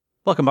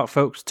Welcome back,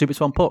 folks, to Bits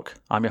One Puck.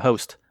 I'm your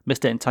host,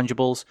 Mr.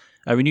 Intangibles,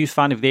 a renewed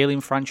fan of the Alien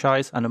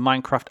franchise and a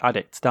Minecraft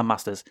addict, Dan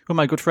Masters, with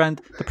my good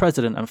friend, the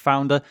president and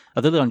founder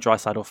of the Leon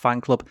Draisaitl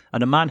fan club,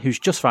 and a man who's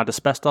just found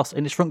asbestos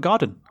in his front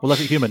garden. Well, like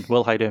a human.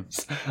 Will, how you doing?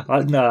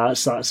 No,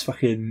 that's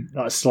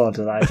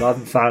slander, that is. I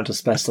haven't found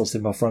asbestos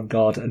in my front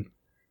garden.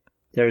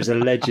 There is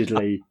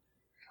allegedly...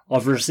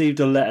 I've received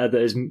a letter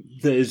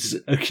that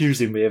is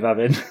accusing me of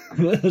having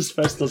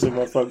asbestos in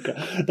my front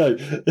garden. No,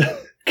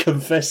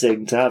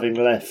 confessing to having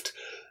left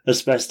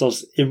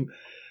asbestos in...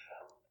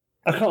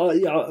 I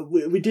can't... Yeah,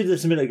 we did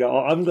this a minute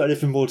ago. I haven't got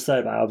anything more to say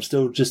about it. I'm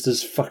still just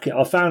as fucking...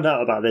 I found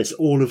out about this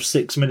all of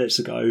 6 minutes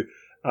ago,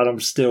 and I'm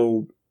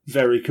still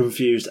very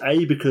confused.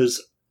 A,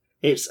 because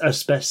it's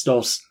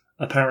asbestos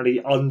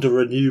apparently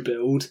under a new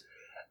build,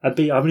 and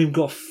B, I haven't even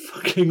got a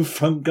fucking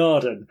front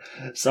garden.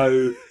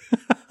 So...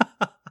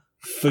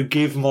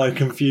 Forgive my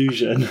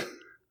confusion.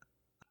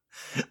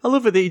 I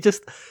love it that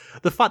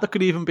the fact there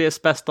could even be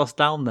asbestos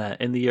down there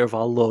in the year of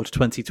our Lord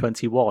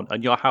 2021,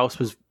 and your house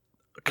was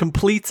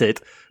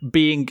completed,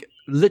 being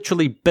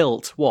literally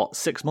built,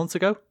 6 months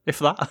ago, if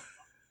that?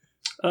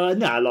 Over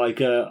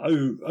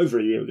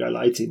a year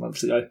ago, 18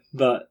 months ago.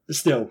 But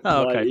still,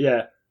 okay.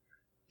 Yeah.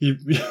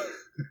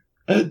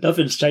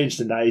 Nothing's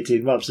changed in that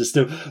 18 months. It's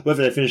still,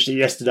 whether they finished it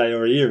yesterday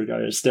or a year ago,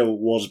 it still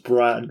was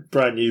brand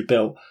new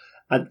built.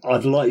 And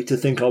I'd like to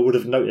think I would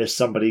have noticed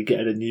somebody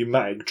getting a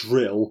pneumatic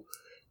drill,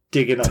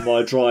 digging up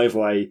my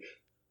driveway,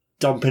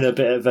 dumping a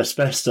bit of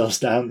asbestos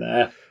down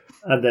there,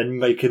 and then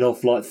making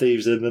off like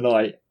thieves in the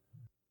night.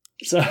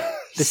 So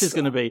this is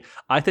going to be...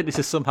 I think this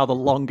is somehow the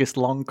longest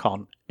long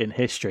con in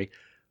history,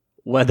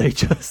 where they had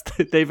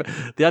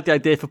the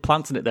idea for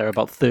planting it there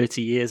about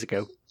 30 years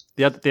ago.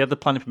 They had the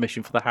planning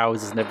permission for the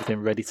houses and everything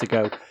ready to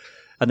go.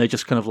 And they're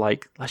just kind of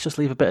like, let's just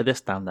leave a bit of this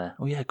down there.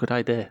 Oh, yeah, good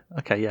idea.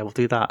 Okay, yeah, we'll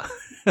do that.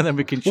 And then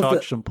we can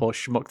charge some poor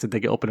schmuck to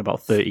dig it up in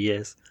about 30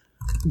 years.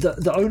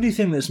 The only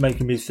thing that's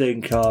making me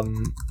think,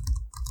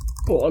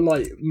 or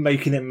like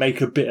making it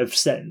make a bit of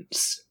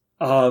sense,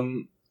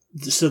 so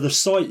the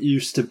site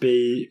used to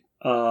be...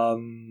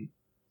 an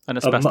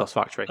asbestos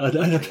factory.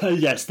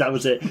 Yes, that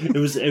was it. It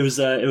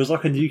was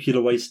like a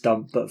nuclear waste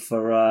dump, but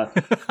for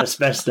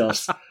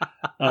asbestos.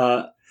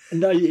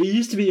 No, it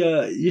used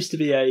to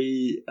be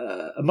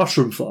a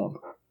mushroom farm.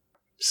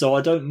 So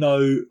I don't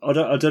know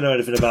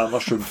anything about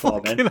mushroom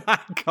farming.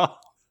 Hang on.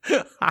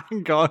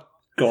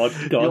 Go on.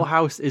 Your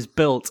house is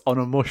built on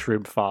a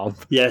mushroom farm.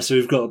 Yeah, so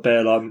we've got a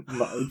bit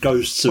like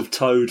ghosts of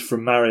Toad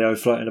from Mario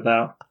floating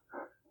about.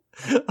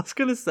 I was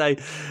going to say,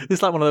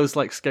 it's like one of those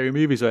like scary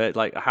movies where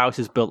like a house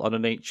is built on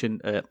an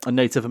ancient, a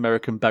Native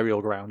American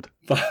burial ground.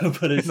 but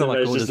it's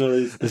like, just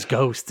there's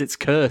ghosts, it's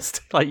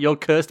cursed. Like, you're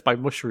cursed by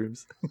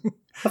mushrooms.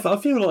 I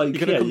feel like...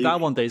 You're going to come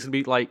down one day, it's going to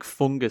be like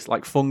fungus,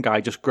 like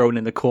fungi just growing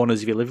in the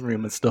corners of your living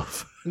room and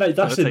stuff. Mate,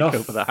 that's enough. Take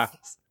over the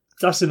house.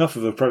 That's enough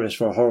of a premise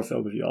for a horror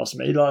film, if you ask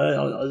me.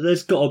 Like,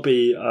 there's got to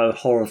be a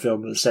horror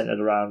film that's centered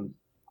around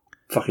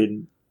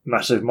fucking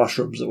massive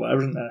mushrooms or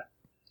whatever, isn't there?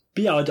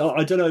 But yeah, I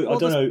don't know. I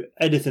don't know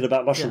anything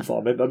about mushroom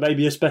farming, but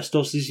maybe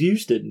asbestos is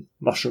used in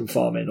mushroom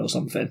farming or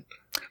something.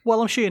 Well,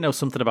 I'm sure you know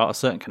something about a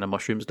certain kind of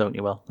mushrooms, don't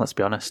you? Well, let's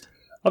be honest.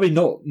 I mean,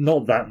 not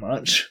that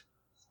much.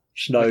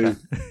 Just know, okay.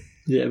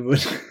 Yeah.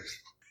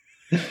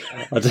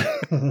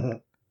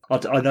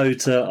 I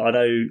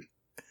know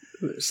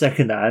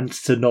secondhand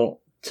to not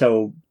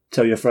tell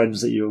your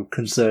friends that you're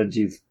concerned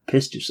you've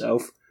pissed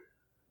yourself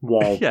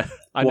while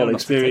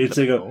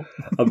experiencing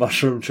a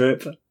mushroom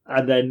trip.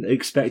 And then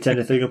expect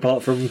anything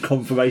apart from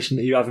confirmation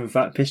that you have in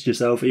fact pissed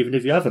yourself, even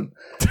if you haven't.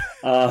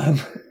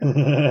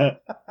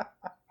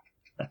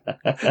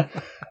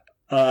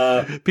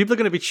 People are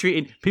going to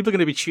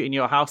be treating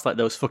your house like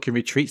those fucking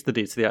retreats they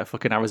do to the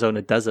fucking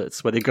Arizona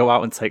deserts, where they go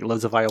out and take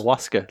loads of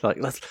ayahuasca. Like,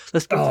 let's go to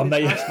this house,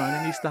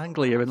 man, in East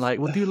Anglia, and like,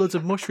 we'll do loads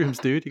of mushrooms,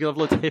 dude. You're gonna have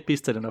loads of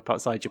hippies turning up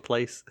outside your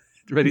place,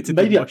 ready to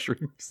do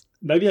mushrooms.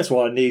 Maybe that's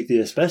why I need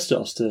the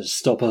asbestos to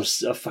stop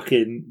us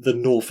the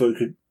Norfolk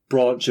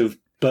branch of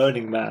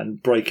Burning Man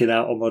breaking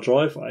out on my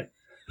driveway.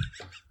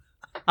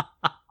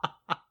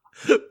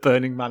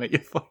 Burning Man at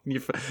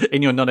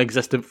in your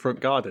non-existent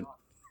front garden.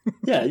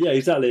 yeah,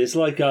 exactly. It's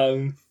like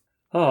what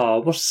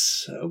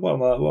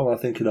am I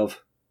thinking of?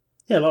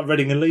 Yeah, like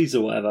Reading and Leeds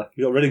or whatever.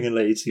 You got Reading and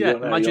Leeds.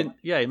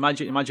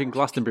 Imagine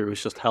Glastonbury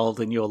was just held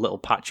in your little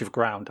patch of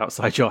ground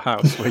outside your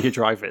house where your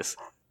drive is.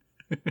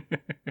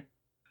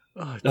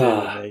 Oh,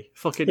 dear me.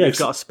 Fucking, you've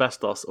got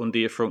asbestos under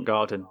your front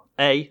garden.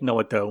 A, no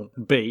I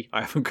don't. B,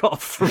 I haven't got a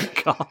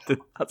front garden.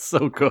 That's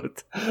so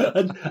good.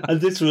 And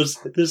this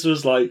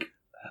was like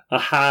a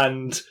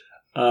hand...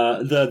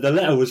 the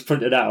letter was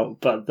printed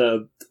out, but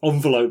the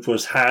envelope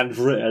was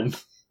handwritten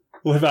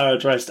with our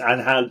address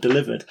and hand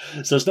delivered.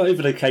 So it's not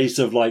even a case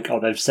of like, oh,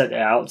 they've sent it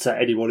out to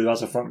anyone who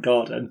has a front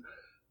garden.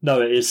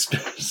 No, it is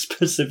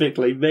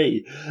specifically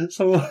me.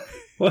 So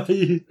what are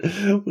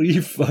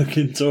you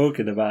fucking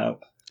talking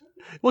about?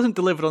 It wasn't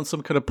delivered on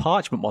some kind of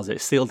parchment, was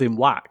it? Sealed in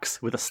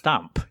wax with a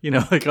stamp. You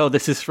know, like, oh,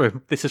 this is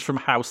from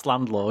house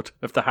landlord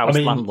of the house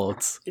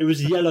landlords. It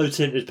was yellow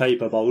tinted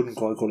paper, but I wouldn't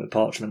quite call it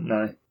parchment,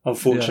 no.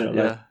 Unfortunately.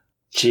 Yeah.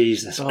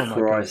 Jesus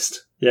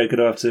Christ! Yeah,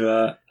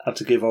 gonna have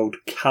to give old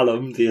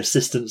Callum, the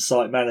assistant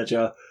site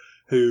manager,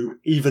 who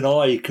even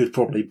I could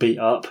probably beat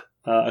up,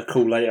 a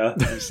call later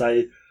and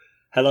say,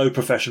 "Hello,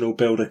 professional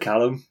builder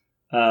Callum.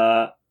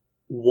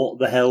 What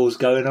the hell's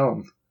going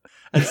on?"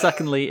 And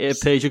secondly, it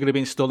appears you're going to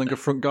be installing a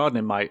front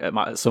garden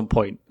at some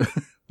point.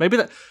 maybe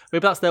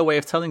that's their way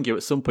of telling you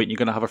at some point you're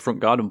going to have a front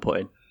garden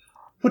put in.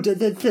 Well,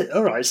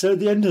 all right. So at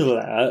the end of the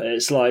letter,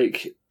 it's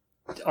like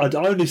I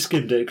only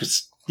skimmed it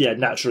because, yeah,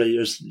 naturally,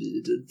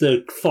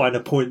 the finer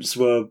points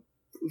were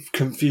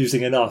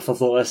confusing enough. I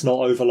thought, let's not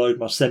overload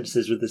my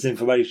senses with this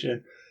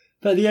information.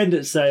 But at the end,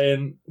 it's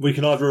saying we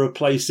can either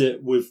replace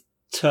it with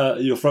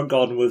your front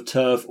garden with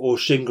turf or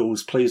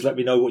shingles. Please let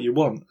me know what you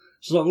want.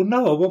 So like, well,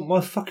 no, I want my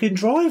fucking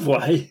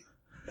driveway.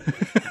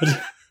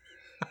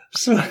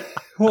 So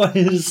what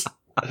is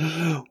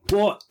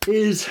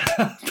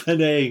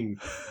happening?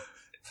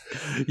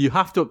 You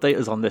have to update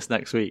us on this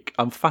next week.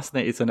 I'm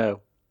fascinated to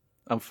know.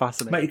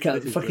 Mate,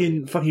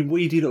 fucking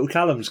weedy little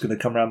Callum's going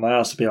to come around my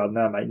house and be like,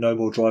 "No, mate, no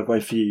more driveway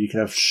for you. You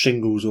can have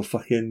shingles or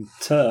fucking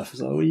turf."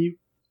 It's like, well, you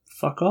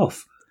fuck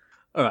off.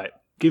 All right,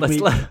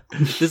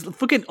 there's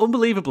fucking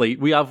unbelievably,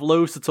 we have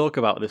loads to talk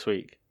about this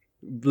week.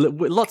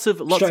 Lots of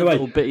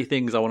little bitty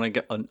things I want to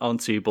get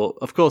onto, but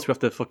of course we have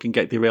to fucking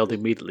get derailed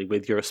immediately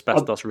with your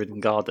asbestos-ridden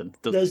garden.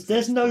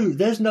 There's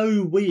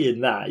no we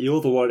in that.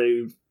 You're the one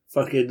who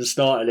fucking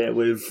started it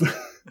with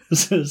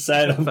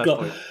saying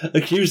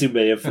accusing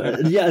me of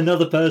yet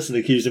another person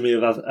accusing me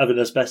of having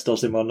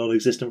asbestos in my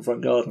non-existent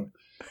front garden.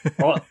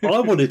 I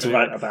wanted to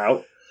rant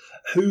about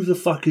who the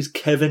fuck is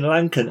Kevin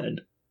Lankinen.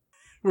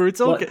 We were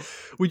talking.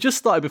 We just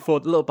started before,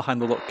 a little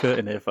behind the lock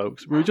curtain here,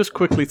 folks. We were just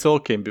quickly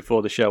talking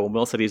before the show, and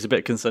Will said he's a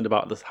bit concerned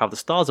about how the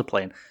Stars are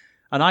playing.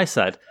 And I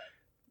said,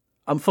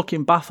 I'm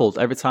fucking baffled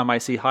every time I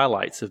see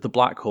highlights of the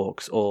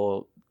Blackhawks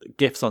or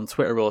GIFs on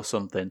Twitter or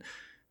something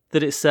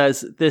that it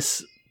says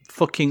this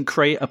fucking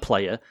creator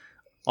player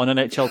on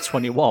NHL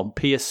 21,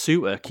 Piers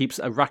Suter, keeps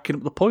racking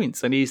up the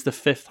points, and he's the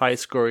 5th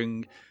highest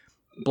scoring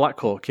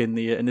Blackhawk in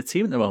the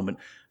team at the moment.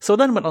 So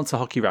then I went on to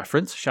Hockey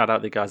Reference, shout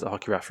out the guys at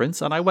Hockey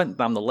Reference, and I went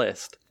down the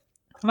list.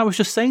 And I was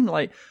just saying,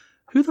 like,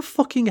 who the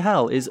fucking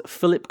hell is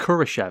Philip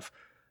Kurashev?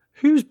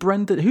 Who's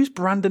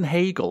Brandon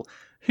Hagel?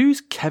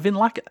 Who's Kevin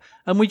Lackett?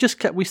 And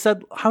we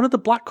said, how did the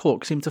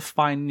Blackhawks seem to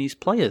find these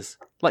players?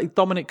 Like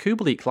Dominic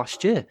Kubalik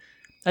last year.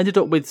 Ended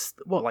up with,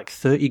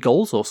 30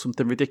 goals or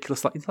something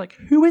ridiculous. Like,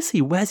 who is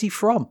he? Where's he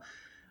from?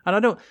 And I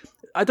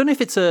don't know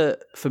if it's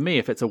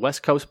a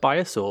West Coast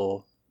bias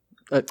or...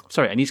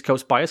 an East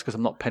Coast bias because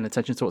I'm not paying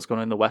attention to what's going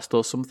on in the West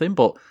or something.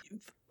 But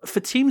for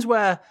teams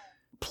where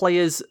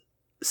players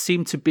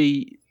seem to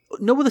be...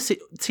 No other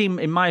team,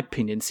 in my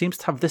opinion, seems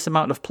to have this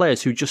amount of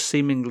players who just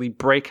seemingly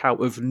break out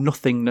of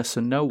nothingness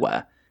and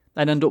nowhere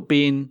and end up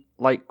being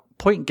like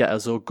point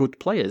getters or good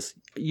players.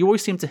 You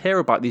always seem to hear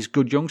about these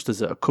good youngsters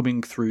that are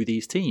coming through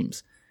these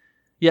teams.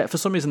 Yet for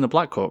some reason the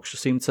Blackhawks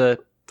just seem to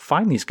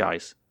find these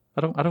guys.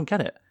 I don't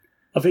get it.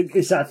 I think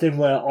it's that thing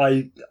where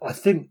I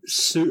think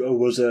Suter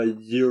was a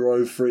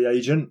Euro free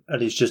agent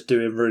and he's just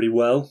doing really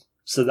well.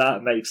 So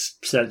that makes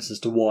sense as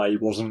to why he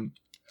wasn't.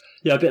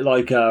 Yeah, a bit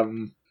like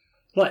Ilya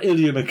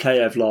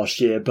Mikheyev last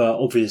year, but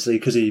obviously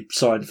because he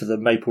signed for the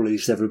Maple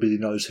Leafs, everybody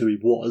knows who he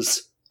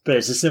was. But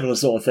it's a similar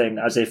sort of thing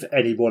as if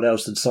anyone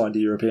else had signed a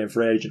European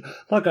free agent,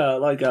 like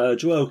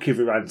Joel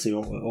Kiviranta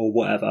or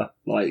whatever.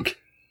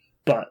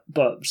 But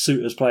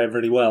Suter's playing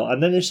really well,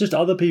 and then it's just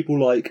other people.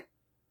 Like,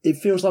 it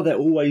feels like they're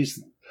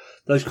always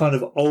those kind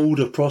of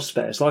older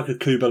prospects, like a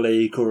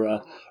Kubalik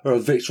or a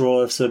Victor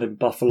Olofsson in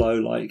Buffalo.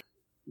 Like,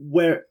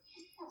 where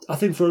I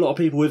think for a lot of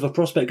people, if a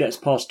prospect gets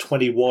past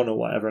 21 or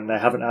whatever, and they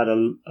haven't had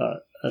a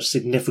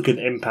significant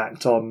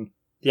impact on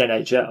the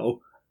NHL,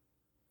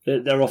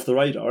 they're off the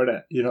radar, isn't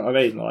it? You know what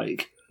I mean?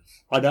 Like,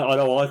 I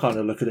know I kind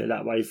of look at it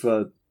that way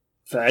for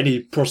any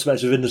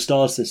prospects within the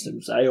star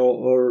system, say,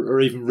 or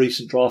even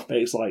recent draft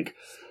picks, like,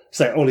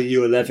 say, Olli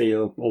Juolevi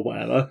or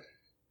whatever.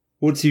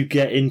 Once you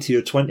get into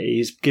your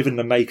 20s, given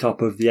the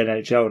makeup of the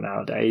NHL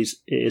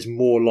nowadays, it is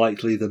more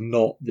likely than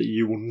not that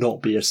you will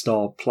not be a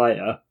star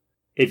player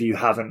if you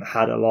haven't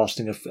had a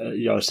lasting,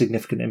 a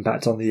significant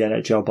impact on the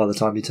NHL by the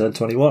time you turn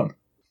 21.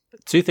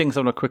 Two things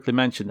I want to quickly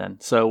mention then.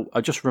 So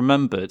I just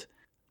remembered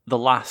the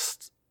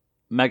last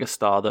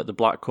megastar that the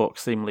Blackhawks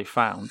seemingly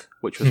found,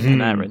 which was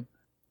Panarin,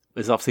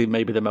 is obviously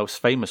maybe the most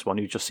famous one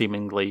who just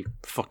seemingly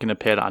fucking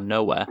appeared out of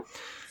nowhere.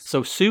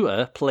 So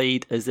Suter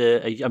played as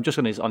I'm just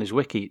on his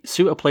wiki.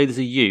 Suter played as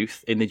a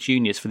youth in the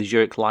juniors for the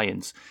Zurich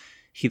Lions.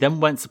 He then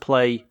went to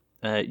play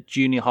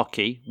junior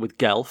hockey with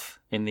Guelph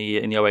in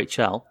the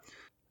OHL.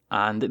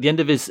 And at the end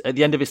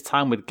of his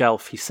time with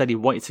Guelph, he said he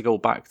wanted to go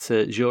back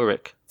to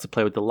Zurich to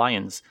play with the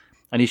Lions,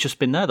 and he's just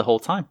been there the whole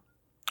time.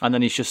 And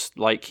then he's just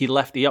like he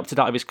opted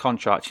out of his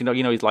contract. You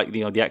know, he's like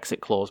the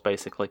exit clause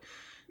basically,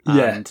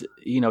 and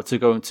to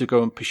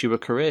go and pursue a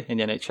career in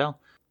the NHL.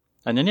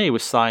 And then he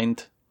was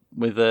signed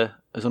with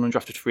as an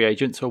undrafted free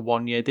agent to a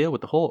 1-year deal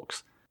with the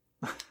Hawks.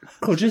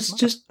 Cool.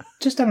 Just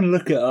having a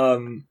look at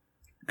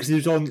because he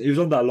was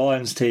on that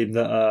Lions team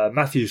that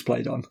Matthews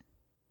played on.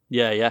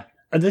 Yeah.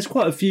 And there's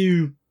quite a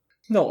few,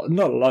 not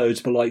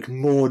loads, but like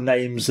more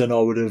names than I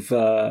would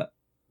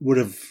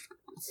have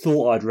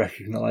thought I'd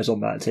recognise on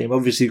that team.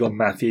 Obviously, you got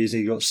Matthews,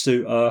 you got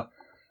Suter.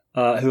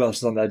 Who else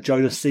is on there?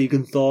 Jonas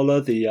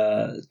Siegenthaler,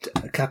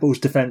 the Capitals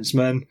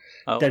defenseman.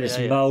 Dennis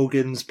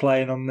Mulgan's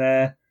playing on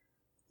there.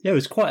 Yeah, it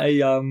was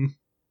quite a.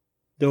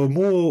 There were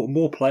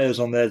more players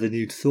on there than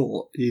you'd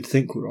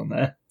think were on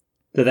there.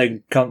 That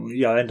then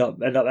end up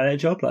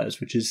NHL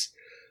players, which is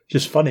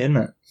just funny, isn't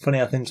it? Funny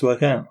how things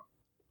work out.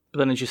 But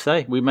then, as you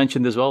say, we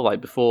mentioned as well, like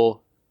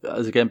before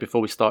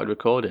we started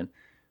recording,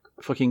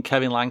 fucking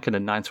Kevin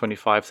Lankinen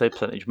 925 save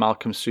percentage,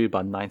 Malcolm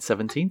Subban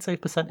 917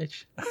 save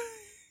percentage.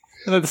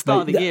 And at the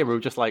start of the year, we were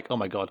just like, oh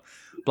my god,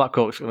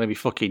 Blackhawks are going to be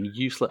fucking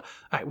useless.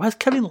 All right, where's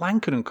Kevin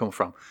Lankinen come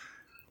from?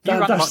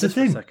 That's the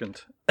thing. For a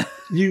second.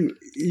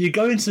 you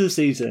go into the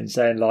season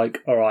saying like,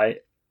 all right,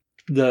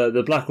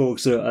 the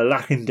Blackhawks are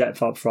lacking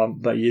depth up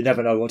front, but you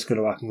never know what's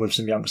going to happen with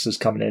some youngsters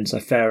coming in, so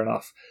fair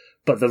enough.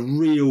 But the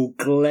real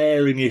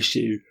glaring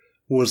issue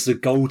was the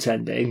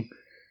goaltending.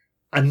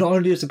 And not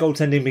only has the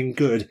goaltending been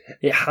good,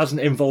 it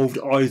hasn't involved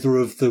either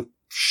of the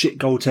shit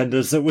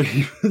goaltenders that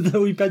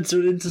we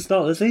penciled in to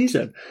start the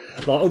season.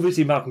 Like,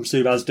 obviously Malcolm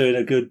Subban's doing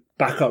a good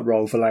backup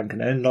role for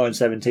Lankinen,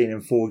 9-17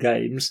 in 4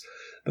 games.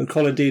 But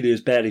Colin Dealey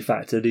has barely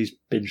factored. He's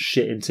been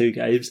shit in 2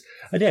 games.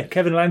 And yeah,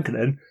 Kevin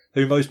Lankinen,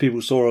 who most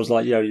people saw as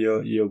like,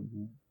 you're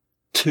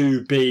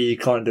 2B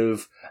kind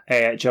of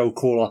AHL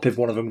call-up if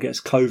one of them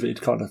gets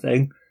COVID kind of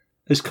thing,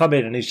 has come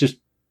in and he's just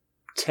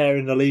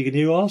tearing the league a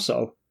new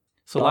arsehole.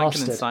 So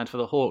Lankinen signed for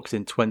the Hawks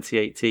in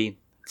 2018,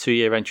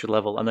 2-year entry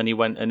level, and then he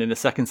went, and in the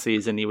second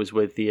season he was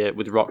with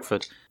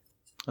Rockford.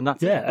 And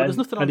that's it. But there's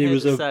nothing on here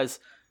that says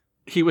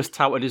he was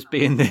touted as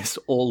being this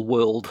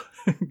all-world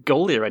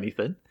goalie or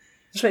anything.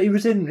 That's right, he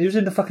was in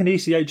the fucking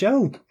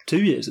ECHL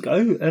 2 years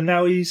ago, and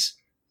now he's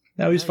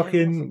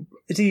fucking.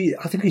 Is he?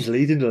 I think he's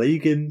leading the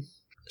league in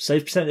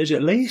save percentage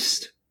at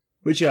least.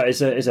 Which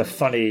is a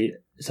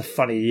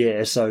funny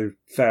year. So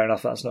fair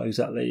enough. That's not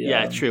exactly.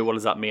 True. What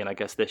does that mean? I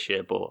guess this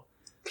year, but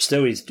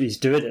still, he's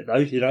doing it though.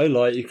 You know,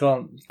 like you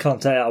can't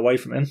take that away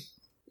from him.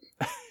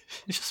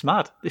 It's just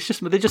mad. They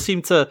just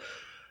seem to.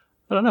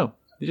 I don't know.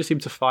 They just seem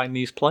to find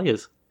these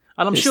players,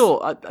 and I'm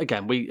sure.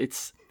 Again,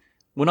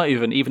 we're not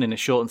even in a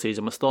shortened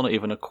season. We're still not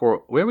even a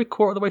quarter. Were we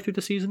quarter of the way through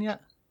the season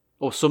yet?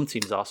 Or some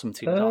teams are, some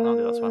teams aren't.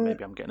 That's why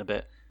maybe I'm getting a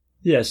bit.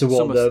 Yeah. So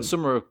what?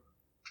 Some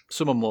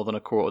are more than a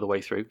quarter of the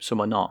way through.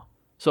 Some are not.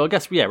 So I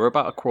guess we're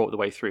about a quarter of the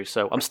way through.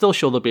 So I'm still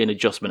sure there'll be an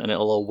adjustment and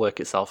it'll all work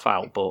itself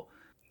out. But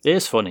it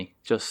is funny.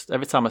 Just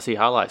every time I see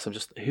highlights, I'm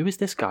just, who is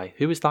this guy?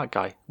 Who is that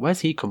guy? Where's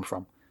he come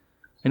from?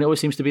 And it always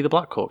seems to be the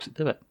Blackhawks that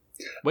do it.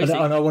 And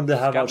I wonder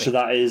how much of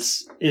that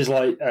is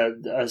like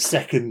a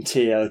second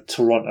tier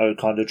Toronto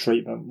kind of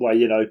treatment, where,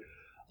 you know,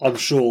 I'm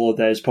sure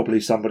there's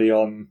probably somebody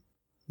on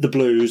the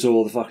Blues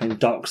or the fucking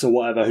Ducks or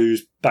whatever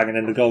who's banging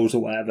in the goals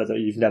or whatever that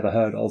you've never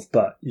heard of,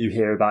 but you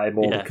hear about it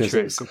more because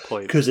it's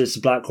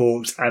the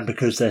Blackhawks and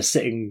because they're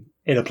sitting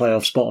in a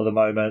playoff spot at the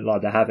moment,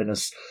 like they're having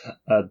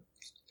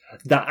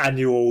that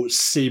annual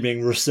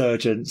seeming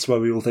resurgence where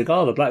we all think,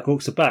 oh, the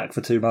Blackhawks are back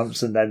for 2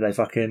 months, and then they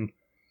fucking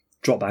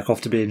drop back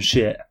off to being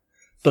shit.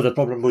 But the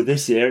problem with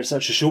this year, it's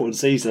such a shortened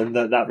season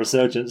that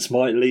resurgence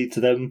might lead to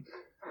them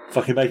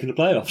fucking making the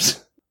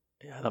playoffs.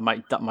 Yeah, that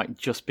might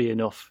just be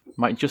enough.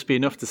 Might just be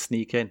enough to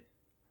sneak in.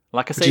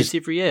 Like I say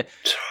every year,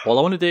 all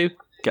I want to do,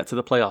 get to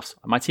the playoffs.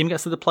 My team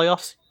gets to the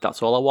playoffs,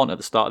 that's all I want at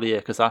the start of the year,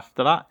 because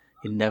after that,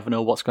 you never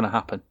know what's going to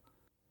happen.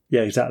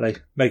 Yeah, exactly.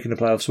 Making the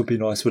playoffs would be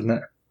nice,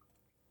 wouldn't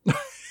it?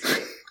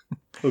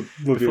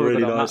 would be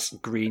really nice.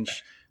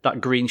 That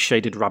green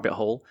shaded rabbit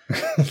hole.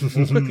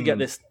 We'll quickly get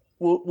this.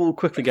 We'll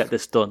quickly get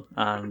this done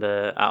and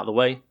out of the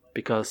way,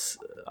 because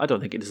I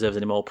don't think it deserves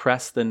any more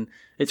press than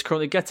it's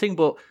currently getting.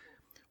 But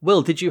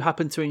Will, did you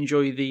happen to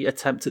enjoy the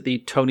attempt at the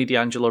Tony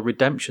DeAngelo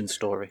redemption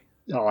story?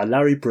 Oh,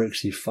 Larry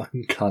Brooks, you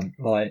fucking cunt!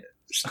 Like,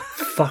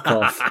 fuck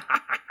off.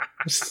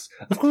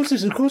 Of course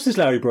it's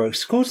Larry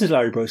Brooks. Of course it's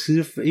Larry Brooks.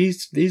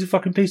 He's a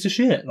fucking piece of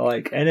shit.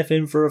 Like,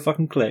 anything for a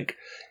fucking click.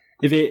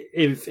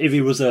 If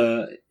he was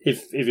a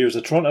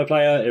Toronto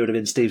player, it would have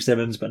been Steve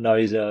Simmons. But no,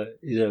 he's a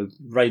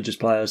Rangers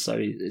player, so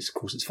of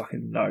course it's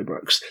fucking Larry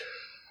Brooks.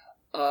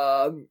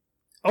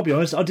 I'll be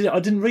honest, I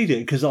didn't read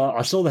it because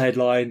I saw the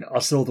headline, I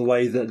saw the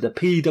way that the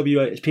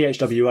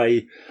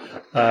PHWA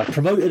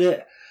promoted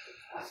it,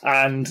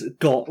 and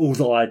got all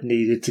that I'd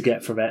needed to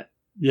get from it.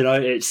 You know,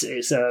 it's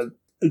going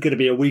to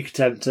be a weak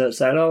attempt at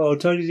saying, "Oh,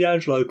 Tony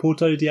DeAngelo, poor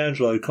Tony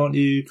DeAngelo, can't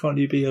you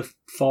be a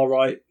far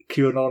right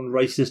QAnon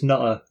racist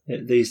nutter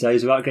these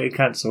days without getting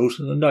cancelled?"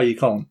 No, you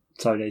can't,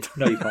 Tony.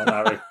 No, you can't,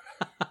 Larry.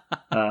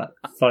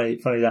 Funny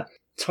that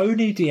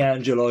Tony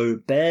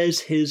DeAngelo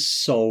bears his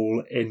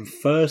soul in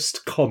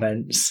first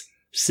comments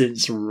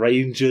since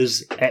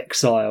Rangers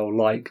exile.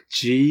 Like,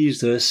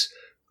 Jesus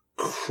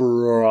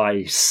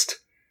Christ.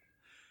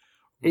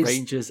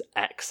 Rangers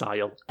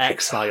exile.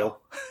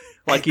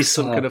 Like he's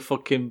some kind of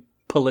fucking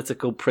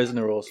political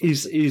prisoner or something.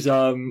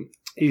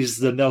 He's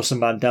the Nelson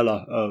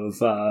Mandela of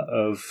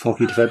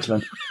hockey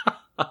defensemen.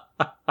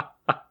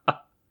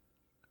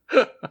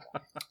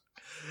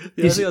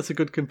 I think that's a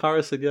good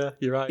comparison. Yeah,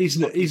 you're right. He's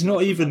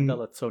not even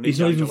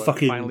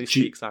fucking finally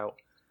speaks out.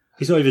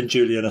 He's not even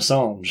Julian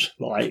Assange.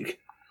 Like,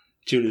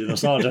 Julian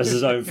Assange has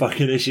his own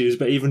fucking issues,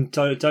 but even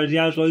Tony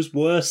D'Angelo's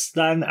worse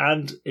than,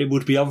 and it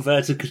would be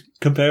unfair to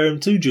compare him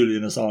to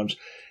Julian Assange.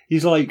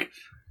 He's like,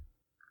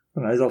 I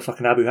don't know, he's like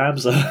fucking Abu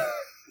Hamza.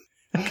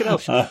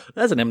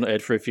 There's an hymn not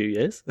heard for a few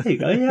years. There you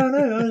go. Yeah, I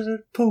know.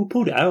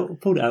 Pulled it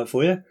out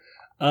for you.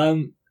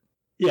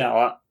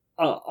 Yeah,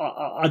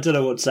 I don't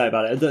know what to say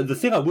about it. The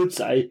thing I would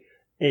say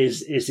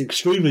is it's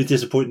extremely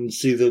disappointing to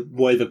see the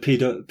way the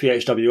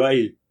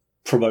PHWA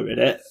promoted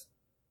it.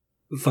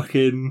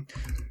 Fucking.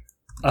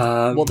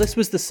 Well, this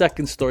was the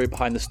second story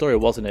behind the story,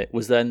 wasn't it?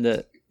 Was then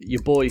that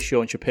your boy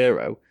Sean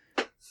Shapiro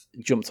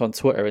jumped on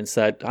Twitter and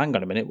said, "Hang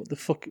on a minute, what the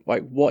fuck?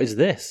 Like, what is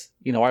this?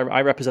 You know,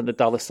 I represent the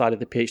Dallas side of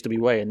the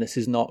PHWA, and this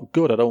is not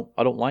good. I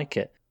don't like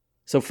it."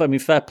 So, I mean,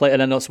 fair play.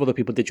 And I know some other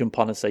people did jump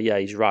on and say, "Yeah,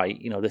 he's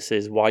right. You know, this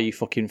is why you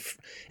fucking."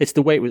 It's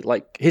the way it was.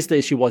 Like, the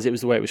issue was it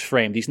was the way it was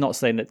framed. He's not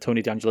saying that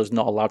Tony D'Angelo's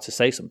not allowed to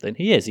say something.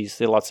 He is. He's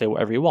allowed to say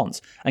whatever he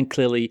wants. And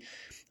clearly,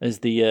 as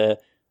the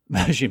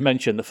as you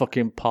mentioned, the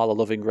fucking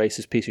parlor-loving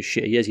racist piece of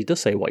shit he is, he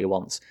does say what he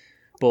wants.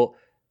 But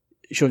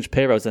Sean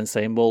Shapiro's then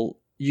saying, well,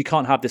 you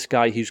can't have this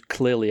guy who's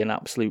clearly an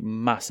absolute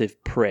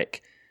massive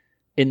prick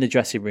in the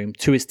dressing room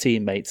to his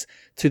teammates,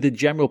 to the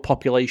general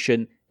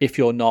population, if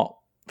you're not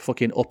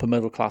fucking upper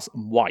middle class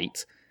and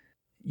white.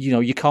 You know,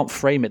 you can't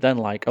frame it then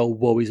like, oh,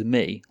 woe is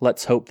me.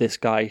 Let's hope this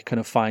guy kind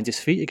of finds his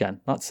feet again.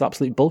 That's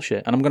absolute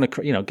bullshit. And I'm going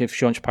to, give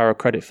Sean Shapiro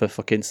credit for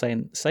fucking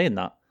saying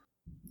that.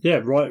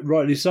 Yeah,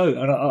 rightly so.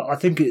 And I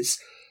think it's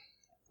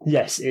the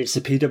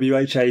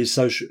PWHA's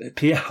social. I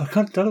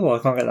don't know why I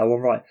can't get that one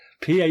right.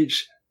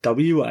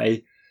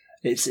 PHWA.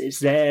 It's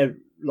their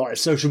like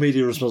social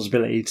media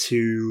responsibility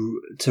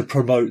to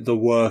promote the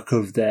work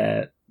of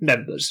their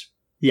members.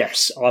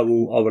 Yes, I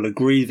will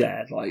agree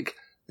there. Like,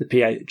 the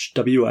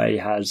PHWA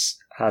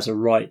has a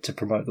right to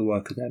promote the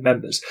work of their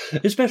members,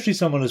 especially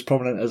someone as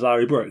prominent as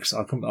Larry Brooks.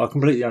 I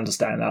completely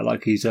understand that.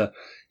 Like, he's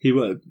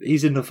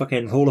in the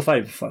fucking Hall of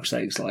Fame, for fuck's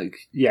sakes. Like,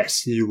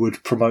 yes, you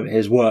would promote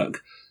his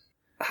work.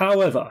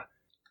 However,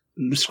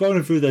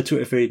 scrolling through their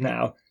Twitter feed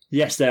now,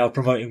 yes, they are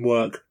promoting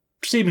work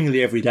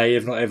seemingly every day,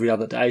 if not every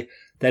other day.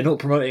 They're not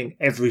promoting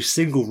every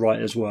single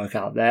writer's work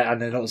out there, and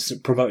they're not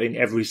promoting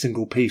every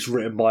single piece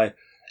written by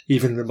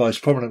even the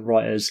most prominent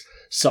writers,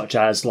 such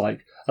as,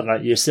 like, I don't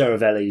know, your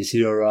Saravellis,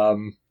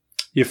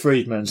 your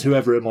Friedmans,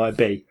 whoever it might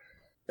be.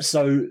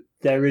 So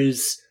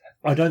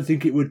I don't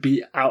think it would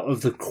be out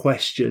of the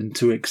question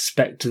to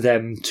expect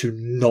them to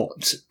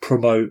not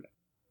promote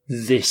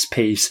this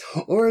piece,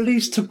 or at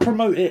least to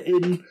promote it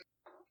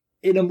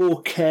in a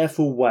more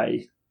careful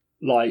way.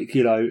 Like,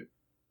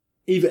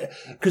 even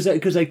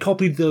because they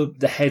copied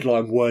the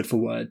headline word for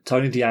word.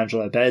 Tony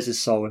D'Angelo bears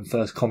his soul in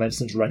first comments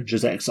since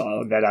Rangers exile,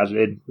 and then added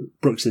in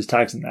Brooks's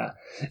tags in that.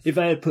 If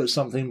they had put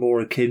something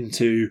more akin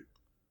to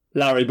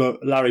Larry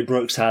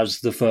Brooks has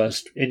the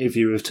first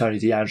interview with Tony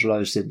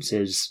D'Angelo since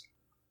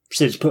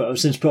put on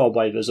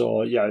waivers,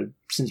 or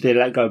since being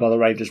let go by the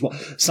Rangers,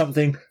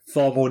 something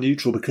far more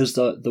neutral, because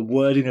the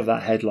wording of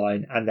that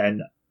headline and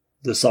then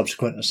the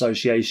subsequent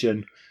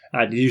association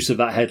and use of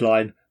that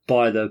headline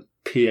by the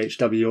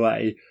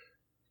PHWA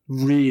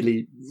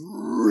really,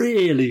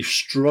 really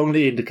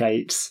strongly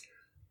indicates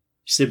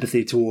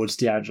sympathy towards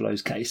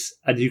D'Angelo's case.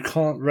 And you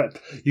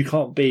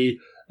can't be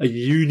a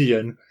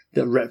union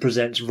that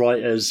represents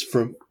writers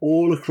from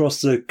all across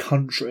the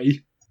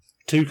country,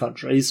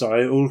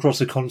 all across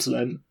the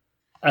continent,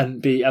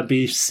 and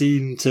be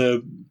seen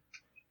to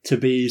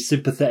be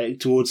sympathetic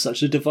towards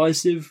such a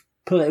divisive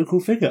political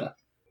figure.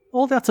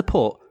 All they had to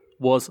put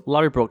was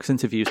Larry Brooks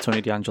interviews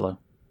Tony D'Angelo.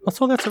 That's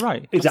all they had to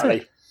write.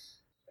 Exactly.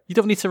 You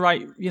don't need to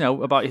write,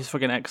 about his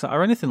fucking ex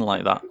or anything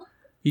like that.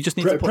 You just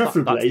need to put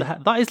preferably.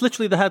 That is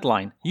literally the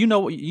headline. You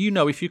know,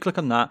 if you click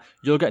on that,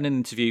 you're getting an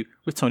interview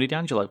with Tony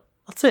D'Angelo.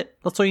 That's it.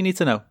 That's all you need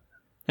to know.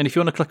 And if you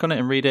want to click on it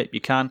and read it, you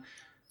can.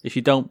 If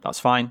you don't, that's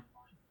fine.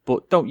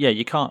 But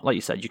you can't, like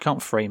you said, you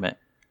can't frame it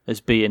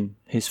as being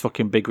his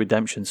fucking big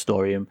redemption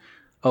story and,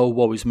 oh,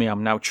 woe is me,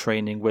 I'm now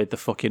training with the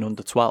fucking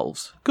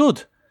under-12s.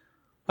 Good.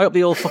 I hope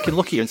they all fucking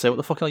look at you and say, what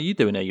the fuck are you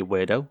doing here, you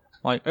weirdo?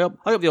 Like, I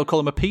hope they all call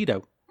him a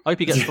pedo. I hope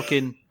he gets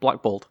fucking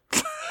blackballed.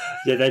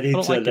 Yeah, they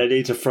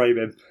need to frame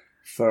him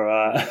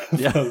for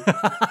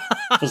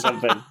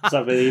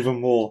something even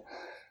more.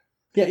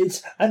 Yeah,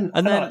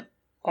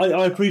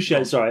 I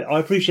appreciate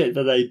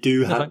that they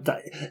do have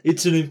that.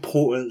 It's an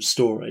important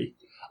story.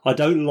 I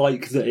don't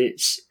like that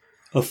it's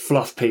a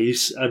fluff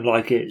piece and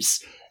like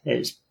it's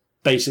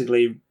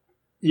basically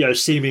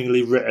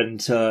seemingly written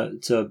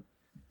to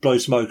blow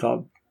smoke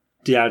up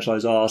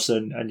D'Angelo's arse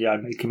and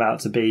make him out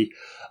to be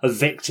a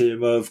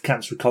victim of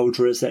cancel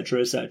culture,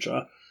 etc.,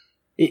 etc.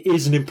 It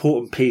is an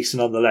important piece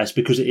nonetheless,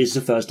 because it is the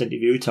first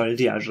interview with Tony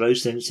D'Angelo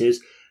since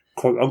his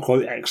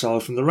quote-unquote exile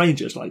from the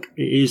Rangers. Like,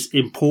 it is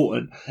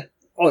important.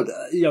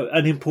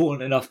 An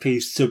important enough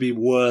piece to be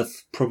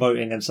worth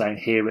promoting and saying,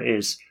 here it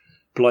is.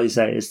 But like you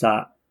say, it's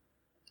that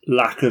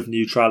lack of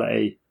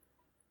neutrality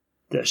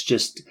That's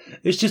just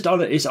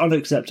it's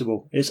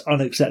unacceptable. It's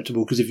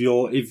unacceptable because if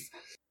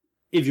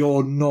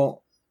you're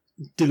not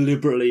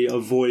deliberately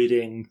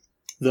avoiding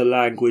the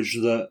language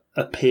that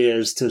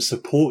appears to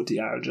support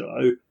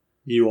D'Angelo,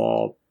 you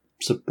are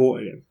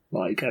supporting him.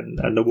 Like,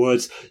 and the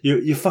words,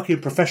 you're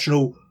fucking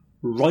professional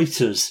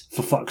writers,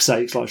 for fuck's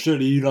sake. Like,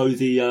 surely you know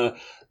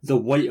the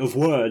weight of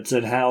words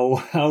and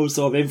how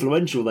sort of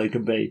influential they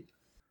can be.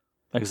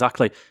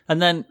 Exactly.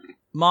 And then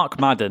Mark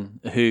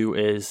Madden, who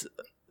is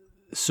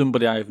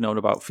somebody I've known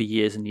about for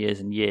years and years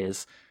and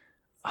years,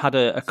 had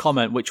a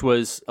comment which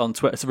was on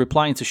Twitter, so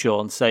replying to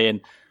Sean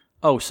saying,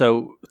 "Oh,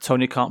 so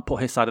Tony can't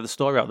put his side of the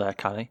story out there,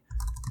 can he?"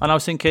 And I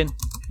was thinking,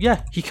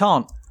 yeah, he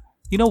can't.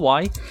 You know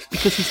why?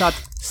 Because he's had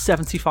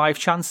 75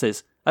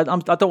 chances. I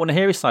don't want to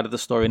hear his side of the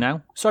story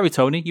now. Sorry,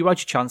 Tony, you had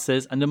your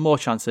chances, and then more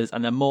chances,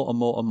 and then more and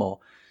more and more.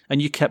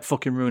 And you kept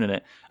fucking ruining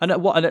it. And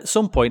at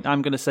some point,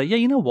 I'm going to say, yeah,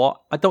 you know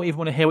what? I don't even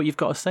want to hear what you've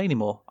got to say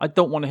anymore. I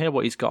don't want to hear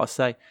what he's got to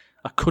say.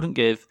 I couldn't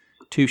give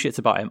two shits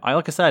about him.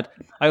 Like I said,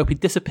 I hope he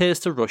disappears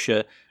to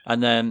Russia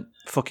and then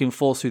fucking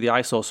falls through the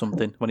ice or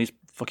something when he's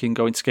fucking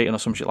going skating or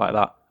some shit like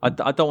that. I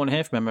don't want to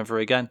hear from him ever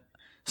again.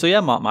 So yeah,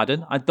 Mark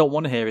Madden, I don't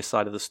want to hear his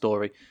side of the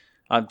story.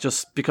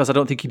 Just because I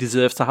don't think he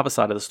deserves to have a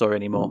side of the story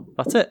anymore.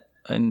 That's it.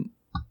 And,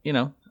 you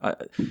know,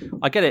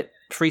 I get it.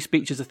 Free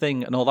speech is a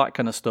thing and all that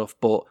kind of stuff.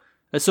 But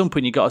at some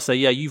point, you got to say,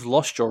 yeah, you've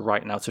lost your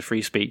right now to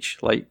free speech.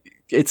 Like,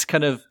 it's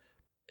kind of,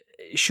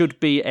 it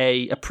should be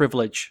a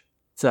privilege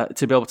to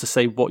be able to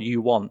say what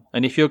you want.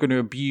 And if you're going to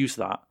abuse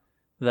that,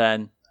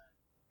 then,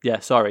 yeah,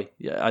 sorry.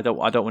 Yeah, I don't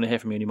want to hear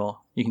from you anymore.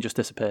 You can just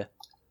disappear.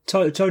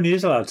 Tony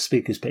is allowed to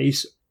speak his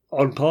piece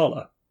on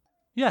Parler.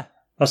 Yeah.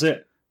 That's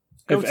it.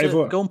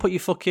 Go and put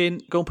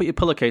your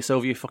pillowcase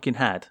over your fucking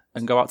head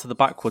and go out to the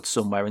backwoods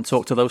somewhere and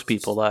talk to those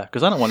people there,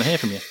 because I don't want to hear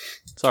from you.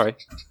 Sorry.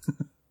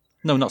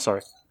 No, not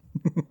sorry.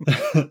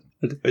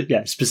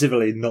 Yeah,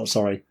 specifically not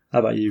sorry. How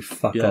about you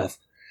fuck off?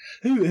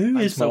 Who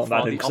is Mark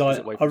Madden? Because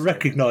I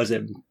recognise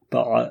him,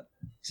 but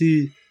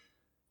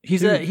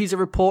he's a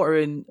reporter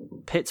in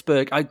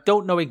Pittsburgh. I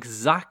don't know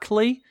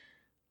exactly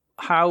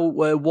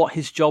what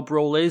his job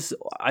role is.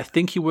 I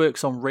think he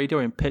works on radio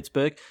in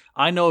Pittsburgh.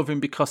 I know of him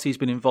because he's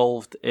been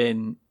involved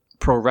in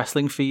pro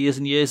wrestling for years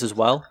and years as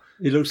well.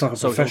 He looks like a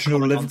professional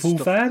Liverpool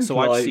fan. So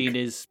I've seen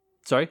his...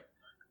 Sorry?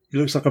 He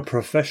looks like a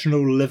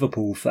professional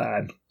Liverpool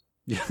fan.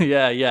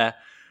 Yeah.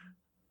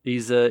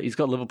 He's got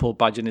a Liverpool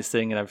badge in his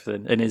thing and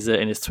everything in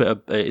his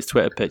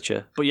Twitter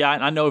picture. But yeah,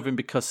 I know of him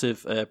because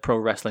of pro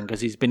wrestling,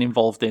 because he's been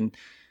involved in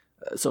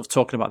sort of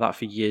talking about that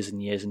for years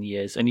and years and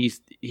years, and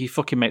he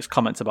fucking makes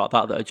comments about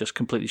that are just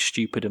completely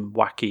stupid and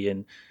wacky.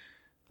 And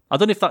I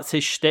don't know if that's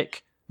his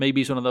shtick. Maybe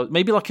he's one of those.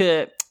 Maybe like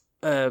a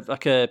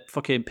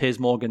fucking Piers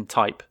Morgan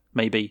type.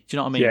 Maybe, do you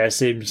know what I mean? Yeah, it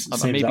seems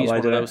maybe that he's way,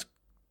 one of those.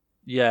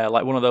 Yeah,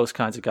 like one of those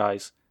kinds of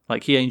guys.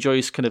 Like he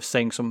enjoys kind of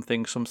saying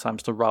something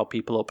sometimes to rile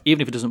people up,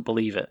 even if he doesn't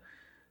believe it.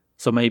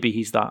 So maybe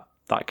he's that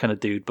kind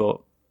of dude.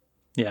 But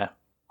yeah,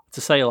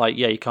 to say like,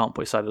 yeah, you can't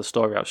put his side of the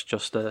story out, it's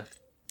just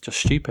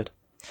stupid.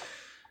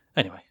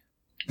 Anyway.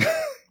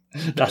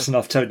 That's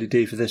enough Tony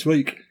D for this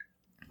week.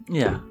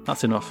 Yeah,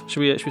 that's enough.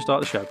 Should we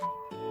start the show?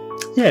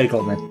 Yeah,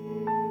 go on then.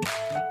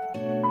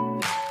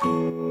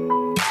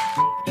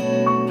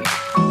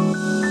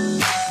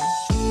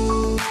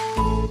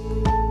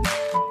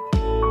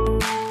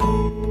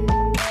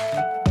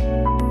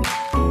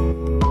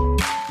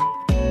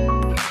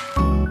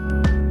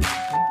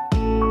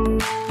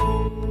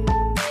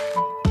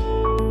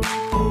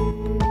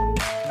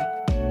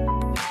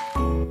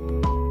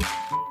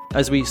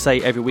 As we say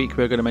every week,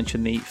 we're going to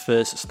mention the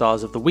first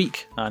stars of the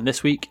week. And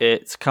this week,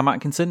 it's Cam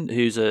Atkinson,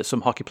 who's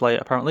some hockey player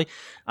apparently,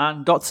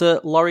 and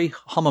Dr. Laurie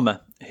Homamer,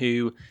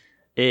 who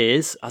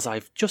is, as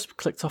I've just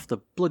clicked off the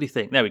bloody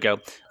thing, there we go,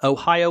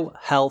 Ohio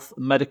Health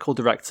Medical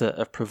Director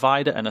of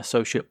Provider and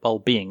Associate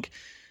Wellbeing.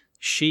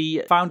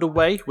 She found a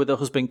way with her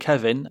husband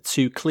Kevin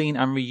to clean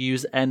and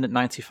reuse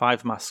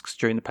N95 masks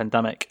during the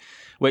pandemic,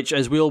 which,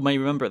 as we all may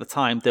remember at the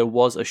time, there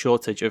was a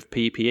shortage of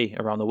PPE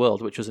around the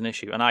world, which was an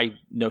issue. And I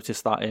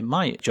noticed that in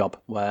my job,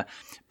 where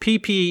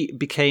PPE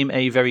became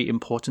a very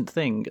important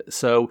thing.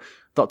 So,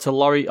 Dr.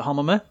 Laurie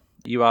Homamer,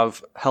 you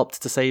have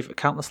helped to save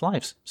countless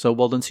lives. So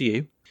well done to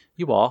you.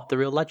 You are the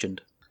real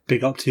legend.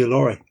 Big up to you,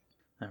 Laurie.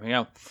 There we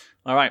go.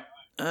 All right.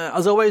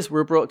 As always,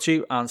 we're brought to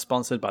you and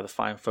sponsored by the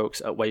fine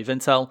folks at Wave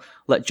Intel.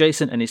 Let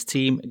Jason and his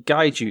team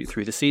guide you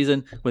through the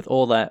season with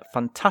all their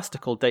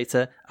fantastical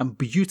data and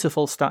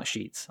beautiful stat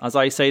sheets. As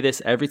I say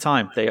this every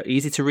time, they are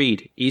easy to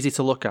read, easy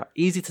to look at,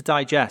 easy to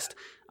digest.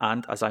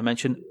 And as I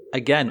mention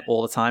again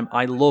all the time,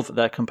 I love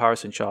their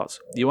comparison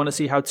charts. You want to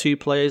see how two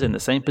players in the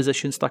same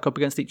position stack up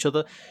against each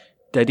other?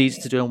 Dead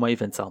easy to do on Wave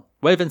Intel.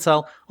 Wave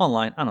Intel,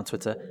 online and on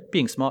Twitter,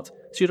 being smart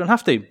so you don't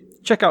have to.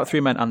 Check out Three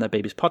Men and Their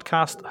Babies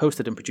podcast,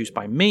 hosted and produced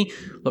by me.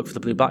 Look for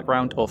the blue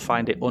background or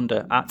find it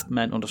under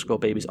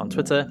 @men_babies on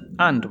Twitter.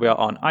 And we are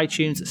on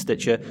iTunes,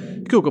 Stitcher,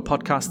 Google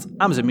Podcasts,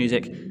 Amazon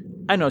Music,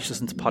 and not just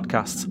listen to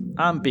podcasts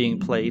and being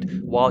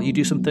played while you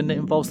do something that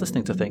involves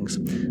listening to things.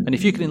 And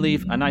if you can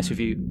leave a nice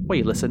review where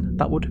you listen,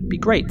 that would be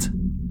great.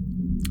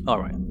 All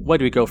right, where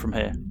do we go from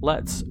here?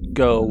 Let's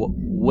go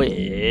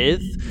with...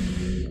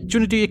 Do you want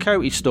to do your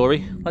Coyote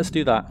story? Let's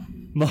do that.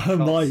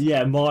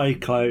 My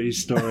Coyote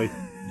story,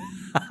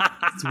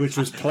 which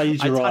was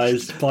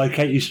plagiarised by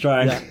Katie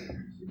Strang. Yeah.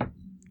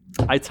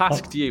 I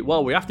tasked you.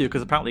 Well, we have to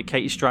because apparently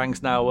Katie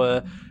Strang's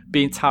now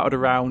being touted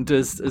around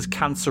as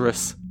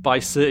cancerous by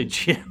certain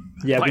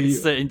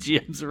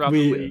GMs around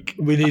the league.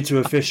 We need to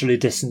officially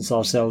distance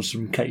ourselves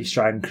from Katie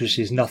Strang because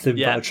she's nothing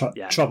but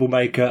a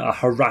troublemaker, a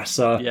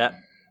harasser,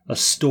 a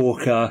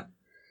stalker.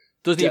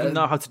 Doesn't even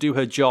know how to do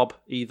her job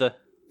either.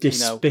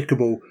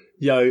 Despicable.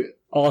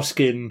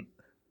 Asking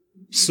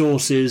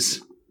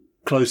sources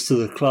close to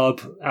the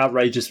club,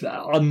 outrageous,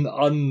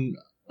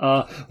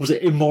 was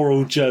it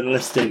immoral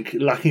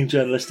lacking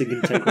journalistic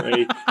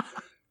integrity?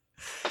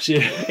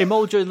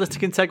 Immoral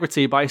journalistic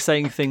integrity by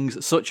saying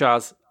things such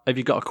as, have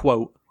you got a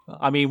quote?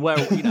 I mean,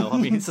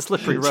 it's a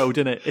slippery road,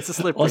 isn't it? It's a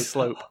slippery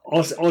slope.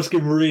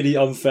 Asking really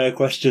unfair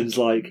questions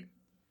like,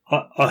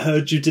 I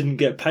heard you didn't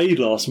get paid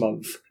last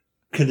month.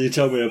 Can you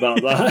tell me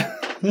about that?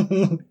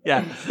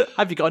 Yeah.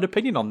 Have you got an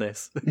opinion on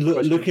this?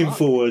 Looking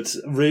forward,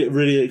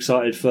 really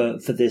excited for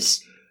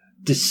this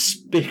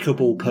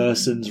despicable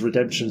person's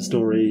redemption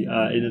story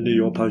in the New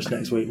York Post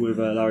next week with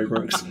Larry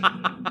Brooks.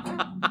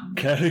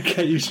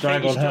 Katie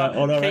Strang on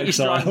her Katie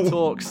exile. Strang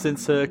talks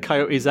since her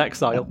Coyotes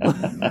exile.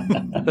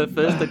 Her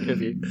first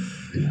interview.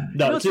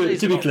 No,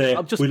 to be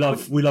clear,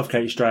 we love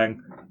Katie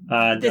Strang.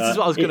 And this is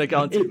what I was going to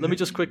go on to. Let me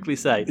just quickly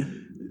say.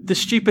 The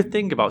stupid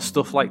thing about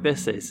stuff like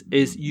this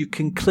is you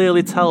can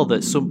clearly tell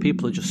that some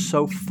people are just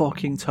so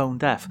fucking tone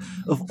deaf.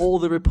 Of all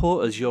the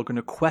reporters you're going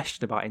to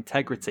question about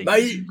integrity,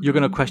 you're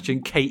going to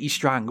question Katie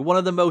Strang, one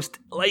of the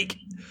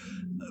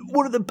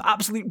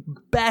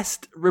absolute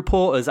best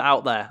reporters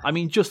out there. I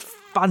mean, just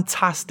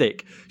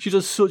fantastic. She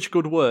does such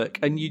good work,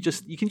 and you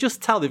can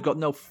just tell they've got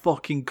no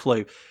fucking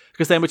clue.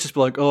 Because they would just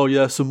be like, oh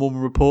yeah, some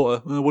woman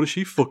reporter. What does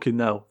she fucking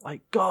know?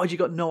 Like, God, you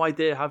got no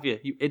idea, have you?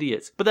 You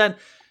idiots. But then,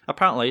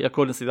 apparently,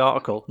 according to the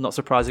article, not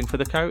surprising for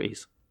the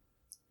Coyotes.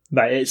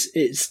 Mate,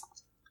 it's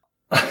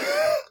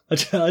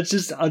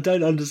I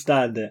don't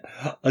understand it.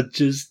 I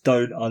just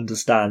don't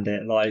understand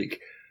it.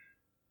 Like,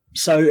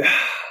 so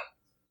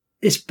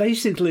it's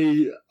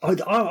basically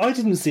I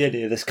didn't see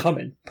any of this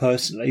coming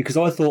personally because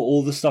I thought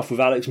all the stuff with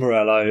Alex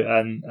Morello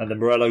and the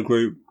Morello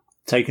group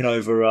taking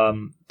over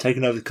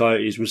the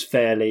Coyotes was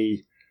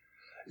fairly,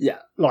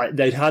 like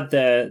they'd had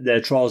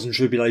their trials and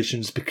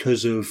tribulations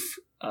because of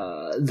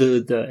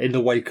the in the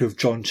wake of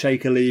John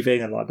Shaker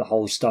leaving and like the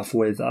whole stuff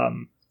with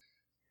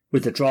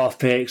the draft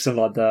picks and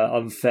like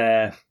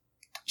the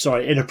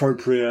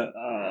inappropriate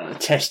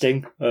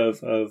testing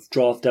of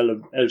draft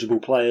eligible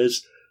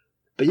players.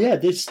 But yeah,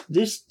 this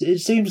it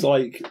seems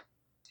like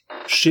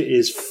shit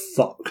is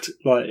fucked.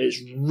 Like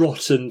it's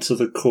rotten to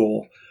the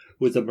core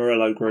with the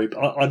Morello group.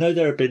 I know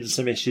there have been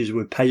some issues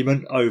with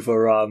payment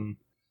over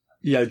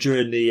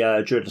during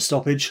the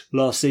stoppage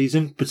last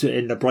season, but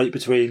in the break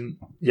between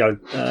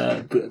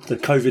the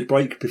COVID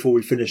break before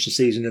we finished the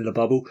season in the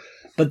bubble.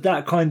 But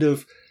that kind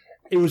of,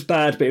 it was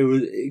bad, but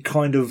it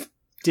kind of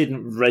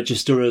didn't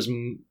register as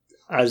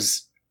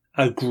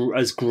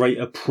great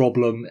a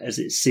problem as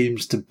it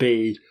seems to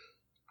be,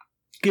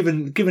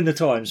 given the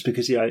times,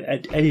 because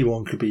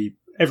everyone's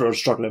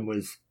struggling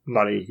with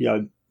money.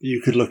 You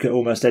could look at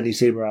almost any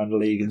team around the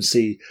league and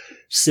see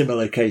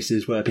similar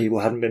cases where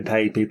people hadn't been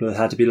paid, people had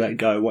had to be let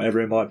go, whatever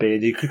it might be,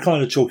 and you could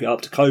kind of chalk it up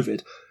to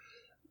COVID.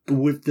 But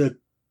with the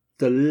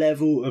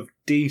level of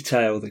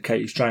detail that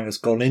Katie Strang has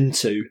gone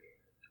into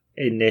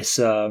in this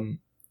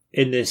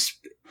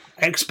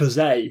expose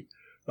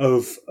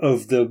of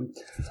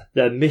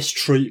the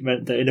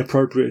mistreatment, the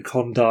inappropriate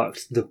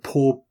conduct, the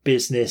poor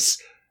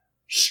business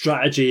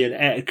strategy and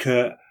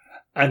etiquette,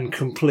 and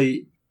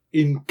complete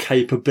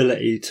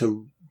incapability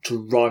to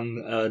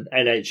run an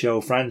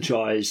NHL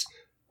franchise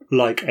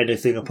like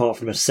anything apart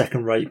from a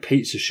second-rate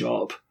pizza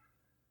shop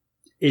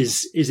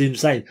is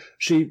insane.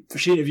 She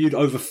interviewed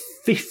over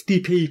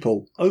 50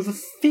 people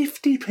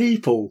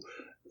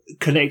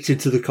connected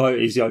to the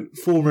Coyotes,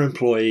 former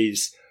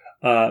employees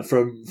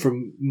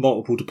from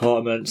multiple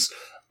departments,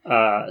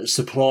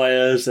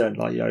 suppliers, and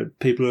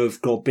people who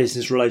have got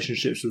business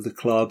relationships with the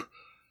club,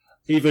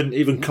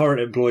 even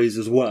current employees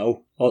as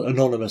well,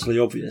 anonymously,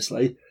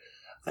 obviously.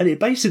 And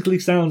it basically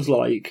sounds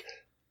like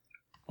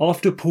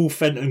after Paul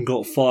Fenton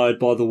got fired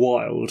by the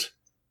Wild,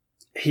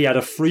 he had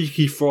a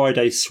Freaky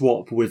Friday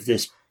swap with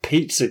this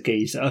pizza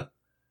geezer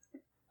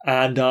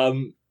and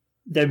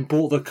then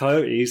bought the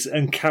Coyotes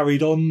and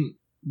carried on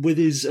with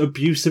his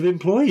abusive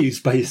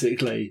employees,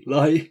 basically.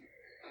 Like,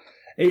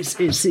 it's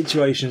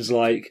situations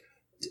like,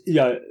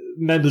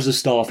 members of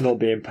staff not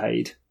being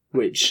paid,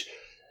 which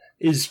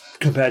is,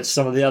 compared to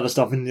some of the other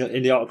stuff in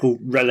the article,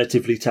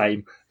 relatively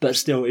tame. But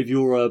still, if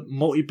you're a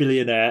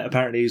multi-billionaire,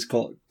 apparently he's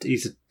worth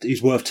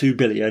 $2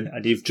 billion,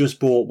 and you've just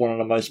bought one of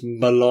the most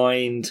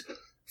maligned,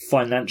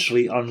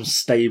 financially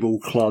unstable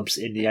clubs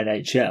in the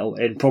NHL,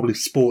 in probably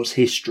sports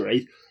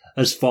history,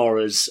 as far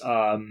as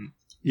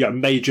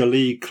major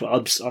league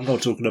clubs. I'm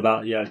not talking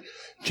about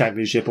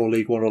Championship or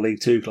League One or League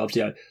Two clubs.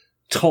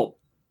 Top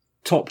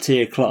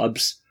tier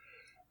clubs,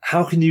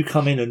 how can you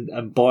come in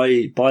and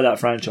buy that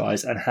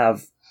franchise and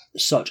have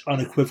such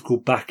unequivocal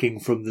backing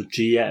from the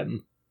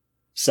GM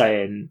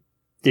saying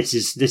this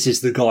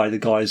is the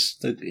guy's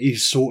that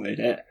he's sorted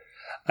it,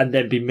 and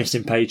then be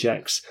missing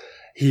paychecks?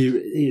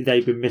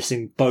 They've been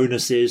missing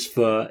bonuses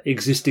for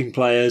existing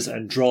players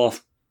and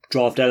draft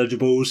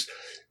eligibles,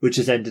 which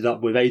has ended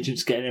up with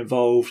agents getting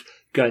involved,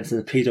 going to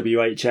the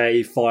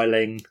PWHA,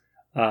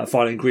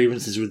 filing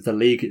grievances with the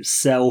league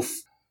itself.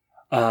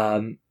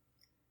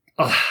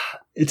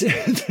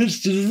 There's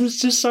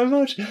just so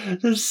much.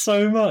 There's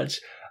so much.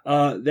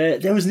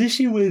 There was an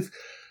issue with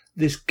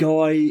this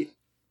guy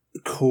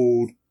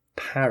called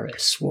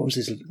Paris. What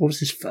was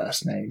his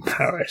first name?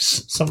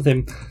 Paris.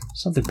 Something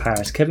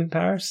Paris. Kevin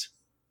Paris?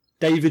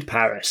 David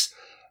Paris,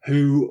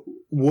 who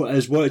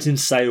has worked in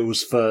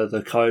sales for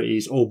the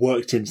Coyotes, or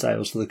worked in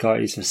sales for the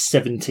Coyotes for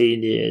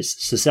 17 years.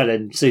 So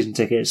selling season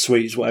tickets,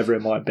 suites, whatever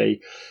it might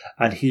be.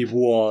 And he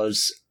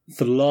was,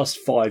 for the last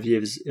 5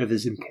 years of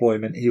his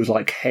employment, he was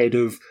like head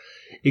of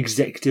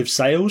executive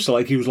sales. So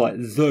like he was like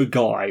the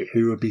guy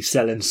who would be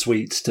selling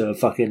suites to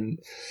fucking,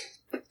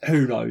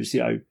 who knows,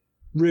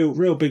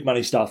 real big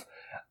money stuff.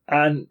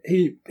 And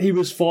he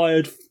was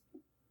fired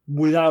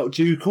without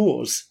due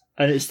cause.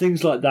 And it's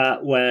things like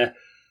that where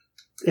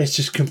there's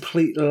just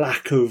complete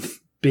lack of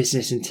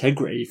business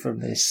integrity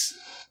from this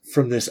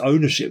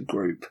ownership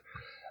group,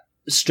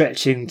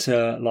 stretching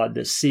to like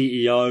the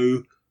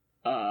CEO,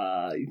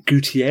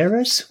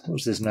 Gutierrez. What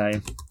was his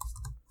name?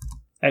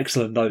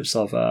 Excellent notes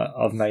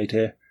I've made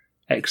here.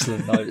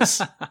 Excellent notes.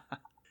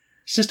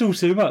 It's just all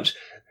too much.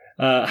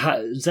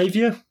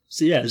 Xavier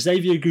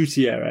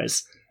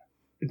Gutierrez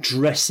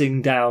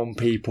dressing down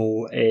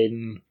people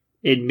in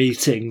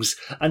meetings,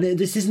 and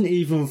this isn't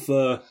even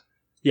for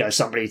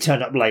somebody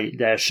turned up late,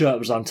 their shirt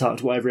was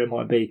untucked, whatever it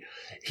might be.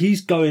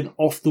 He's going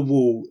off the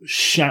wall,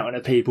 shouting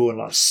at people and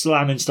like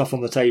slamming stuff on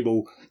the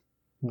table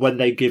when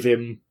they give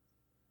him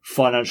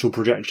financial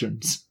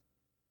projections,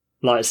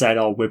 like saying,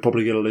 "Oh, we're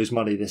probably going to lose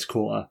money this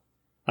quarter,"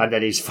 and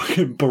then he's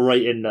fucking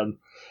berating them,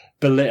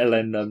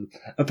 belittling them.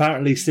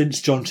 Apparently,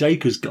 since John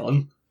Jacob's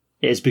gone,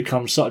 it has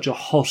become such a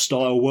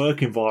hostile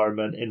work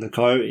environment in the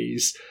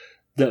Coyotes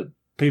that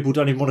people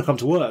don't even want to come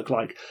to work.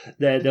 Like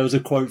there was a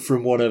quote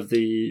from one of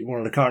the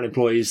current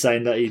employees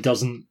saying that he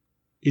doesn't.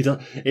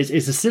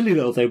 It's a silly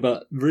little thing,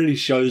 but really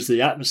shows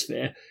the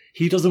atmosphere.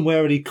 He doesn't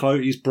wear any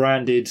Coyotes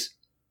branded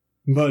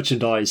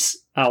merchandise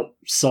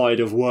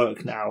outside of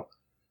work now.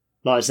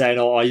 Like saying,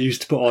 "Oh, I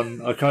used to put on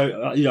a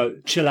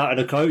coat, chill out in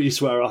a Coyote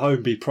sweater at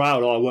home, be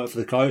proud. I work for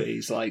the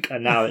Coyotes." Like,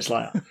 and now it's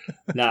like,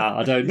 nah,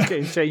 I don't. He's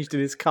getting changed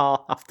in his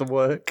car after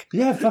work.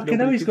 Yeah, fucking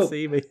hell, he's got.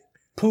 See me.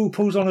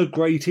 Pulls on a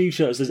grey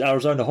t-shirt that says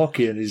Arizona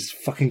Hockey and he's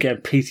fucking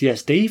getting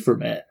PTSD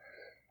from it.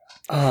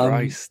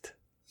 Christ.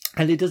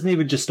 And it doesn't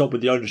even just stop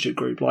with the ownership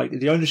group. Like,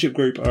 the ownership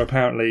group are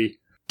apparently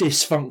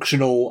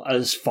dysfunctional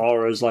as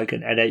far as like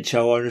an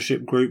NHL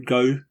ownership group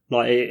go.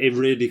 Like, it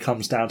really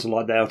comes down to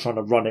like they're trying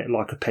to run it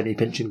like a penny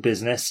pinching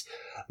business.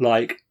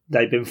 Like,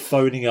 they've been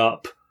phoning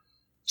up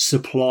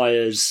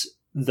suppliers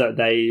that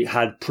they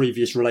had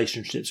previous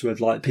relationships with,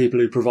 like people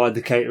who provide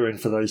the catering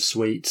for those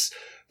suites,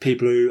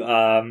 people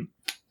who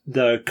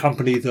the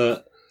company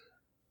that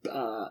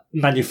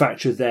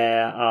manufacture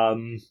their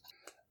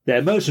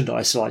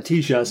merchandise, so like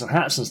t-shirts and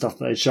hats and stuff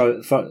that they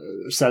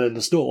sell in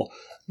the store.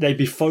 They'd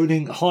be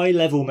phoning,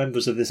 high-level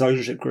members of this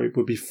ownership group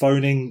would be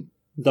phoning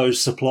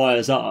those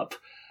suppliers up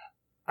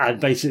and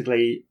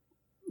basically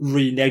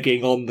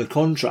reneging on the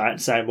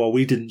contract, saying, "Well,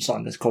 we didn't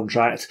sign this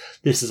contract,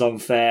 this is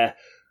unfair,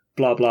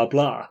 blah, blah,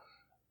 blah."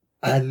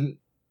 And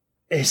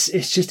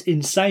it's just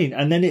insane.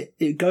 And then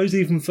it goes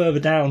even further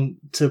down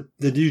to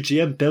the new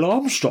GM, Bill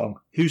Armstrong,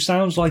 who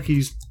sounds like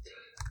he's,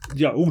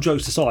 all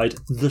jokes aside,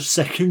 the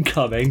second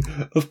coming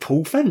of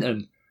Paul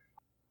Fenton.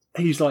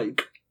 He's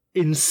like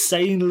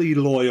insanely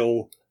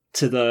loyal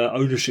to the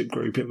ownership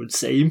group, it would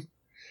seem,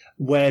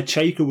 where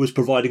Chaker was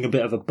providing a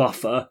bit of a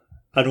buffer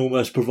and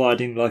almost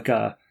providing like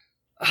a,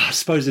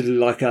 supposedly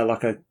like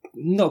a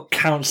not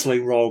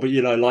counselling role, but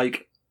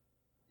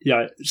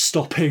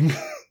stopping.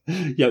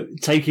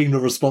 Taking the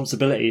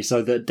responsibility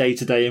so that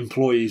day-to-day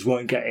employees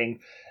weren't getting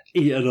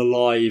eaten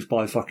alive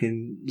by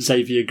fucking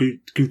Xavier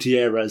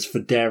Gutierrez for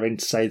daring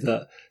to say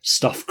that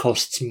stuff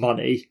costs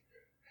money.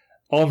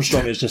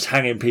 Armstrong is just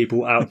hanging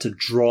people out to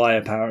dry,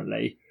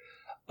 apparently.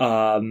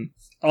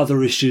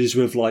 Other issues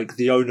with, like,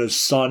 the owner's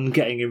son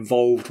getting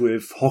involved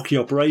with hockey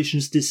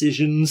operations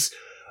decisions,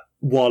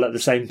 while at the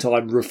same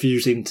time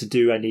refusing to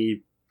do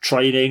any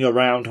training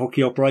around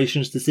hockey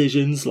operations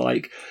decisions.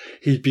 Like,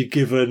 he'd be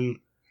given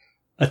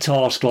a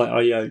task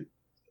like,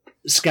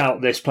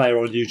 scout this player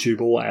on YouTube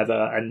or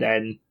whatever, and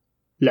then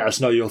let us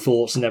know your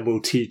thoughts, and then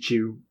we'll teach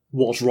you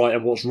what's right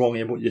and what's wrong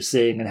in what you're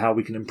seeing and how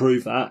we can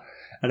improve that.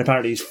 And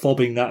apparently he's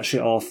fobbing that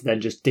shit off,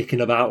 then just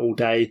dicking about all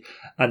day,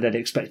 and then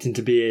expecting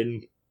to be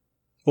in,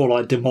 or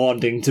like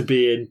demanding to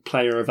be in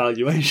player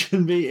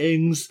evaluation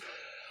meetings.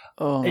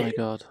 Oh my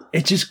God.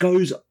 It just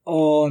goes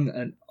on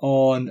and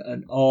on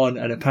and on,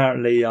 and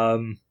apparently,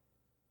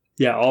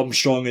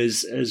 Armstrong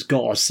has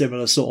got a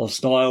similar sort of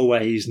style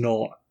where he's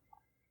not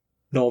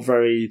not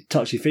very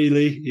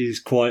touchy-feely. He's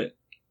quite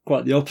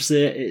the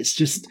opposite. It's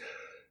just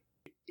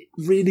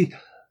really,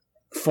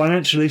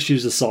 financial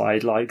issues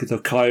aside, like, the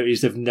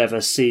Coyotes have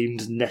never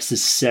seemed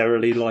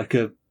necessarily like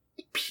a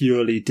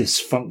purely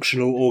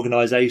dysfunctional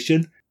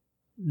organisation.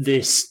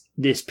 This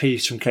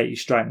piece from Katie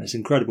Strang, this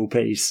incredible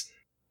piece,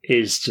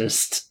 is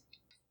just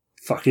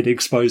fucking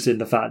exposing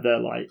the fact that,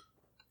 like,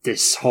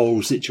 this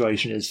whole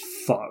situation is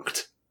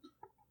fucked,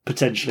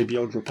 potentially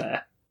beyond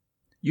repair.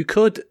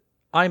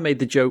 I made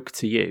the joke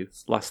to you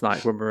last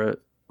night when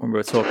we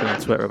were talking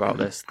on Twitter about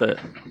this, that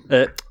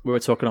we were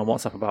talking on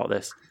WhatsApp about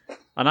this,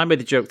 and I made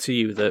the joke to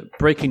you that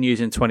breaking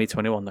news in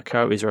 2021, the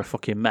Coyotes are a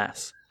fucking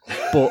mess.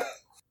 But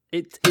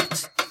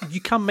it's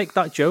you can make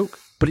that joke,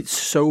 but it's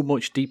so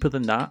much deeper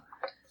than that.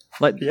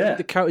 Like,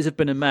 the Coyotes have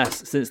been a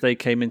mess since they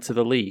came into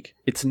the league.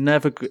 It's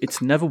never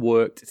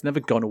worked. It's never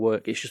going to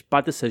work. It's just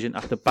bad decision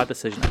after bad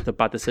decision after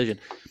bad decision.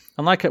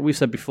 And like we've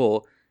said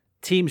before,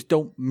 teams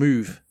don't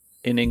move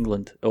in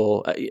England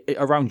or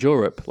around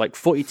Europe. Like,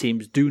 footy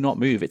teams do not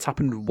move. It's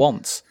happened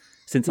once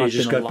since I've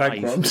been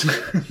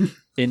alive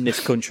in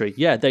this country.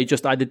 Yeah, they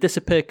just either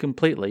disappear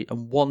completely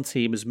and one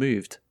team has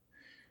moved.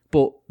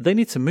 But they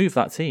need to move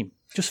that team.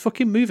 Just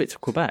fucking move it to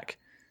Quebec.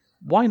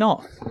 Why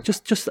not?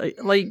 Just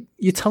like,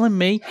 you're telling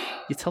me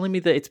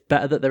that it's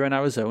better that they're in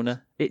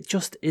Arizona. It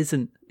just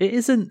isn't. It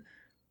isn't.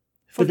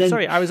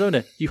 Sorry,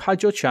 Arizona, you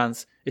had your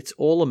chance. It's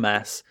all a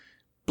mess.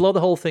 Blow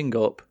the whole thing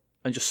up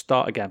and just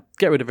start again.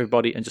 Get rid of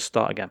everybody and just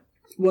start again.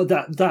 Well,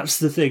 that's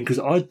the thing, because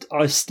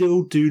I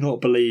still do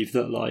not believe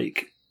that,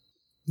 like,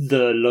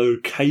 the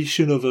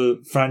location of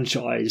a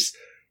franchise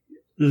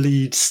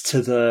leads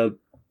to the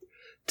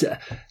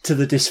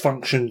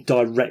dysfunction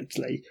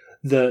directly.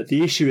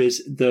 The issue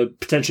is the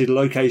potentially the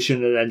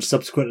location, and then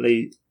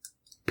subsequently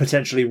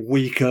potentially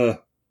weaker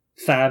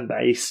fan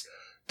base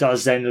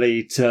does then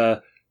lead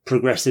to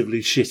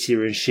progressively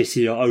shittier and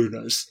shittier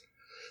owners.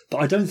 But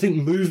I don't think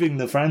moving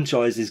the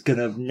franchise is going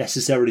to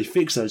necessarily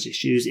fix those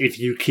issues if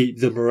you keep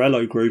the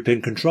Morello group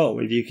in control,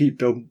 if you keep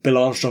Bill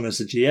Armstrong as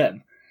the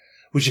GM,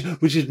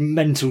 which is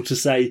mental to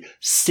say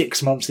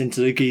 6 months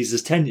into the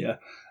Geezer's tenure,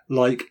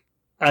 like,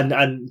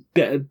 and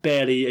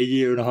barely a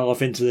year and a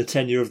half into the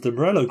tenure of the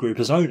Morello group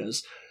as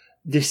owners.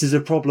 This is a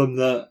problem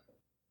that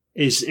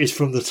is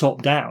from the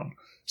top down.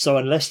 So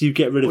unless you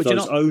get rid of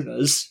those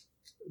owners,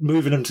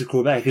 moving them to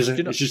Quebec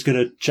it's just going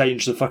to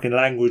change the fucking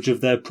language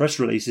of their press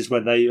releases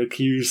when they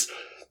accuse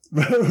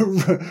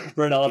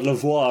Renard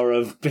Lavoie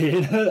of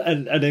being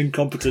an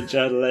incompetent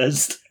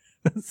journalist.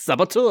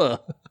 Saboteur.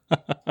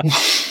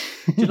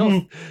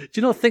 Do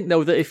you not think,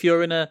 though, that if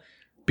you're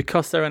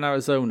because they're in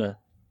Arizona,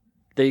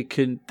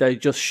 they're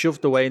just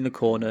shoved away in the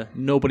corner,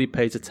 nobody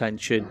pays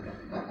attention,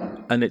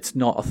 and it's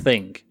not a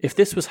thing. If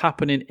this was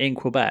happening in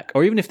Quebec,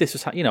 or even if this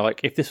was,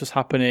 if this was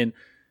happening,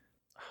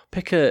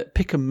 pick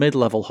a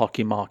mid-level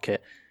hockey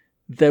market,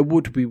 there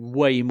would be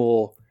way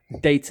more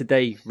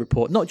day-to-day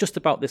report, not just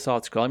about this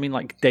article. I mean,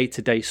 like,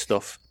 day-to-day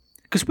stuff.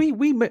 Because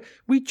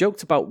we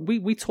joked about,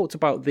 we talked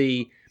about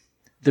the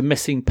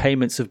missing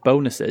payments of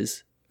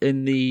bonuses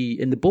in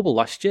the bubble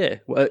last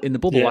year,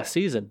 last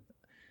season.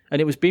 And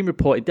it was being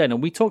reported then,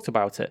 and we talked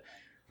about it.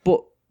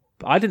 But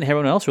I didn't hear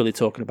anyone else really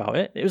talking about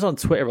it. It was on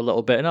Twitter a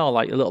little bit, and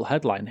like a little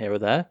headline here or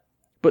there.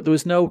 But there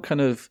was no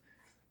kind of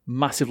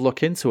massive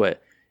look into it.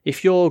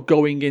 If you're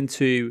going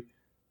into...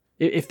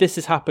 If this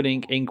is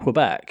happening in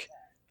Quebec,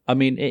 I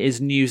mean, it is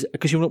news...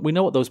 Because we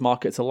know what those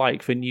markets are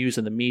like for news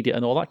and the media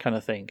and all that kind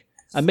of thing.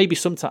 And maybe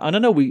sometimes... And I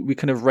know we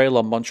kind of rail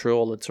on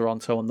Montreal and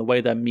Toronto and the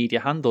way their media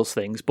handles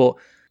things, but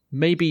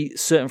maybe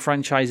certain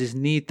franchises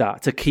need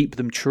that to keep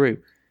them true.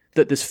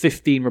 That there's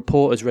 15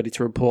 reporters ready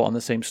to report on the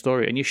same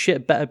story, and your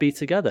shit better be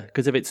together,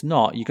 because if it's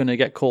not, you're going to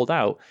get called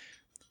out.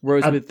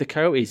 Whereas with the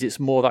Coyotes, it's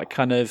more that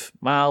kind of,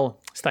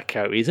 well, it's that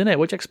Coyotes, isn't it?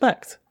 What do you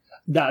expect?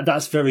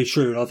 That's very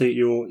true, and I think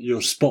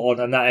you're spot on,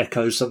 and that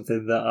echoes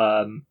something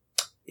that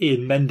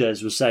Ian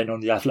Mendes was saying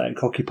on the Athletic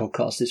Hockey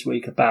podcast this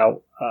week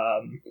about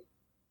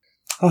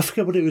I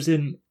forget what it was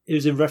in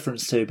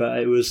reference to, but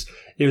it was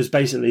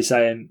basically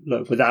saying,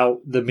 look, without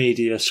the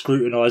media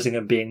scrutinising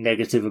and being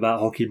negative about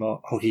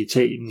hockey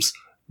teams,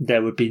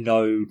 there would be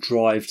no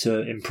drive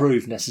to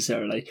improve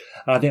necessarily.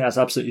 And I think that's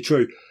absolutely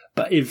true.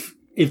 But if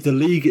the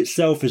league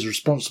itself is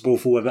responsible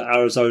for whether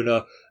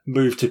Arizona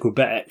moved to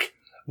Quebec,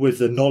 with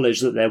the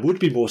knowledge that there would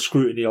be more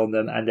scrutiny on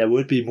them and there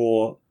would be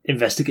more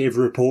investigative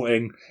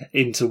reporting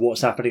into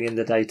what's happening in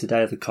the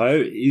day-to-day of the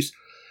Coyotes,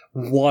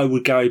 why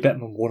would Gary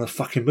Bettman want to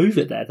fucking move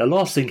it there? The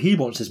last thing he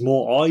wants is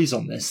more eyes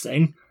on this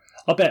thing.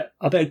 I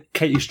bet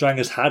Katie Strang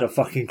has had a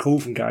fucking call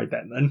from Gary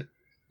Bettman,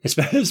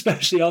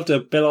 especially after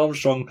Bill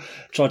Armstrong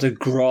tried to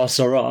grass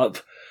her up.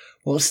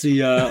 Where's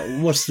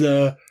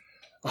the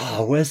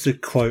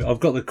quote? I've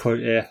got the quote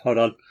here.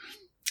 Hold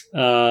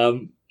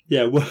on.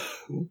 Yeah,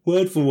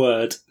 word for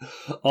word.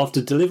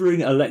 After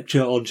delivering a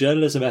lecture on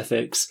journalism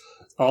ethics,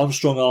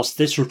 Armstrong asked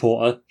this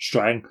reporter,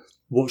 Strang,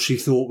 what she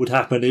thought would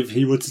happen if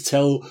he were to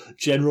tell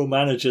general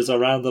managers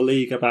around the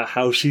league about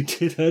how she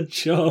did her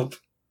job.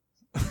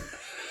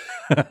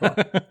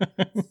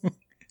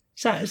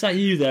 Is that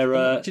you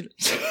there?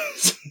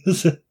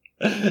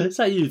 Is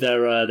that you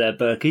there,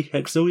 Berkey?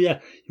 Hexel? Yeah.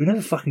 You'll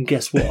never fucking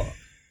guess what.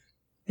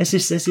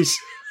 There's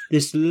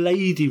this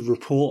lady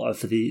reporter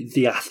for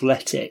the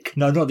Athletic.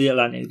 No, not the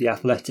Atlantic, the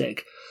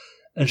Athletic.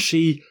 And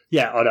she,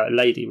 yeah, I know,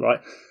 lady,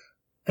 right?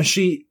 And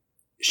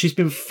she's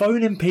been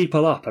phoning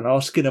people up and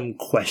asking them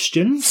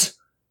questions.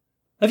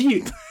 Have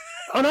you?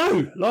 I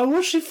know. Like,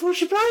 what's she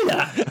playing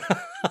at?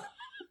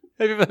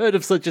 Have you ever heard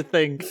of such a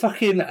thing?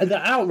 Fucking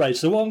the outrage.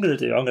 So what I'm going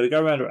to do, I'm going to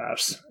go around her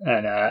house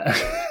and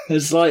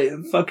it's like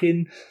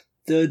fucking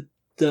the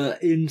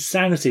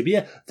insanity. But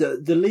yeah,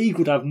 the league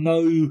would have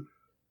no.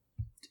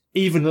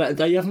 Even if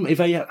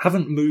they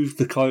haven't moved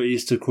the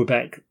Coyotes to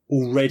Quebec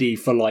already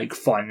for like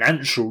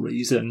financial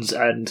reasons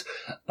and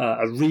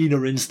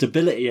arena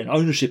instability and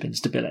ownership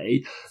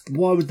instability,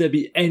 why would there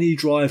be any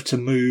drive to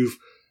move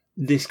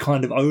this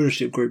kind of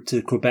ownership group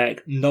to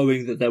Quebec,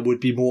 knowing that there would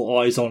be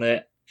more eyes on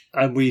it,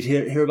 and we'd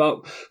hear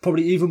about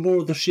probably even more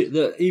of the shit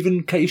that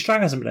even Katie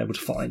Strang hasn't been able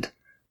to find?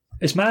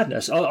 It's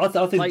madness. I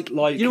think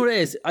like you know what it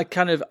is.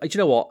 Do you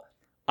know what?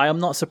 I am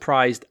not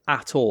surprised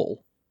at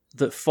all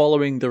that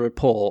following the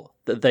report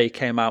that they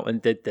came out and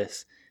did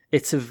this.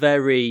 It's a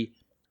very,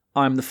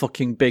 I'm the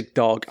fucking big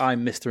dog,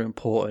 I'm Mr.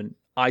 Important,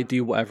 I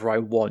do whatever I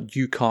want,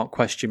 you can't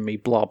question me,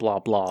 blah, blah,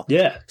 blah.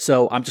 Yeah.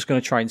 So I'm just going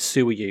to try and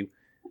sue you.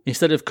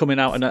 Instead of coming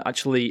out and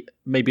actually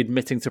maybe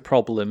admitting to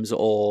problems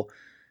or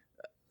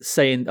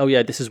saying, oh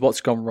yeah, this is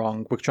what's gone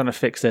wrong, we're trying to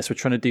fix this, we're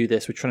trying to do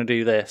this, we're trying to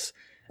do this.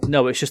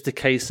 No, it's just a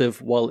case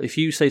of, well, if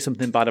you say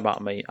something bad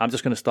about me, I'm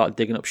just going to start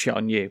digging up shit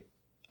on you.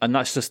 And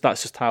that's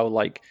just how,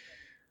 like,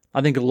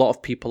 I think a lot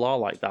of people are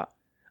like that.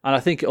 And I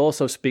think it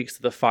also speaks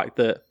to the fact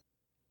that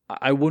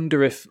I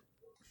wonder if,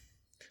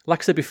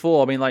 like I said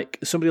before, I mean, like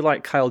somebody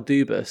like Kyle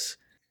Dubas,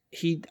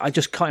 I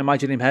just can't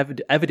imagine him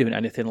ever doing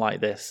anything like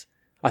this.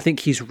 I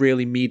think he's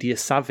really media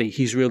savvy.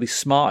 He's really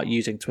smart at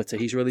using Twitter.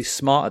 He's really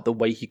smart at the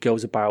way he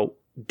goes about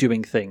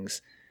doing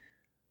things.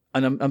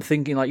 And I'm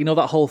thinking, like, you know,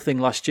 that whole thing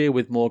last year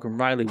with Morgan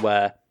Riley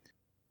where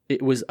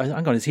it was,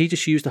 hang on, he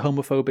just used a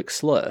homophobic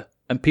slur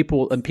and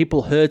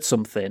people heard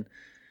something.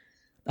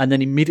 And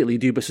then immediately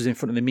Dubas was in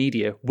front of the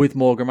media with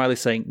Morgan Riley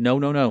saying, no,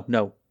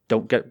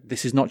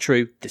 this is not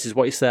true. This is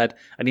what he said.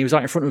 And he was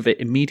out in front of it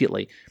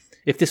immediately.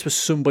 If this was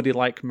somebody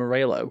like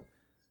Morello,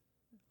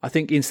 I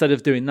think instead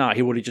of doing that,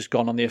 he would have just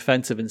gone on the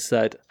offensive and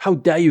said, how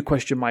dare you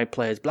question my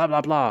players, blah,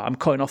 blah, blah. I'm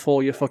cutting off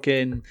all your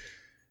fucking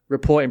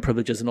reporting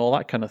privileges and all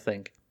that kind of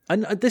thing.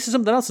 And this is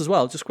something else as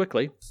well, just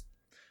quickly.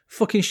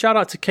 Fucking shout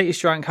out to Katie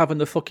Strang having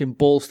the fucking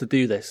balls to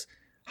do this.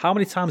 How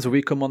many times have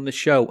we come on this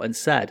show and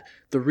said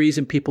the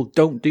reason people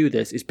don't do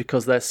this is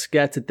because they're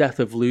scared to death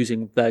of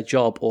losing their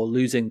job or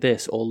losing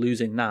this or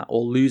losing that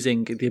or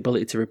losing the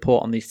ability to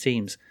report on these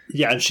teams?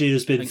 Yeah, and she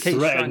has been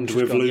threatened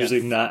with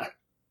losing that.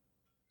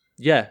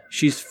 Yeah,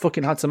 she's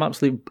fucking had some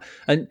absolute...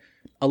 And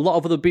a lot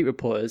of other beat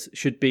reporters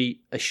should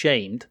be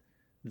ashamed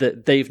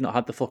that they've not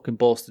had the fucking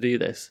balls to do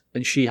this,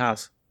 and she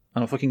has.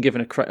 And I'm fucking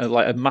giving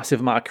a massive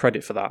amount of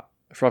credit for that,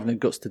 for having the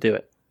guts to do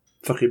it.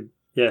 Fucking...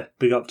 Yeah,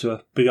 big up to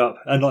her. Big up.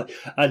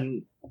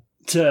 And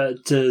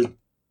to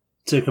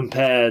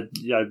compare,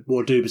 you know,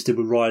 what Dubas did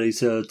with Riley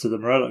to the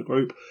Morello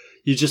group,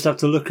 you just have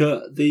to look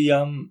at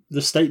the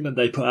statement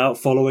they put out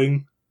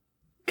following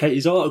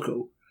Katie's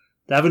article.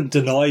 They haven't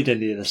denied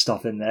any of the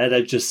stuff in there.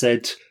 They've just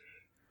said,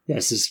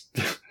 yes,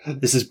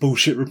 this is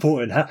bullshit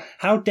reporting.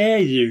 How dare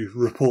you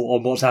report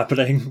on what's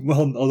happening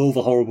on all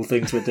the horrible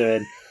things we're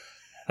doing?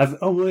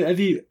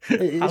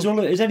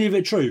 Is any of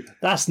it true?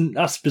 That's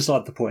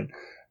beside the point.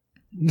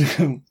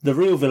 The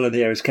real villain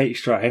here is Kate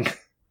Strang.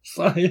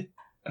 So,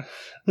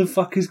 the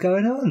fuck is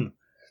going on?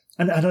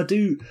 And I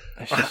do...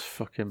 It's just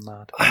fucking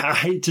mad. I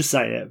hate to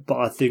say it, but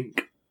I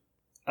think...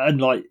 And,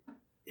 like,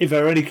 if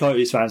there are any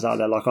Coyotes fans out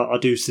there, like, I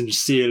do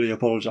sincerely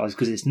apologise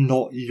because it's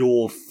not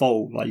your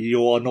fault. Like,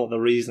 you are not the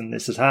reason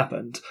this has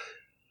happened.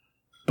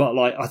 But,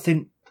 like, I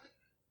think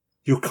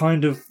you're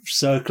kind of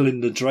circling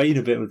the drain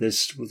a bit with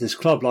this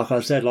club. Like I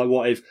said, like,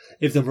 what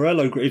if the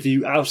Morello group... If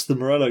you oust the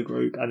Morello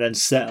group and then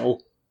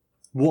settle...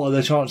 What are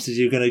the chances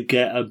you're going to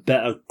get a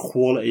better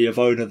quality of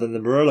owner than the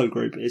Morello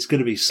group? It's going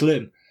to be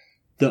slim.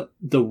 The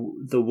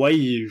way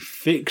you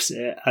fix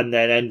it and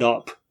then end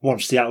up,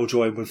 once Seattle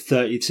join, with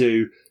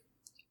 32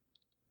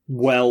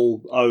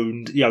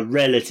 well-owned, you know,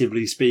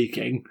 relatively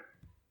speaking,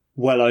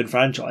 well-owned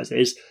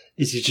franchises,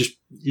 is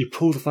you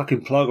pull the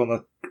fucking plug on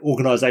the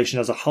organisation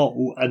as a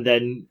whole and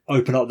then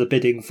open up the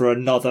bidding for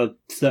another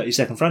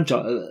 32nd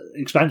franchise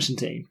expansion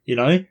team, you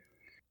know?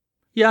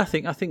 Yeah, I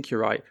think you're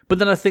right. But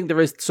then I think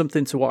there is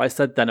something to what I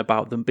said then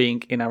about them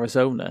being in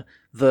Arizona,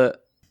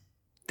 that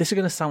this is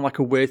going to sound like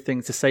a weird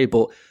thing to say,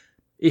 but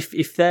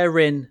if they're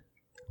in...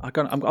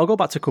 I'll go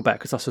back to Quebec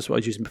because that's just what I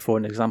was using before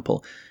an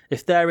example.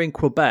 If they're in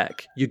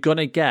Quebec, you're going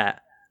to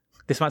get,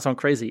 this might sound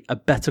crazy, a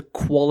better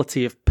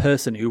quality of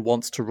person who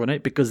wants to run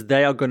it because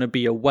they are going to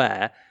be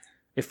aware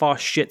if our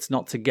shit's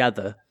not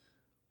together,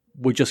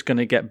 we're just going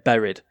to get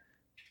buried.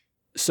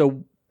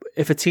 So...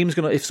 If somebody's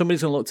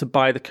gonna look to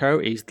buy the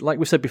Coyotes, like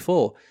we said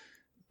before,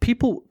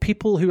 people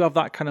who have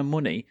that kind of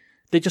money,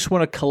 they just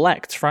want to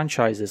collect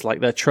franchises like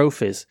their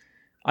trophies.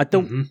 I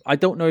don't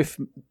know if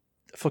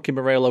fucking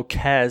Morello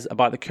cares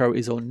about the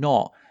Coyotes or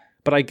not,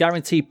 but I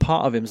guarantee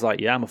part of him's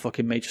like, yeah, I'm a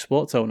fucking major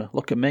sports owner.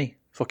 Look at me,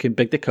 fucking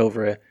big dick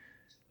over here.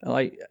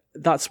 Like,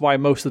 that's why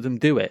most of them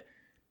do it,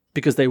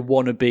 because they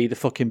want to be the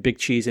fucking big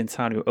cheese in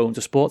town who owns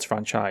a sports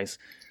franchise.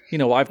 You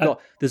know,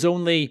 there's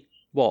only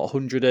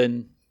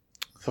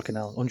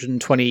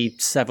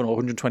 127 or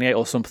 128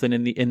 or something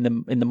in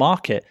the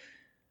market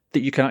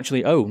that you can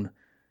actually own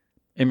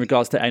in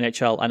regards to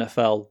NHL,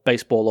 NFL,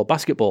 baseball, or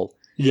basketball.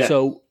 Yeah.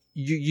 So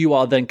you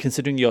are then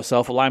considering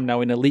yourself, well, I'm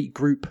now an elite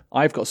group.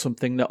 I've got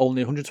something that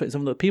only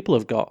 127 other people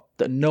have got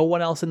that no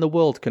one else in the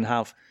world can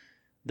have.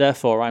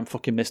 Therefore, I'm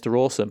fucking Mr.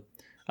 Awesome.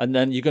 And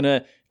then you're going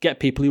to get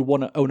people who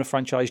want to own a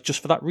franchise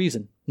just for that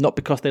reason. Not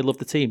because they love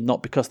the team,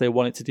 not because they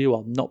want it to do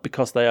well, not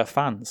because they are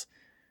fans.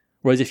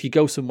 Whereas if you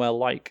go somewhere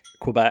like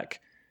Quebec,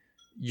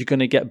 you're going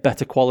to get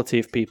better quality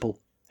of people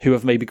who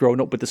have maybe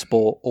grown up with the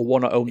sport or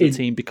want to own the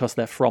team because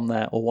they're from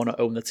there, or want to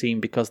own the team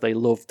because they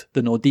loved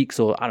the Nordiques,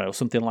 or I don't know,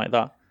 something like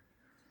that.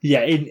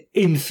 Yeah,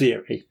 in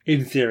theory,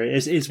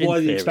 it's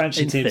why the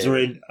expansion teams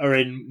are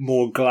in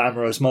more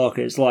glamorous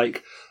markets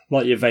like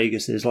your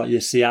Vegases, like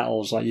your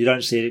Seattles. Like, you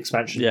don't see an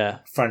expansion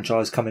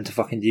franchise coming to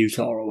fucking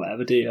Utah or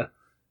whatever, do you?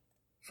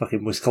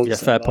 Fucking Wisconsin. Yeah,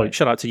 fair point.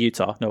 Shout out to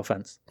Utah. No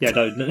offense. Yeah,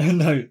 no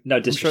disrespect.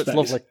 I'm sure it's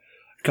lovely.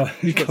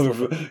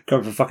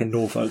 Going for fucking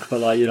Norfolk, but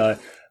like, you know,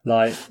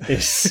 like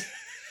it's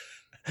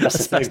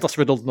asbestos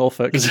riddled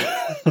Norfolk.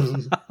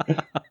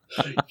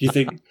 You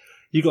think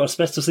you got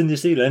asbestos in your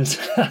ceilings?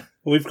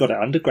 We've got it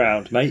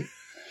underground, mate.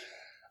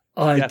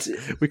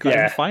 We can't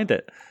even find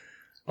it.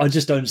 I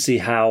just don't see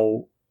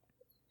how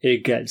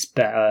it gets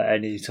better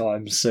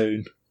anytime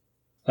soon.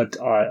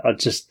 I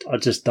just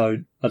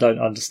don't. I don't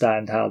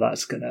understand how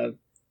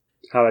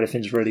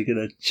anything's really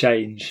gonna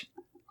change.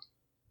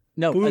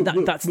 No, and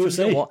that's you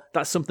know what?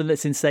 That's something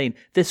that's insane.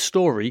 This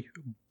story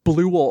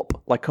blew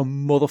up like a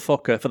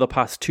motherfucker for the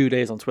past 2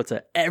 days on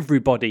Twitter.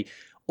 Everybody,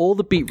 all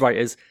the beat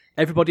writers,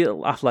 everybody at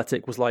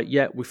Athletic was like,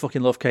 yeah, we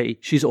fucking love Katie.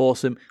 She's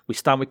awesome. We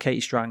stand with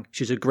Katie Strang.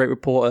 She's a great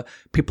reporter.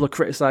 People are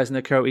criticising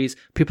the Coyotes.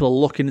 People are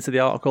looking into the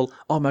article.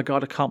 Oh my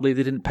God, I can't believe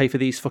they didn't pay for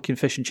these fucking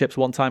fish and chips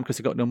one time because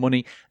they got no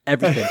money.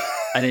 Everything.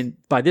 And then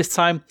by this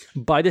time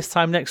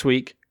next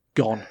week,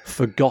 gone.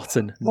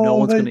 Forgotten. No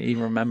one's going to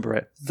even remember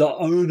it. The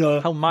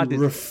owner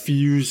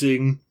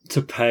refusing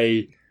to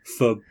pay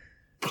for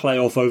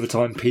playoff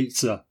overtime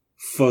pizza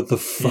for the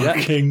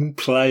fucking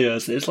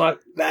players. It's like,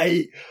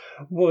 mate,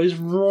 what is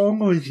wrong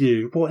with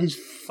you? What is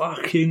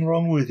fucking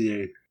wrong with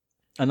you?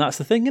 And that's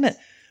the thing, innit?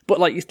 But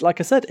like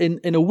I said,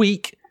 in a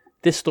week,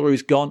 this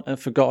story's gone and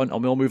forgotten,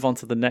 and we'll move on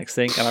to the next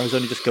thing, and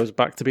Arizona just goes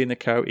back to being the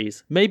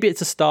Coyotes. Maybe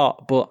it's a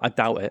start, but I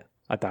doubt it.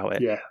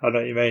 Yeah, I know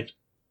what you mean.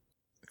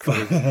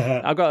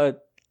 I've got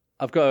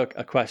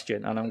a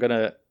question, and I'm going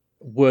to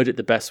word it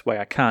the best way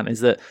I can. Is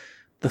that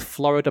the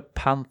Florida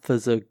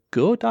Panthers are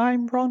good?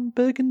 I'm Ron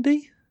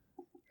Burgundy.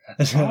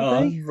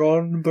 I'm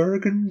Ron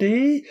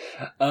Burgundy.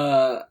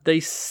 They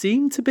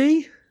seem to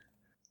be.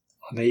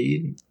 I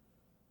mean,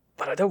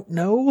 but I don't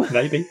know.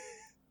 Maybe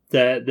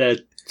they're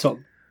top,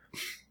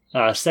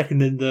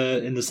 second in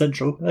the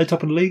Central. Are they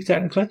top of the league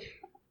technically?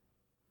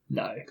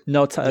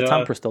 No,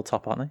 Tampa's still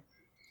top, aren't they?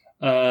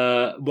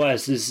 Well,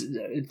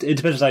 it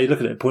depends on how you look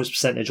at it, points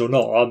percentage or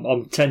not.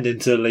 I'm tending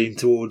to lean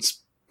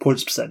towards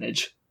points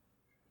percentage.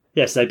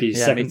 Yes, they'd be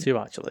second. Me too,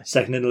 actually.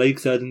 Second in the league,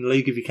 third in the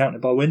league if you count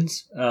it by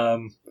wins.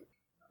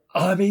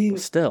 I mean,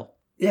 but still,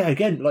 yeah.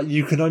 Again, like,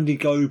 you can only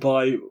go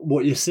by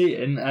what you're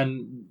seeing,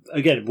 and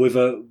again, with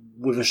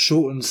a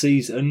shortened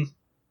season,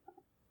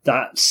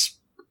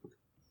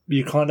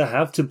 you kind of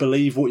have to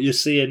believe what you're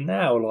seeing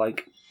now.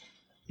 Like,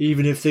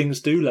 even if things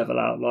do level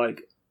out,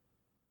 like,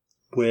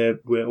 we're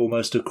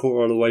almost a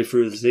quarter of the way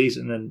through the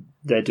season and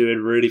they're doing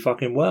really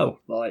fucking well.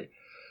 Like,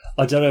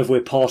 I don't know if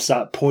we're past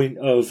that point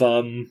of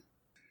the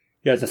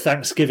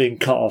Thanksgiving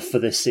cutoff for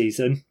this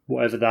season,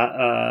 whatever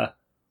that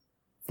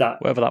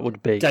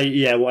would be.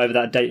 Whatever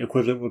that date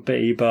equivalent would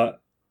be.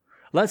 But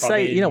let's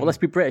say, let's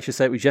be British and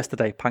say it was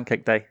yesterday,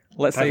 Pancake Day.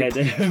 Let's say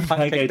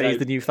Pancake Day is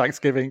the new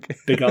Thanksgiving.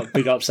 Big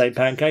up St.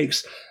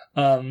 Pancakes.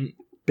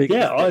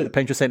 The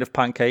patron saint of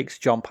pancakes,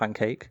 John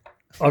Pancake.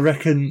 I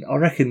reckon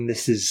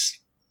this is.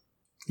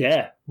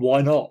 Yeah,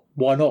 why not?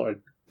 Why not?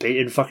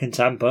 Beating fucking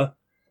Tampa.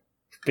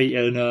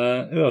 Beating,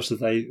 who else have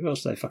they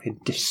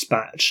fucking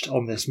dispatched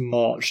on this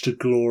march to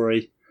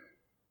glory?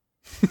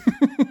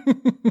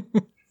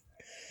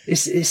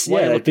 It's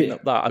looking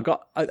at that.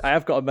 I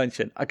have got to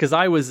mention, because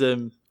I was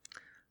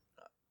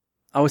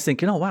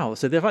thinking, oh wow,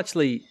 so they've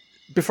actually,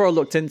 before I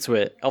looked into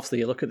it,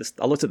 obviously I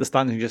looked at the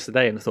standings just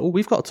today and I thought,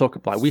 we have to talk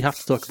about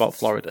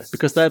Florida,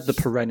 because they're the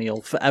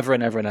perennial forever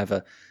and ever and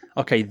ever.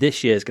 Okay,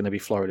 this year is going to be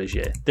Florida's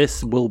year.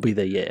 This will be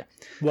the year.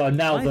 Well,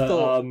 now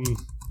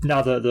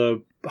that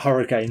the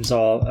Hurricanes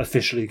are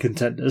officially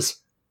contenders,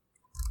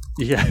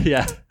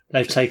 yeah,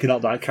 they've taken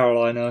up that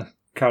Carolina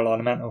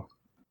mantle.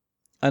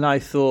 And I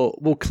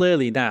thought, well,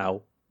 clearly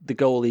now the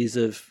goalies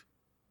they're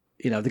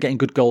getting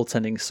good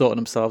goaltending, sorting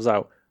themselves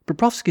out.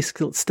 Bobrovsky's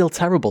still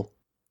terrible.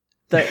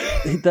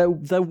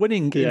 They're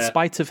winning in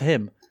spite of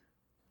him.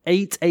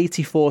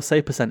 .884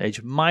 save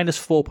percentage, minus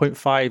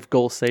 4.5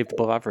 goals saved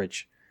above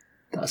average.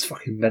 That's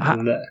fucking mental,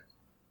 isn't it?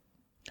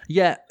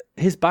 Yeah,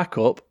 his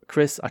backup,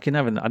 Chris, I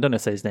don't know how to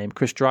say his name,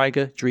 Chris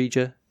Dreiger.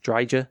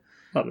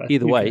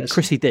 Either way,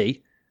 Chrissy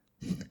D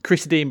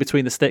in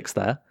between the sticks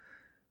there.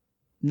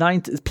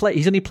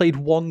 He's only played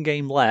one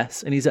game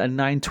less, and he's at a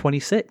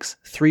 926,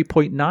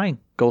 3.9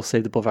 goals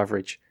saved above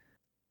average.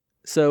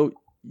 So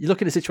you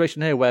look at a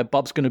situation here where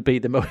Bob's going to be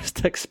the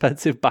most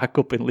expensive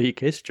backup in league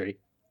history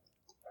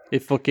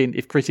if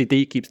Chrissy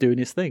D keeps doing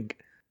his thing,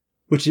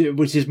 which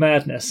is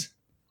madness,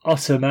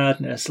 utter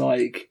madness.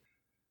 Like,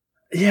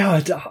 yeah,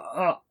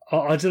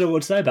 I don't know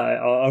what to say about it.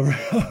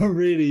 I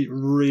really,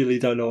 really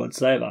don't know what to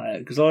say about it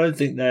because I don't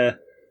think they're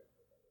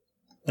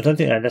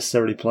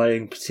necessarily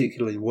playing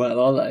particularly well,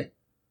 are they?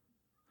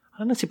 I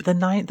don't know, but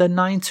they're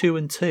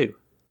 9-2-2.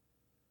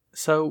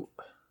 So,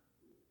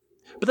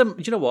 but then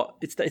you know what?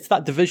 It's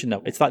that division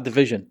though. It's that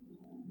division.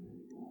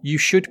 You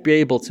should be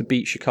able to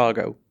beat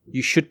Chicago.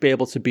 You should be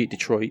able to beat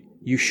Detroit.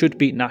 You should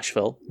beat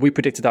Nashville. We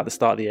predicted at the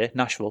start of the year.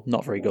 Nashville,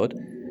 not very good.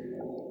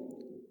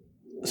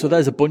 So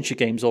there's a bunch of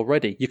games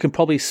already. You could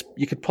probably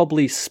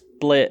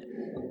split.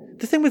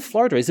 The thing with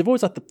Florida is they've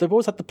always had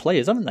the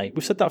players, haven't they?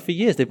 We've said that for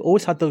years. They've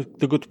always had the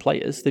good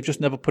players. They've just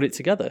never put it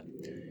together.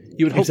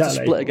 You would hope to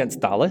split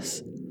against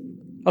Dallas.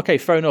 Okay,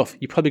 fair enough.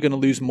 You're probably going to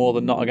lose more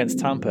than not against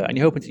Tampa, and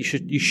you're hoping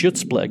you should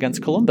split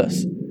against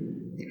Columbus.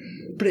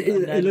 But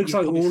it looks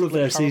like all of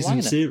their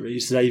season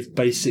series, they've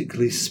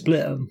basically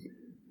split them,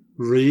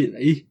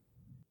 really.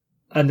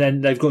 And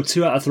then they've got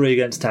 2 out of 3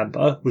 against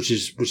Tampa, which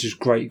is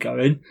great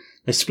going.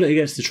 They split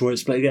against Detroit,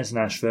 split against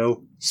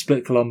Nashville,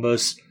 split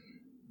Columbus,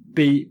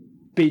 beat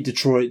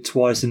Detroit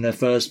twice in their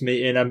first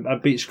meeting,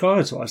 and beat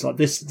Chicago twice. Like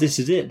this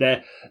is it.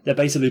 They're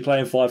basically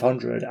playing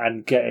 500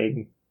 and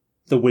getting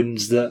the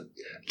wins that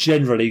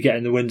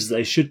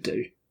they should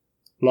do,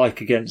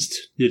 like against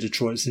your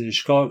Detroits and your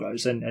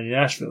Chicagos and your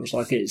Nashvilles.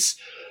 Like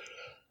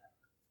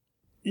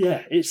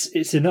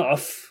it's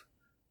enough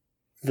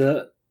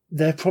that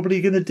they're probably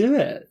going to do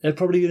it.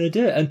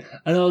 And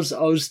I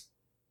was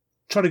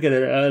trying to get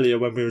it earlier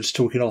when we were just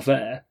talking off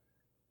air.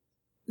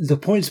 The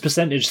points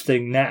percentage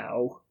thing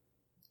now,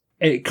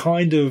 it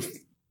kind of,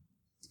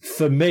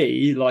 for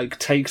me, like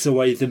takes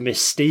away the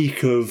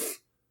mystique of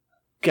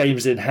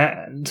games in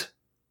hand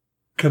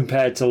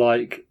compared to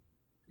like,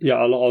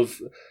 yeah, a lot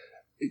of.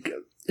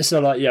 So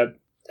like, yeah,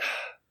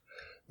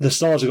 the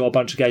Stars have got a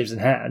bunch of games in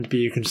hand, but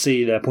you can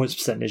see their points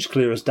percentage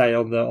clear as day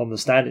on the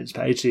standings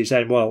page. So you're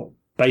saying, well,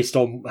 based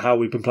on how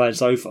we've been playing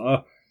so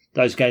far,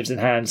 those games in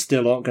hand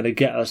still aren't going to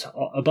get us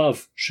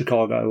above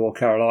Chicago or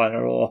Carolina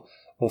or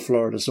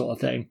Florida sort of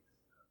thing.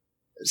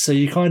 So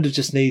you kind of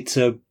just need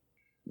to.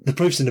 The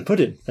proof's in the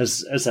pudding,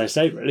 as they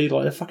say, really.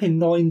 Like they're fucking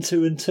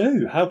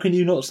 9-2-2. How can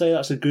you not say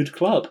that's a good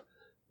club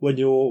when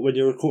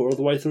you're a quarter of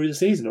the way through the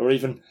season, or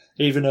even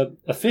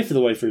a fifth of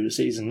the way through the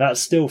season?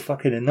 That's still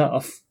fucking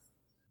enough.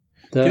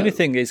 The only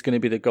thing is going to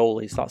be the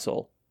goalies. That's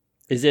all.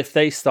 Is if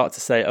they start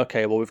to say,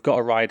 okay, well, we've got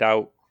to ride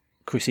out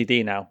Chrissy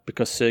D now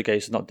because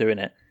Sergei's not doing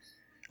it,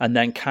 and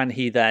then can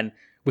he then?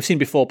 We've seen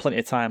before plenty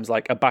of times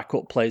like a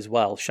backup plays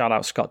well. Shout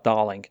out Scott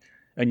Darling,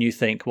 and you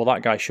think, well,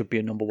 that guy should be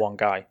a number one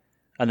guy.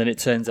 And then it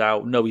turns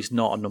out, no, he's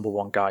not a number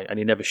one guy, and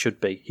he never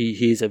should be.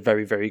 He's a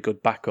very, very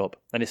good backup.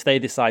 And if they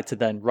decide to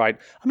then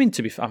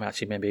to be fair,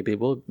 actually,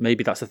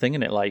 maybe that's the thing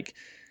in it. Like,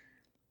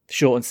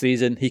 shortened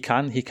season, he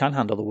can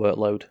handle the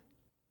workload.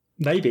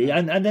 Maybe,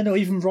 and they're not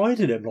even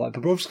riding him like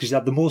Bobrovsky's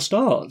had the more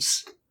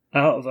starts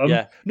out of them.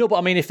 Yeah, no, but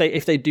I mean, if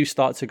they do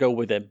start to go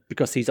with him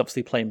because he's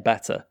obviously playing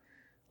better,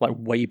 like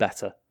way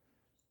better.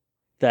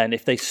 Then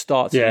if they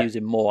start to use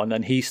him more and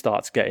then he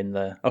starts getting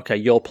okay,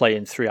 you're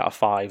playing 3 out of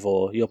 5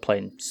 or you're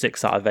playing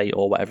 6 out of 8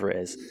 or whatever it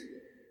is,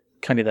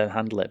 can you then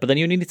handle it? But then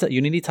you need to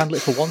handle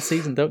it for one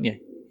season, don't you?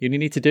 You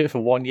need to do it for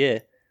 1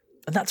 year.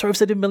 And that's what I've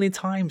said a million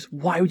times.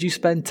 Why would you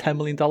spend $10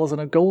 million on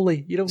a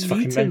goalie? You don't need to.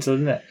 It's fucking mental,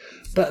 isn't it?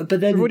 But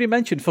then... We've already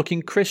mentioned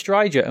fucking Chris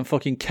Dreiger and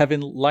fucking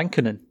Kevin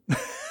Lankinen.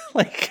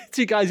 Like,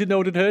 2 guys you no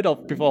one had heard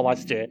of before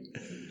last year.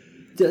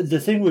 The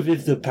thing with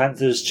if the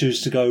Panthers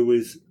choose to go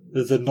with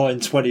the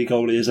 920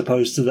 goalie as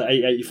opposed to the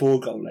 884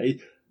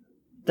 goalie,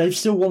 they've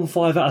still won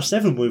 5 out of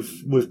 7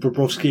 with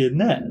Bobrovsky in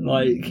net.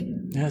 Like,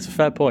 yeah, it's a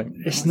fair point.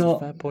 It's not a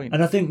fair point.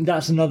 And I think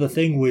that's another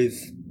thing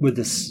with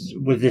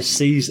this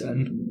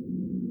season.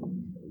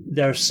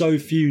 There are so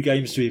few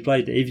games to be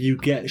played that if you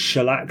get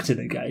shellacked in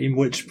a game,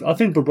 which I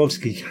think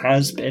Bobrovsky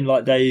has been,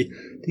 like they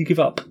give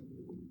up.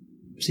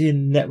 Was he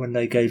in net when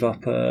they gave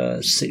up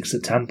 6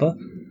 at Tampa?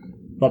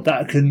 Like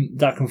that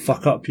can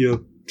fuck up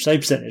your save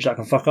percentage. That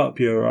can fuck up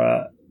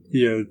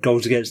your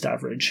goals against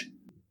average.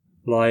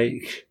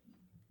 Like,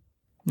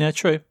 yeah,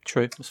 true.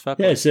 That's fair.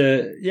 Yeah,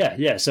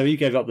 so So he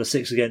gave up the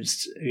 6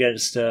 against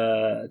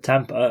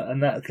Tampa,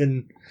 and that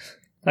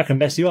can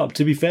mess you up.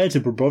 To be fair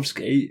to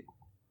Bobrovsky,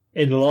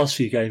 in the last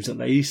few games at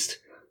least,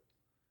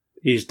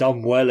 he's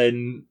done well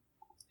in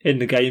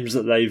the games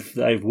that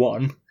they've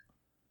won.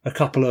 A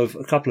couple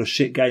of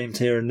shit games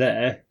here and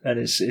there, and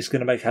it's going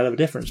to make a hell of a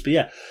difference. But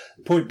yeah,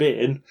 point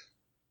being,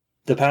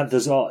 the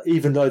Panthers are,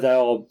 even though they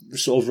are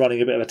sort of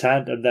running a bit of a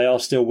tandem, they are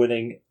still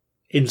winning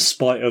in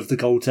spite of the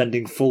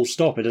goaltending full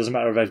stop. It doesn't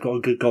matter if they've got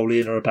a good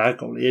goalie in or a bad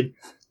goalie in,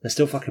 they're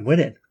still fucking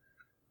winning.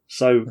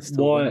 So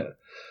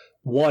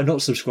why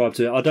not subscribe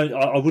to it?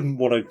 I wouldn't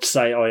want to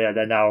say, oh yeah,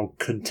 they're now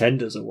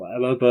contenders or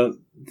whatever, but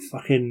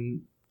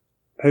fucking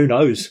who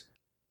knows?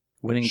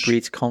 Winning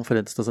breeds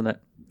confidence, doesn't it?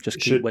 Just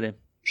keep winning.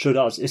 Sure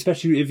does,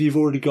 especially if you've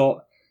already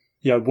got,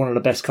 one of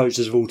the best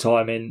coaches of all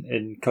time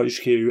in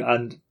Coach Q,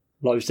 and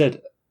like we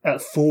said,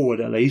 at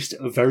forward at least,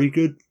 a very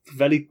good,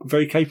 very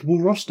very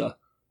capable roster.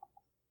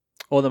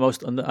 Or the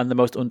most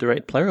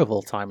underrated player of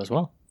all time as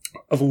well.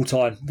 Of all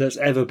time that's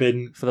ever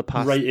been for the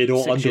past rated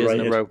or 6 years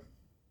underrated. in a row.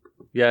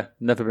 Yeah,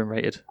 never been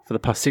rated for the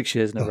past 6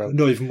 years in a row.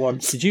 Not even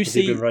once. Did you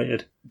see? Been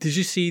rated. Did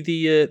you see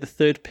the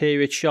third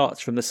period shots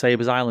from the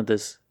Sabres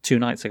Islanders 2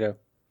 nights ago?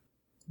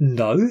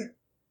 No.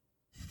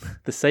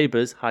 The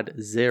Sabres had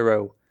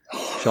 0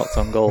 shots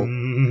on goal.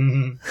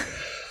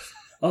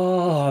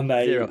 Oh,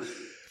 mate. 0.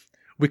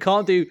 We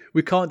can't do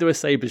a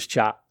Sabres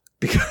chat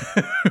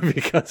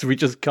because we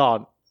just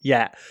can't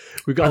yet.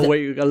 We've got to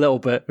wait a little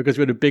bit because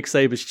we had a big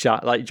Sabres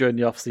chat like during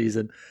the off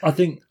season. I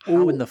think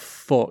how in the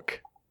fuck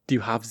do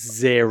you have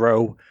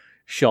 0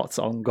 shots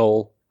on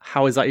goal?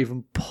 How is that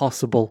even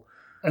possible?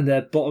 And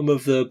they're bottom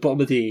of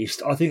the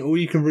East. I think all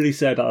you can really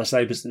say about the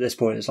Sabres at this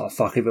point is like,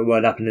 fuck, if it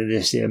weren't happening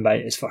this year,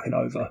 mate, it's fucking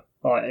over.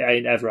 Like, it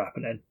ain't ever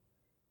happening.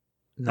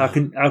 No.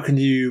 How can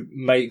you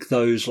make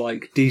those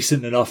like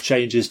decent enough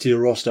changes to your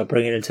roster,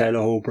 bringing in Taylor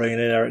Hall, bringing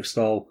in Eric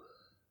Stahl,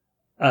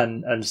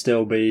 and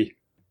still be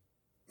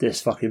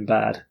this fucking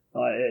bad?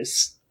 Like,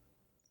 it's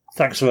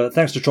thanks for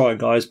trying,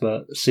 guys,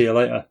 but see you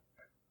later.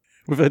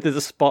 We've heard there's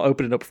a spot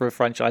opening up for a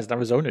franchise in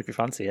Arizona if you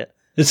fancy it.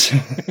 It's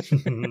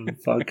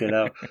fucking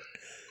hell.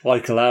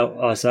 Michael out,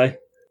 I say.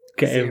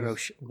 Get 0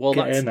 him.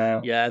 Get him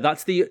out. Yeah,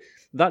 that's the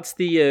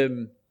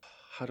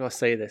how do I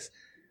say this?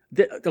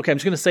 Okay, I'm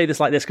just going to say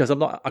this like this because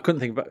I couldn't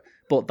think about it,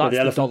 but that's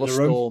the dollar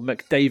store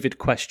McDavid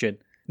question.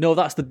 No,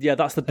 that's the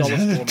dollar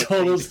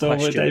store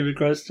McDavid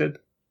question.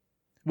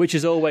 Which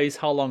is always,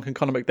 how long can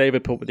Connor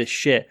McDavid put up with this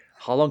shit?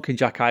 How long can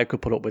Jack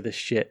Eichel put up with this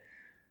shit?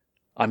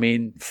 I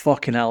mean,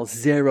 fucking hell,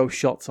 0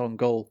 shots on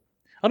goal.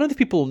 I don't think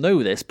people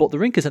know this, but the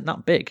rink isn't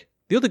that big.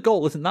 The other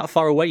goal isn't that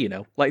far away,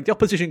 Like, the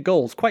opposition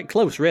goal's quite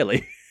close,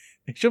 really.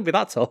 It shouldn't be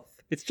that tough.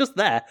 It's just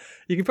there.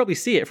 You can probably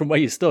see it from where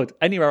you stood,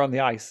 anywhere on the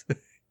ice.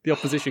 The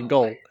opposition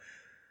goal.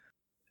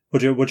 What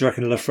do you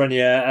reckon,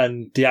 Lafreniere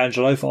and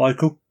D'Angelo for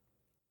Eichel?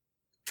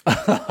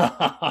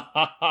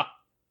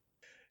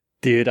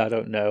 Dude, I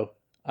don't know.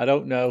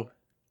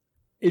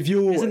 If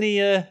you isn't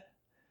he?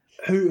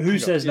 Who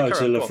says no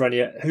to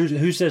Lafreniere?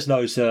 Who says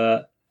no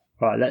to?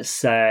 Right, let's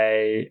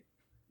say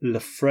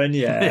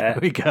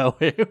Lafreniere.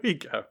 Here we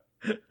go.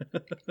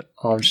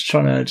 I'm just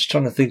trying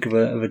to think of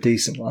a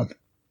decent one.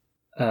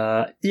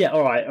 Yeah,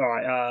 all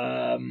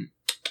right.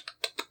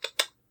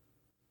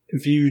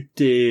 If you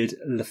did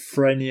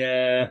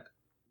Lafreniere,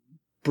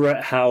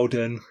 Brett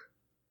Howden,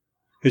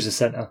 who's a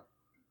centre?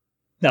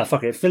 No,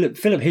 fuck it. Philip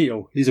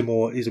Heatle. He's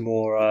a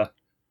more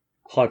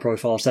high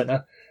profile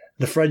centre.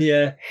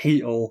 Lafreniere,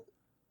 Heatle,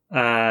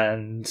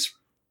 and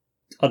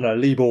I don't know,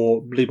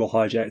 Libor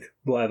Hijack,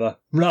 whatever.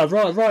 No,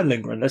 Ryan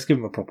Lindgren. Let's give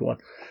him a proper one.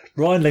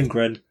 Ryan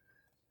Lindgren,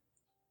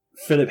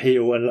 Philip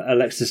Heatle, and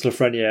Alexis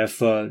Lafreniere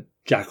for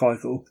Jack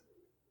Eichel.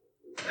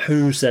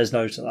 Who says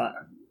no to that?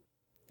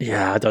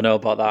 Yeah, I don't know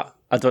about that.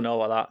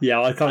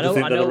 Yeah, I kind of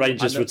think that the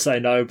Rangers would say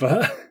no,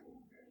 but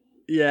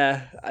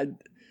yeah. Do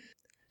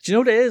you know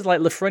what it is? Like,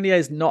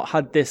 Lafreniere's not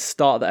had this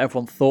start that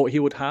everyone thought he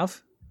would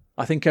have.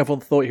 I think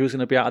everyone thought he was going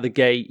to be out of the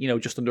gate,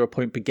 just under a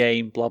point per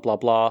game, blah, blah,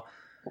 blah.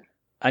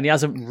 And he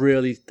hasn't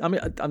really... I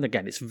mean, and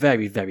again, it's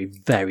very, very,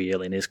 very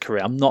early in his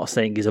career. I'm not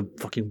saying he's a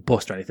fucking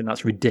bust or anything.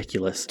 That's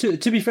ridiculous. To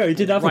be fair, he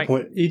did have a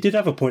point. He did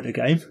have a point a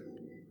game.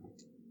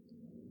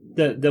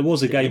 There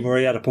was a game where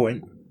he had a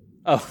point.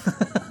 Oh,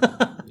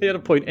 he had a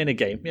point in a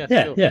game. Yeah,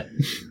 yeah, sure. Yeah.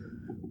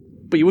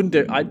 But you wouldn't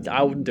do it.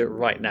 I wouldn't do it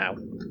right now.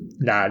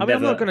 Nah, never.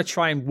 I'm not going to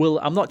try and will.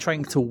 I'm not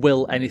trying to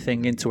will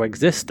anything into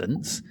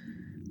existence.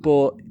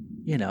 But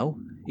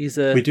he's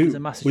a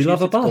Massachusetts we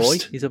love a bust. boy.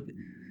 He's a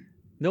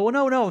no.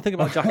 I'm thinking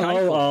about Jack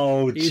Eichel.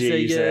 Oh,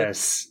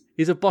 Jesus!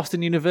 He's a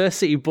Boston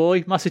University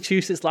boy,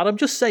 Massachusetts lad. I'm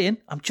just saying.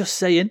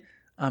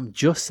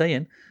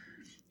 The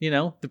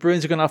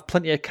Bruins are going to have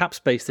plenty of cap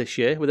space this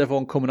year with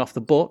everyone coming off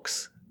the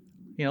books.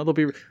 They'll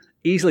be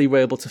easily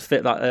able to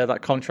fit that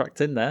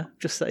contract in there.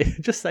 Just saying.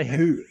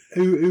 Who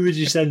would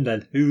you send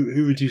then?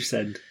 Who would you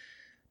send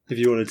if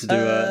you wanted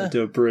to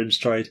do a Bruins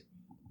trade?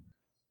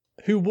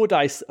 Who would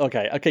I?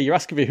 Okay. You're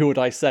asking me who would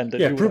I send?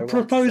 Yeah,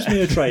 propose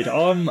me a trade.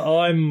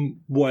 I'm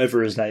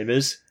whatever his name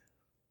is.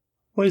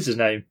 What is his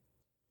name?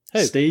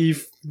 Who?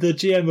 Steve, the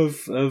GM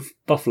of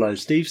Buffalo.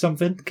 Steve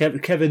something.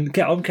 Kevin.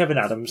 I'm Kevin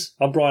Adams.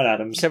 I'm Brian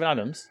Adams. Kevin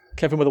Adams.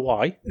 Kevin with a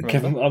Y. I'm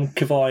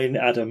Kevin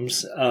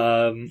Adams.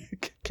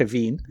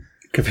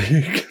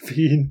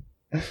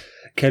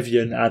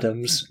 Kevin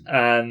Adams,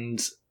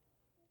 and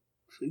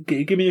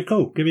give me a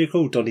call. Give me a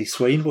call, Donny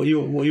Sween. What are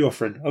you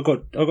offering? I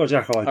got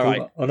Jack Eichel.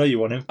 Right. I know you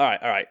want him. All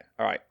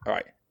right.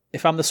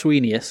 if I'm the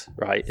Sweeneyest,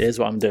 right, here's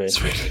what I'm doing.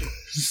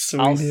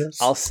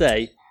 I'll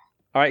say,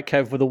 all right,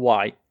 Kev with a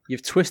Y,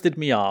 you've twisted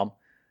me arm.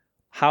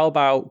 How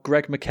about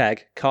Greg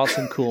McKegg,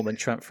 Carlson Kuhlman,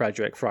 Trent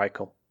Frederick,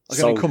 Freichel?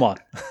 I mean, come on.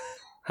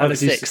 How the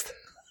sixth.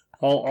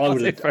 I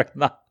would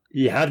have.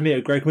 You had me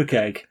at Greg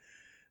McKegg.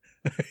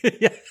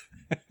 Yeah.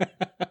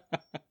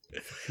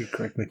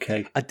 Greg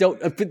McKegg. I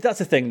don't. But that's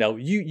the thing, though.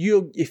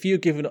 If you're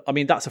given, I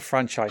mean, that's a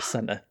franchise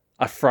center.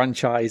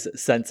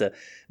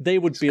 They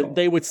would be.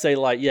 They would say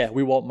like, yeah,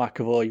 we want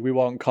McAvoy, we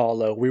want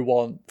Carlo, we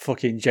want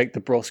fucking Jake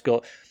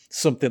DeBrusco,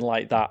 something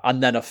like that,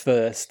 and then a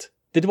first.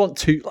 They'd want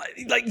two.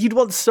 Like you'd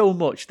want so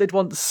much. They'd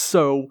want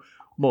so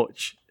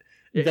much.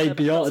 They'd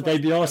be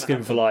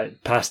asking for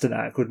like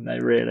Pasternak, wouldn't they?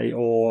 Really?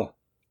 Or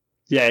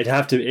yeah, it'd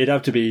have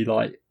to be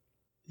like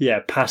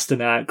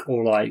Pasternak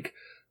or like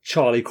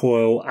Charlie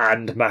Coyle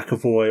and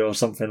McAvoy or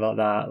something like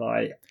that.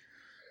 Like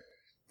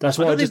that's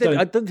why I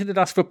don't think they'd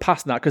ask for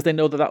Pasternak because they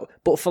know that.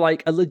 But for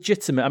like a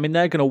legitimate, I mean,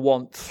 they're going to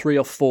want 3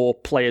 or 4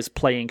 players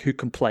playing who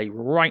can play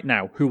right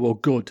now, who are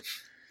good.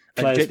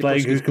 Players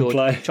playing who can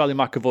play. Charlie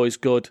McAvoy's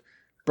good.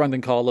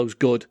 Brandon Carlo's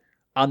good,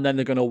 and then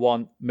they're going to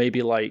want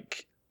maybe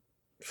like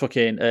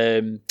fucking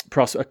a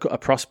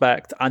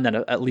prospect, and then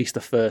at least a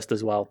first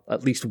as well,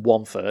 at least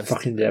one first.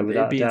 Fucking yeah,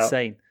 it'd be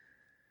insane,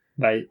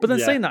 mate. But then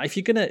saying that, if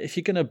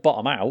you're gonna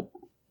bottom out,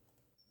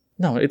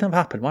 no, it never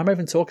happened. Why am I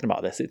even talking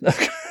about this?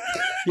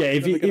 Yeah,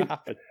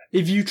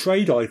 if you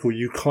trade Eichel,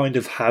 you kind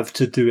of have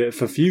to do it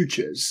for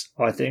futures.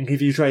 I think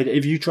if you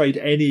trade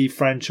any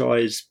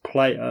franchise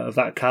player of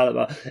that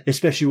caliber,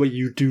 especially when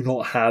you do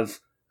not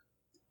have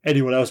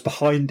anyone else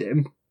behind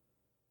him,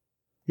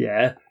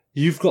 yeah,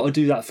 you've got to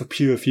do that for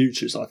pure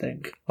futures. I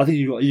think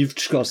you've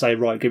just got to say,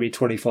 right, give me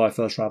 25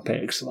 first round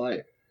picks,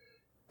 like,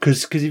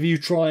 because if you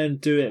try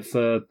and do it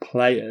for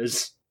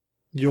players,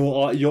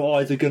 you're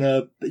either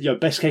gonna,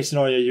 best case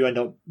scenario, you end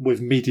up with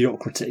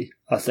mediocrity.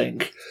 I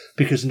think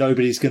because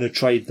nobody's going to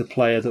trade the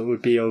player that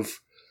would be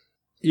of,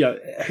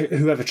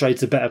 whoever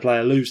trades the better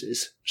player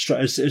loses.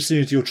 As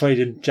soon as you're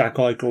trading Jack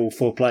Eichel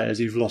for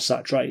players, you've lost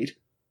that trade.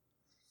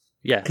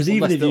 Yeah, because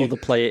even if the other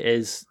player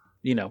is,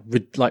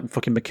 like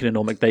fucking McKinnon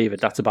or McDavid,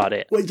 that's about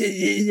it. Well,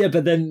 yeah,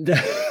 but then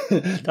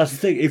that's the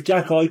thing. If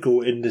Jack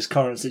Eichel in this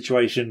current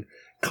situation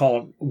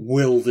can't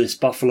will this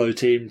Buffalo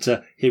team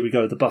to, here we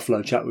go, the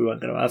Buffalo chat we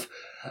weren't going to have.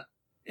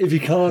 If he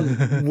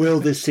can't will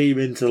this team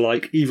into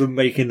like even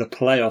making the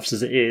playoffs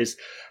as it is,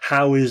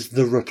 how is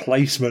the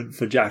replacement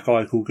for Jack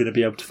Eichel going to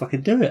be able to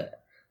fucking do it?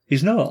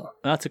 He's not.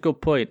 That's a good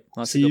point.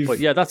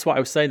 Yeah, that's what I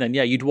was saying then.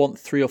 Yeah, you'd want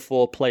 3 or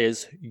 4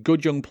 players,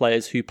 good young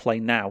players who play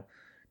now,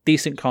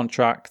 decent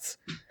contracts,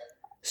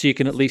 so you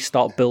can at least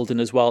start building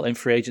as well in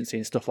free agency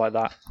and stuff like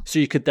that. So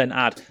you could then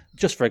add,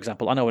 just for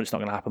example, I know it's not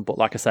going to happen, but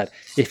like I said,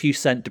 if you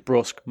sent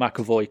DeBrusque,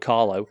 McAvoy,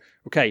 Carlo,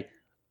 okay,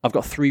 I've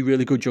got 3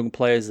 really good young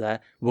players there.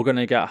 We're going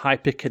to get a high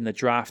pick in the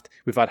draft.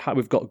 We've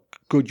got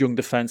good young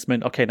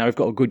defensemen. Okay, now we've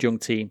got a good young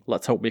team.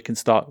 Let's hope we can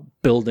start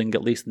building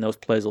at least, and those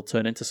players will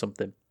turn into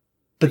something.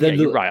 But then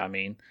you're right. I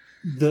mean,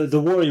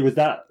 the worry with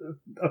that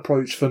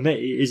approach for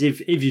me is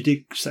if you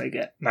did say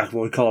get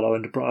McAvoy, Carlo,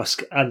 and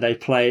DeBrusque, and they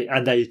play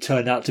and they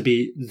turn out to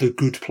be the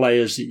good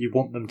players that you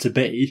want them to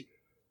be,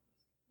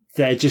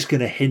 they're just going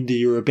to hinder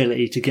your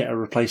ability to get a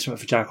replacement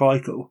for Jack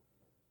Eichel.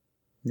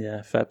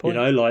 Yeah, fair point.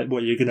 Like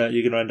what you're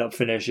gonna end up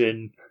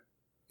finishing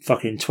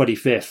fucking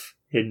 25th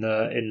in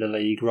the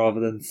league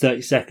rather than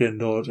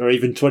 32nd or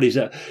even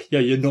 20th.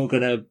 You're not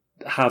gonna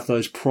have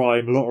those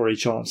prime lottery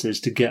chances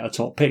to get a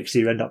top pick, so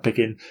you end up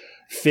picking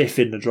 5th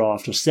in the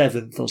draft or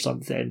 7th or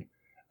something,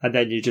 and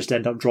then you just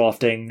end up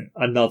drafting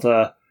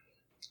another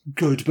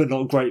good but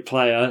not great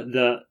player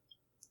that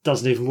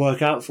doesn't even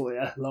work out for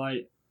you.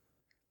 Like,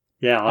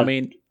 yeah, I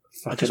mean,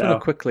 I just want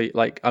to quickly,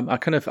 like, I've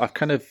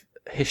kind of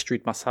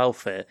historied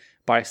myself here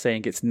by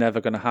saying it's never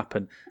going to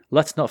happen.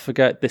 Let's not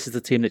forget this is the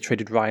team that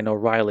traded Ryan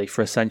O'Reilly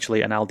for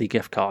essentially an Aldi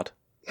gift card.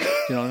 Do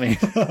you know what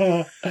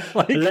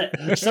I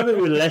mean?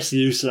 Something with less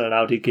use than an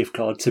Aldi gift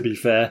card, to be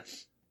fair.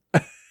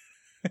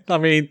 I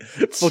mean,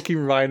 fucking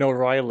Ryan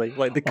O'Reilly,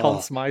 like the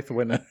Conn Smythe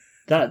winner.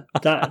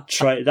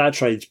 That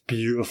trade's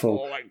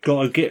beautiful.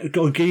 Got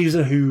a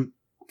geezer who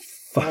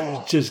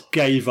just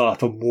gave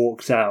up and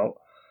walked out.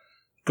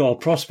 Got a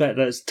prospect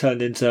that's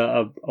turned into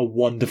a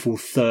wonderful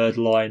third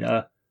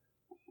liner.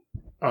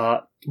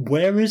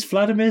 Where is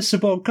Vladimir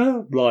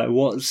Sobotka? Like,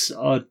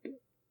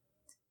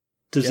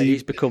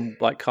 he's become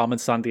like Carmen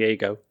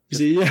Sandiego.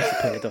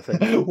 Disappeared, I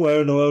think.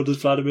 Where in the world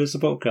is Vladimir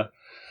Sobotka?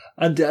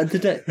 And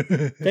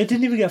they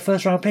didn't even get a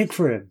first round pick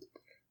for him,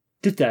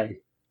 did they?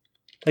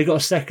 They got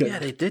a second. Yeah,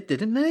 they did,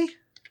 didn't they?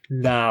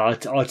 No,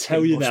 I'll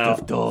tell you now.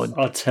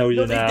 I'll tell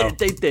you now.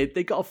 They did.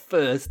 They got a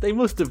first. They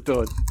must have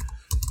done.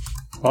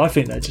 I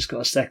think they just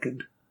got a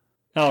second.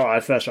 All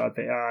right, first round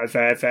pick. All right,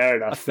 fair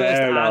enough. A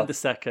first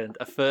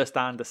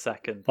and a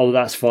second. Oh,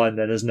 that's fine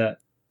then, isn't it?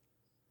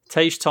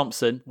 Tage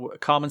Thompson,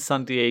 Carmen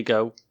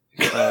Sandiego,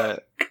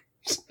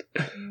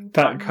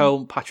 back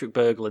home, Patrick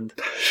Berglund,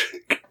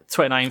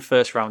 29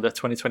 first rounder,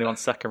 2021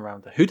 second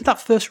rounder. Who did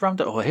that first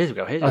rounder? Oh, here we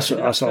go. That's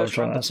what I'm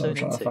trying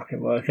to fucking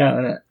work out,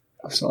 isn't it?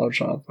 That's what I'm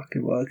trying to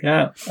fucking work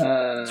out.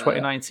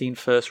 2019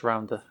 first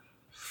rounder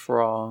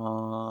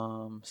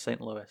from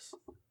St. Louis.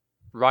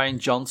 Ryan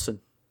Johnson.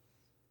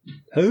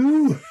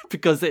 Who?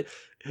 Because it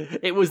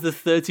was the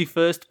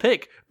 31st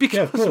pick.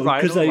 Because course,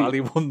 Ryan 'cause they-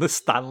 O'Reilly won the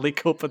Stanley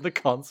Cup and the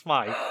Conn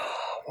Smythe.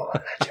 What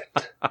a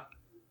legend.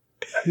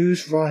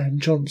 Who's Ryan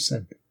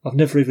Johnson? I've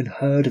never even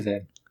heard of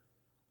him.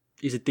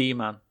 He's a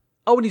D-man.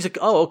 Oh, and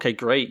okay,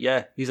 great,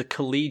 yeah. He's a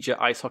collegiate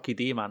ice hockey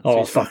D-man. So Oh,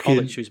 he's from fucking-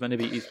 college, so he's going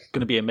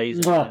to be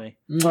amazing, Mwah, isn't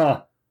he?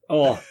 mwah.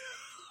 Oh,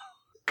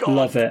 God,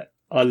 love it.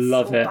 I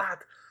love so it. bad.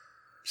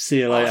 See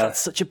you Oh, later. that's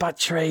such a bad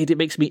trade. It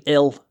makes me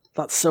ill.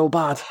 That's so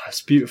bad. Oh,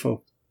 it's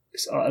beautiful.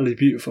 It's utterly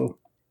beautiful.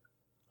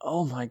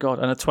 Oh my god!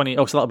 And a 20.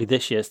 Oh, so that'll be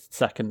this year's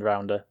second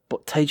rounder.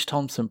 But Tage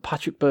Thompson,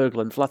 Patrick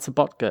Berglund, Vlad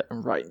Sobotka,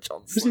 and Ryan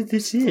Johnson. Was it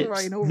this year?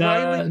 Ryan No,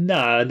 O'Reilly?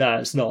 no,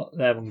 it's not.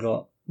 They haven't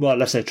got. Well,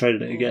 unless they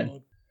traded it again.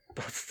 Oh,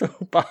 that's so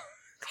bad.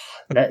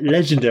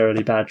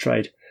 Legendarily bad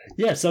trade.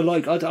 Yeah, so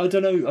like I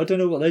don't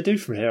know what they do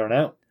from here on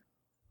out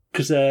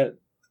because they're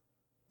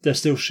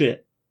still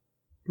shit,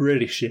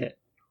 really shit.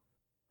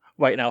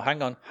 Wait, now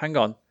hang on. Hang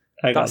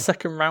That on.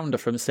 second rounder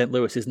from St.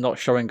 Louis is not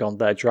showing on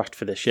their draft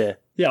for this year.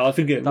 Yeah, I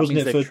think it That wasn't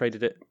means it they've for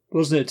traded it.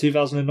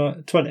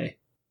 2020.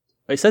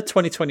 It said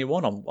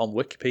 2021 on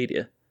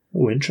Wikipedia.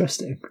 Oh,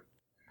 interesting.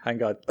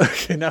 Hang on.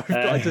 Okay, now we've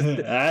got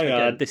Hang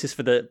again, on. this is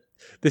for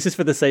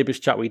the Sabres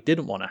chat we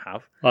didn't want to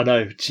have. I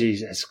know.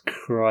 Jesus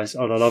Christ!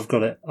 Oh no, I've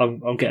got it.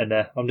 I'm getting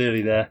there. I'm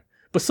nearly there.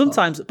 But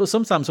sometimes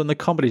when the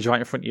comedy's right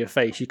in front of your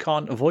face, you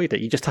can't avoid it.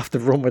 You just have to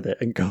run with it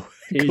and go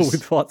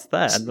with what's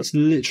there. It's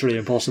literally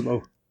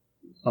impossible.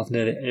 I've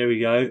nearly. Here we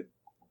go.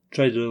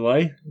 Traded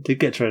away. It did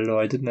get traded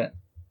away, didn't it?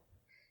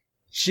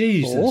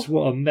 Jesus,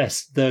 what a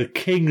mess. The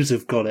Kings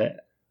have got it.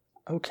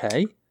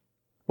 Okay.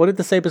 What did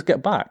the Sabres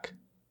get back?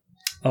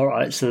 All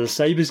right, so the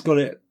Sabres got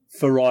it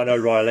for Ryan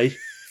O'Reilly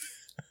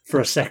for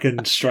a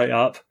second straight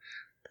up.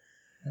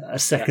 A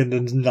second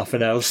and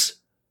nothing else.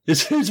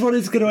 It's what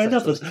it's going to end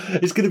up as.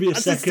 It's going to be a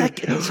second.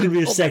 It's going to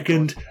be a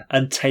second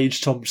and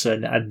Tage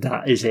Thompson, and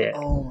that is it.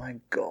 Oh my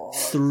god.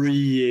 3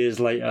 years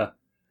later.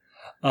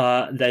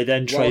 They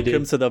then traded.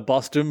 Welcome to the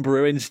Boston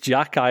Bruins,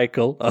 Jack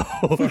Eichel.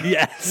 Oh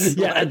yes,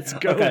 Yeah, let's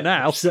go okay.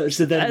 now. So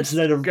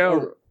then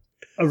go.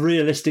 a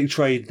realistic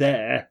trade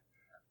there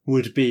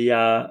would be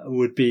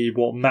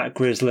what Matt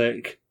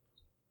Grzelcyk,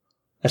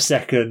 a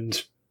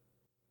second.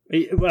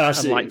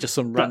 And like just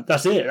some rant.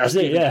 That's it. That's it.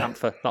 Steven Yeah.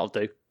 Kampfer, that'll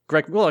do.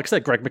 Like I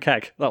said, Greg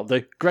McKegg, that'll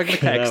do. Greg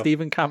McKegg, No.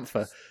 Steven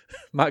Kampfer,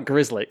 Matt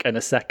Grzelcyk, and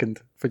a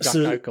second for Jack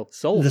Eichel.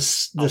 Sold.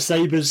 The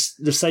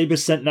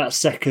Sabres sent that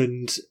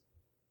second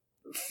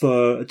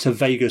to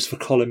Vegas for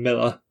Colin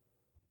Miller,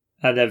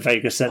 and then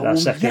Vegas sent that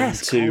second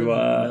to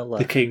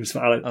the Kings for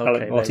Alec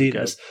there you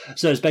Martinez.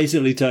 So it's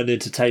basically turned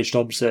into Tage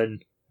Thompson,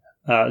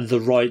 the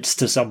rights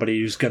to somebody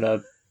who's going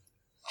to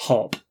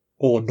hop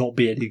or not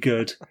be any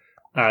good,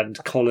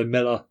 and Colin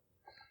Miller,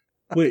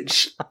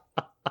 which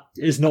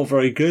is not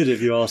very good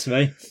if you ask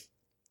me.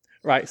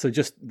 Right, so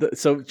just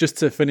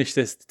to finish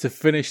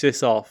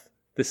this off,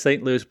 the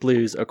St. Louis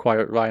Blues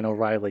acquired Ryan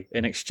O'Reilly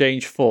in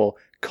exchange for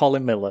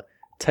Colin Miller,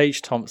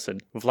 Tage Thompson,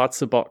 Vlad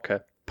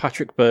Sobotka,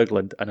 Patrick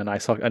Berglund,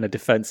 and a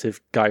defensive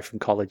guy from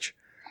college.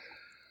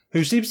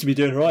 Who seems to be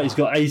doing right. He's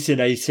got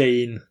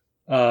 18-18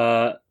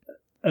 at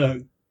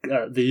the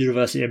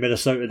University of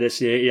Minnesota this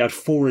year. He had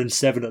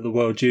 4-7 at the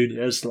World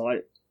Juniors.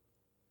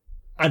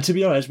 And to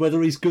be honest,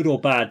 whether he's good or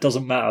bad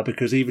doesn't matter,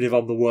 because even if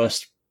I'm the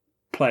worst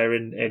player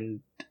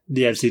in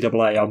the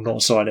NCAA, I'm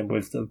not signing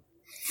with the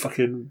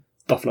fucking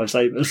Buffalo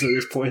Sabres at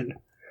this point.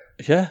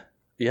 Yeah.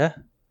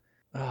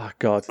 Oh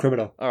God,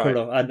 Criminal. All right.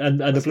 Criminal.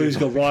 And the Blues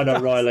got Ryan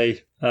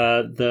O'Reilly,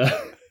 the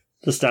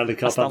Stanley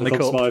Cup and the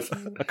Conn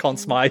Smythe. A Conn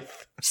Smythe,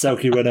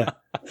 Selke winner.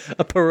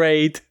 a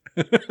parade.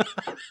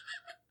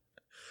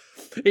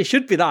 It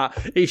should be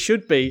that. It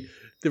should be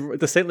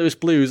the St. Louis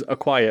Blues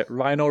acquire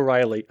Ryan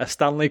O'Reilly, a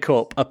Stanley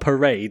Cup, a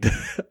parade,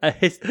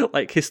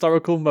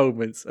 historical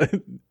moments.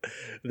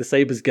 The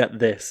Sabres get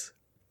this.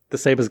 The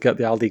Sabres get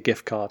the Aldi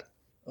gift card.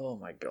 Oh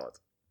my God.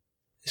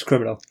 It's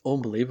criminal.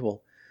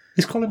 Unbelievable.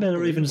 Is Colin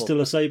Miller even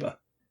still a Sabre?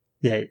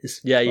 Yeah, he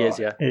is. Yeah, he is,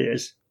 yeah. He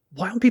is.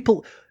 Why aren't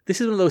people? This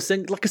is one of those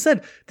things. Like I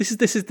said, this is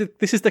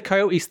the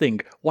Coyotes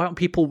thing. Why aren't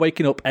people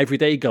waking up every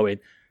day going,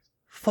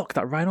 "Fuck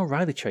that Ryan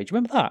O'Reilly trade"? Do you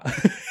remember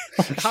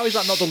that? How is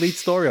that not the lead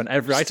story on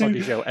every ice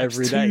hockey show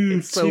every day?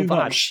 It's so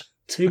bad.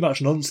 Too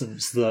much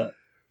nonsense that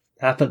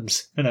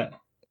happens, isn't it?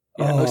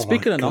 Yeah,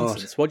 speaking of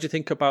nonsense, what do you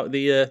think about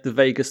the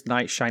Vegas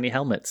Knights shiny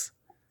helmets?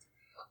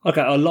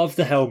 Okay, I love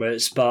the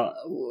helmets, but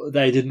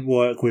they didn't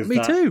work with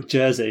that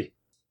jersey.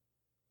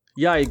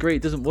 Yeah, I agree.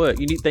 It doesn't work.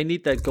 They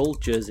need their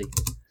gold jersey.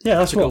 Yeah,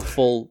 that's to go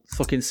full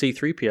fucking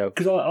C-3PO.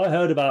 Because I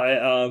heard about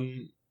it.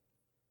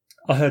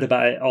 I heard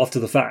about it after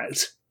the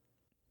fact,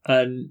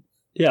 and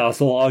yeah, I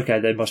thought, okay,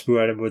 they must be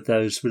wearing them with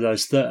those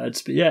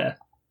thirds. But yeah,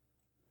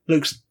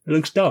 it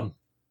looks dumb.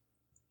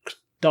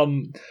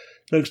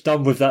 Looks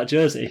dumb with that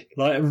jersey.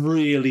 Like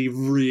really,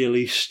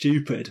 really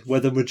stupid. Where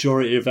the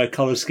majority of their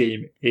colour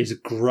scheme is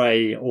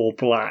grey or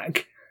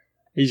black,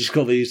 you just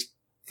got these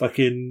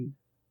fucking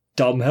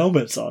dumb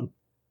helmets on.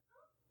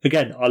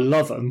 again, I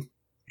love them.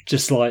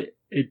 Just like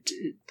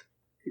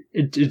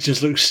it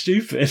just looks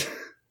stupid.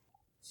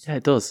 Yeah,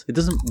 it does. It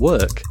doesn't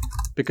work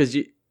because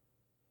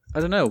I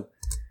don't know.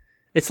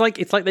 It's like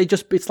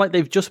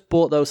they've just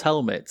bought those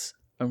helmets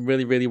and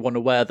really, really want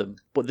to wear them,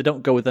 but they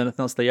don't go with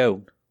anything else they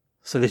own.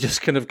 So they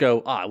just kind of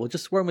go, we'll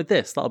just wear them with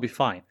this. That'll be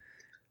fine.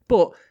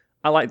 But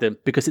I like them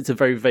because it's a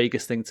very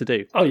Vegas thing to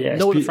do. Oh yeah,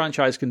 no other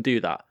franchise can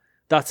do that.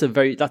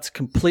 That's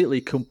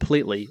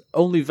completely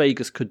only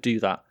Vegas could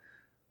do that,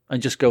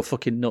 and just go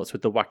fucking nuts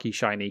with the wacky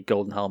shiny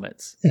golden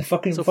helmets. Yeah,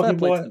 fucking why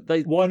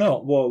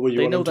not?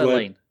 They know their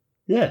lane.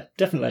 Yeah,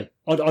 definitely.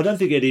 I don't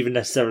think it'd even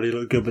necessarily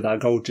look good with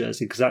that gold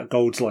jersey because that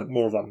gold's like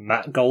more of a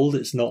matte gold.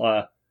 It's not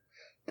a.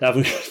 They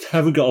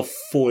haven't got a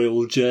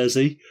foil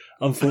jersey,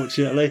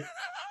 unfortunately.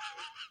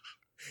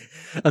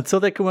 Until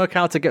they can work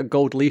out to get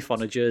gold leaf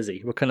on a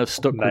jersey, we're kind of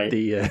stuck with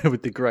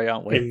the grey,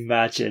 aren't we?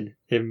 Imagine.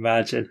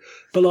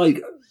 But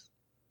like,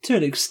 to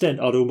an extent,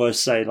 I'd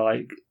almost say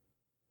like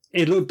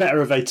it'd look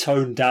better if they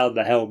toned down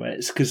the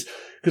helmets because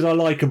I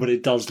like them, but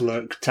it does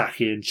look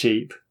tacky and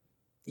cheap.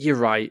 You're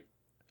right.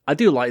 I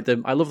do like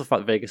them. I love the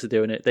fact Vegas are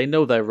doing it. They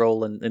know their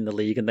role in the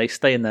league and they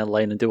stay in their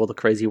lane and do all the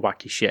crazy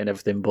wacky shit and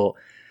everything, but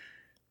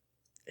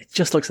it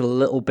just looks a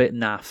little bit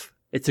naff.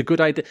 It's a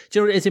good idea. Do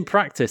you know what it is in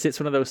practice? It's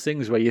one of those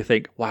things where you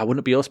think, wow, wouldn't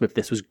it be awesome if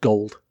this was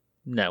gold?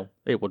 No,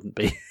 it wouldn't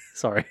be.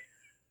 Sorry.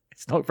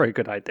 It's not a very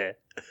good idea.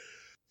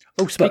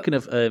 Oh, speaking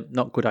of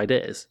not good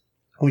ideas.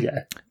 Oh,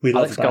 yeah. We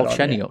Alex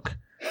Galchenyuk.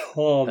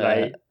 Oh,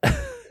 mate.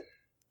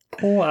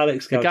 Poor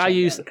Alex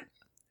Galchenyuk.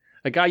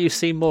 A guy who's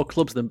seen more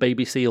clubs than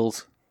baby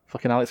seals.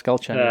 Fucking Alex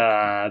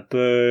Galchenyuk.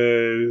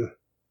 Boo.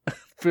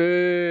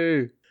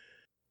 Boo.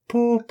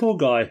 Poor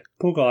guy.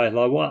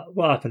 Like,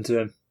 what happened to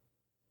him?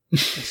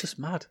 It's just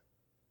mad.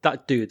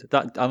 That dude,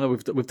 I know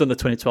we've done the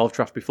 2012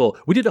 draft before.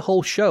 We did a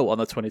whole show on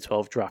the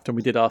 2012 draft and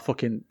we did our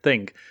fucking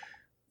thing.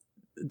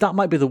 That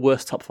might be the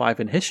worst top 5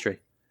 in history.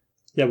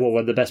 Yeah, well,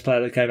 when the best player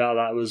that came out of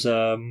that was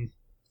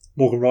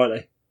Morgan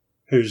Riley.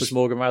 Was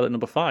Morgan Riley at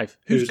number 5.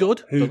 Who's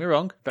good, don't get me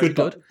wrong. Very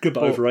good. Good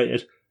but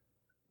overrated.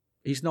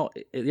 He's not,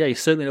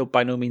 he's certainly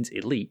by no means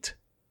elite.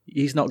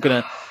 He's not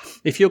going to,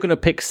 if you're going to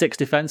pick 6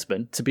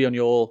 defensemen to be on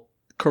your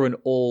current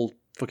all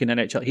fucking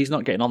NHL, he's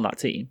not getting on that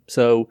team.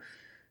 So,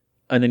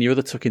 and then your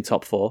other took in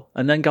top 4,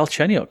 and then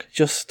Galchenyuk.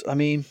 Just, I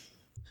mean,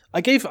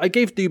 I gave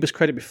Dubas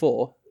credit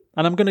before,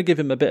 and I'm going to give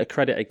him a bit of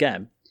credit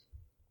again,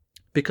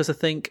 because I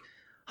think,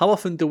 how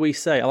often do we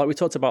say, like we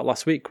talked about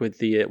last week with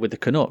the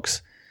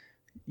Canucks,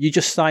 you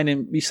sign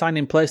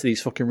in players to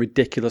these fucking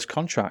ridiculous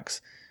contracts.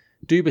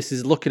 Dubas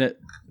is looking at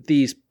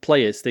these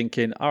players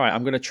thinking, all right,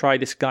 I'm going to try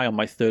this guy on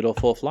my 3rd or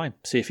 4th line,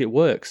 see if it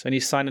works. And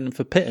he's signing them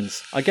for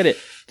pittance. I get it.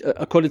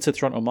 According to the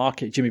Toronto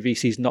market, Jimmy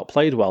Vesey's not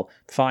played well.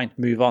 Fine,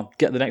 move on.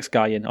 Get the next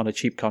guy in on a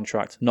cheap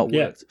contract. Not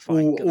worked.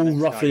 Fine, all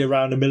roughly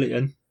around $1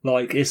 million.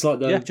 Like, it's like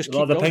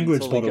the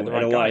Penguins model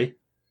in a way.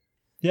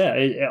 Yeah,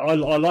 I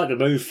like the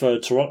move for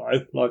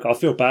Toronto. Like, I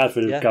feel bad for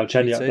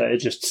Galchenyuk that it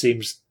just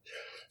seems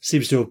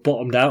to have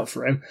bottomed out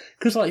for him.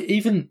 Because, like,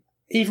 even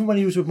when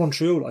he was with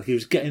Montreal, like, he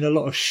was getting a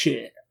lot of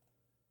shit,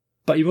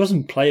 but he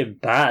wasn't playing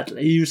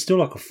badly. He was still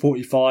like a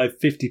 45,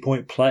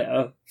 50-point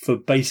player for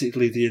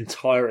basically the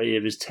entirety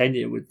of his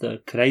tenure with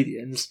the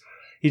Canadiens.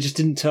 He just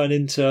didn't turn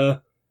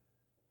into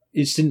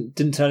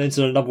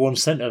the number 1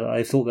 centre that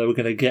I thought they were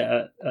going to get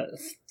at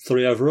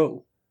 3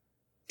 overall.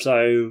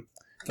 So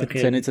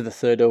didn't turn into the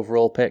 3rd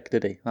overall pick,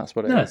 did he? That's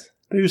what it is.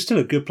 But he was still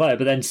a good player.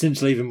 But then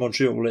since leaving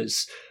Montreal,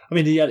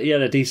 he had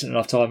a decent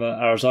enough time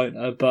at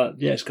Arizona, but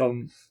yeah, it's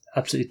gone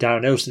absolutely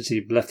downhill since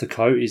he left the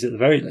Coyotes at the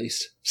very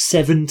least.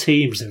 7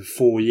 teams in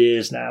 4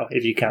 years now,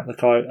 if you count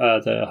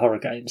the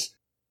Hurricanes.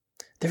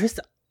 There is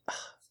that.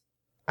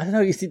 I don't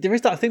know. You see, there is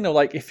that thing though.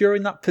 Like, if you're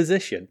in that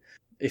position,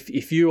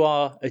 if you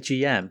are a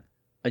GM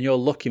and you're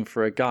looking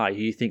for a guy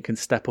who you think can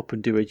step up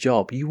and do a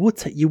job, you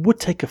would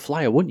take a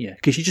flyer, wouldn't you?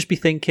 Because you'd just be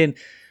thinking,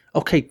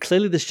 okay,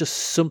 clearly there's just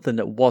something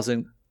that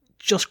wasn't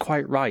just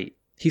quite right.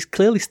 He's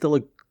clearly still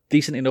a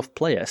decent enough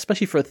player,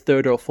 especially for a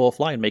 3rd or 4th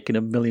line making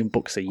 $1 million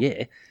a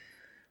year.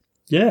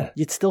 Yeah.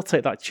 You'd still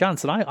take that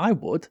chance, and I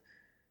would.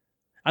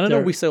 And I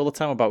know we say all the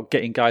time about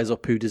getting guys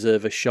up who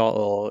deserve a shot,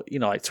 or,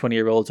 like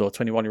 20-year-olds or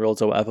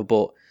 21-year-olds or whatever,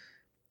 but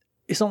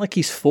it's not like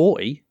he's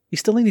 40. He's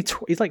still only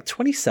he's like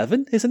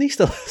 27, isn't he?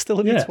 Still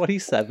only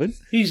 27.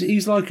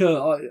 He's like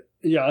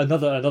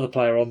another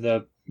player on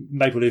the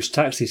Maple Leafs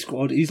taxi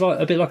squad. He's like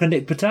a bit like a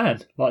Nick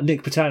Petan. Like,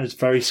 Nick Petan is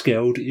very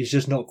skilled. He's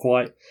just not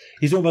quite.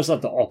 He's almost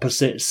like the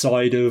opposite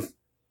side of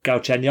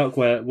Galchenyuk,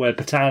 where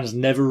Petan's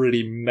never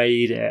really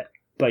made it,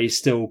 but he's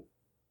still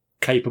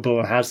capable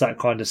and has that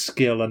kind of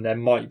skill, and there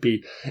might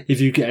be, if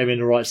you get him in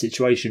the right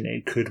situation,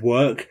 it could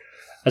work,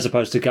 as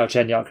opposed to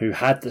Galchenyuk, who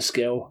had the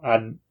skill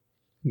and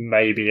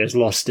maybe has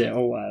lost it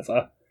or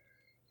whatever.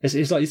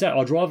 It's like you said,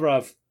 I'd rather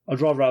have a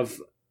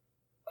 4th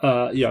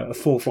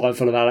line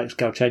full of Alex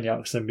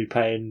Galchenyuks than be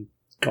paying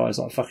guys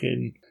like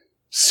fucking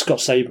Scott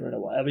Sabrin or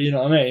whatever, you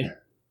know what I mean?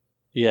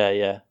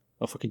 Yeah.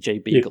 Or fucking Jay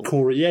Beagle.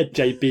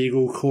 Jay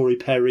Beagle, Corey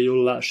Perry,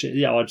 all that shit.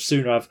 Yeah, I'd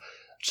sooner have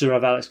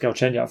Alex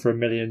Galchenyuk for $1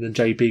 million than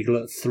Jay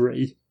Beagle at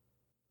 3.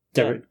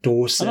 Derek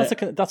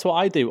Dorsett. And that's what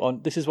I do.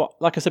 This is what,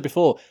 like I said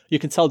before, you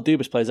can tell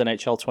Dubas plays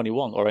NHL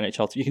 21 or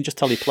NHL 2. You can just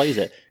tell he plays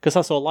it because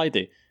that's all I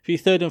do. If you're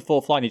third and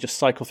fourth line, you just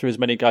cycle through as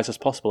many guys as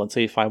possible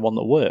until you find one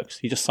that works.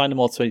 You just sign them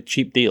all to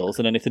cheap deals,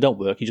 and then if they don't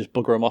work, you just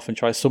bugger them off and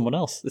try someone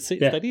else. It's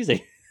that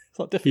easy. It's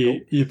not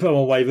difficult. You put them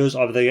on waivers,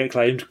 either they get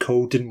claimed,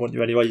 cool, didn't want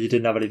you anyway, you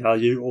didn't have any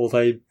value, or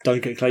they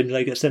don't get claimed and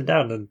they get sent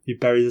down and you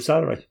bury the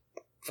salary.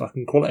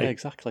 Fucking quality. Yeah,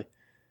 exactly.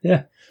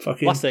 Yeah.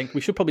 Fucking. Last thing,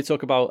 we should probably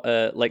talk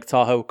about Lake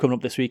Tahoe coming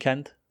up this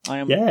weekend. I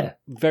am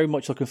very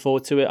much looking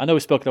forward to it. I know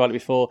we've spoken about it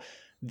before.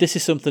 This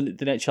is something that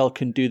the NHL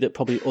can do that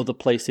probably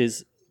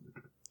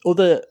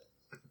other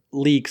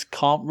leagues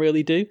can't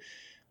really do.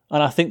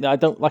 And I think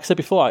that like I said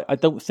before, I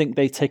don't think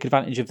they take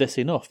advantage of this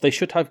enough. They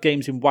should have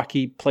games in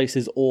wacky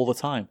places all the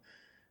time.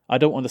 I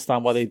don't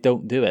understand why they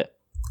don't do it.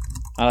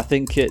 And I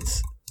think the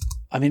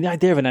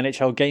idea of an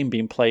NHL game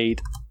being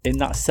played in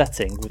that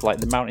setting with like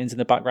the mountains in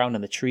the background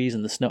and the trees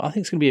and the snow, I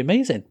think it's going to be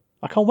amazing.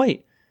 I can't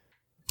wait.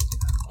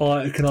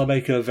 Can I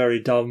make a very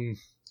dumb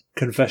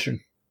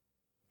confession?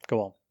 Go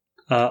on.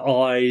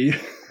 I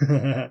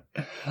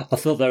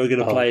thought they were going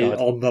to play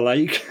on the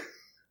lake.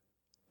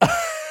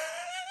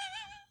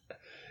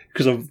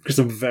 Because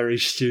I'm very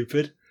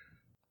stupid.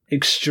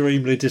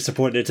 Extremely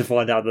disappointed to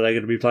find out that they're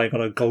going to be playing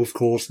on a golf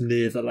course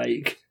near the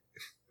lake.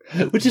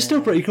 Which is still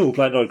pretty cool,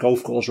 playing on a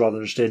golf course rather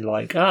than just in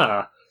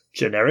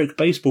generic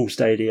baseball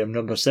stadium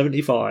number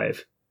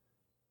 75.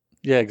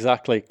 Yeah,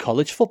 exactly.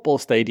 College football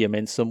stadium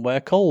in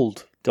somewhere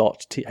cold.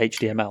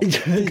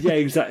 .html. Yeah,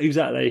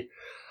 exactly.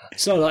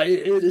 So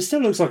it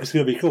still looks like it's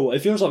going to be cool.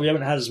 It feels like we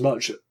haven't had as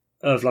much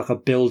of like a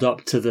build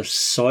up to the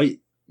site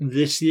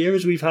this year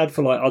as we've had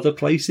for like other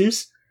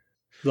places.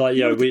 Like,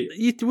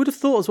 you would have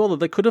thought as well that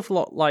they could have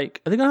are they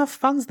going to have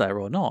fans there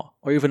or not,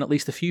 or even at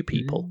least a few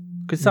people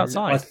because it's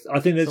outside. I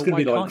think there's going to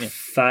be like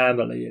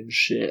family and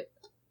shit.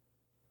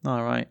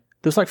 All right.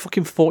 There's like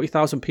fucking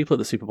 40,000 people at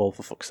the Super Bowl,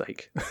 for fuck's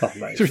sake. Oh,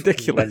 mate, it's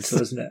ridiculous,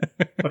 mental, isn't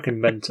it? Fucking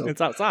mental.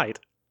 It's outside.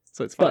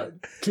 So it's fine.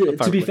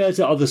 But to be fair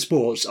to other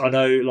sports, I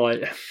know,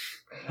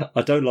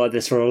 I don't like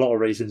this for a lot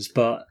of reasons,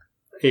 but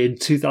in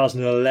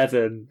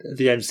 2011,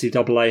 the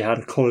NCAA had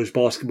a college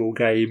basketball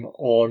game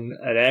on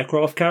an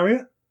aircraft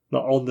carrier,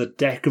 on the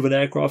deck of an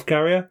aircraft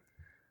carrier.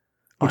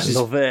 I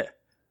love it.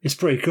 It's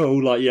pretty cool.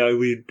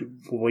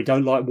 We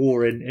don't like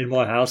war in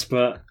my house,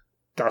 but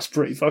that's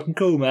pretty fucking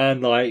cool,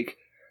 man.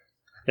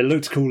 It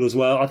looked cool as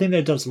well. I think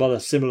they've done some other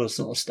similar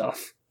sort of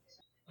stuff.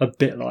 A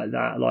bit like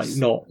that,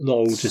 not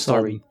all just.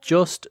 Sorry,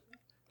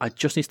 I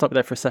just need to stop you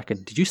there for a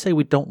second. Did you say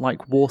we don't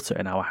like water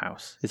in our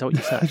house? Is that what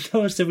you said?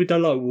 No, I said we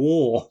don't like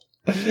war.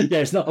 Yeah,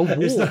 it's not a war.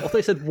 It's not, I thought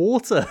you said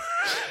water.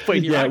 But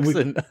in your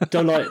accent,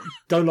 don't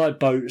like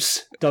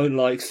boats. Don't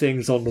like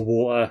things on the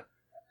water.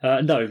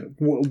 No,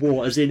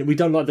 war as in we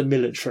don't like the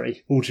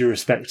military. All due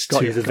respect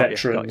to the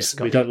veterans,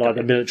 we don't like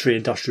the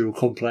military-industrial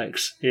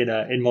complex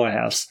in my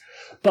house.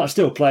 But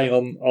still, playing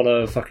on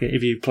a fucking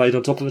if you played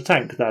on top of a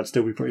tank, that'd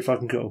still be pretty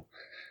fucking cool.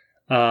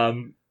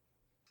 So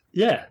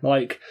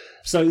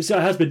it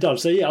has been done.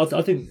 So yeah,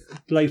 I think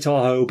Lake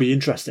Tahoe will be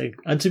interesting.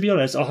 And to be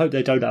honest, I hope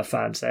they don't have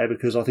fans there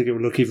because I think it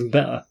would look even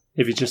better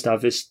if you just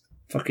have this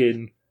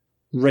fucking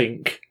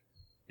rink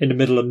in the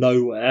middle of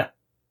nowhere.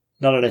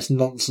 None of this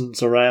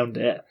nonsense around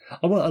it.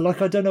 I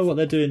don't know what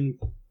they're doing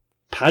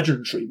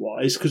pageantry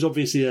wise because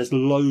obviously there's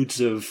loads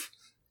of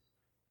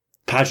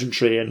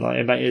pageantry and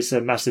it's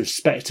a massive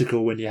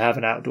spectacle when you have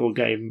an outdoor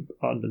game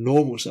under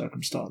normal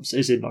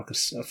circumstances in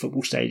a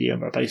football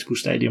stadium or a baseball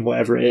stadium,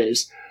 whatever it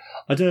is.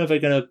 I don't know if they're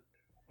going to.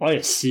 I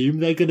assume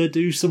they're going to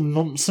do some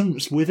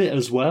nonsense with it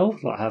as well,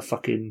 like have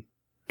fucking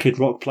Kid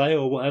Rock play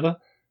or whatever.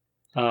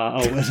 They'd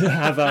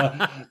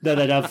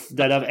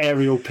have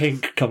Ariel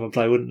Pink come and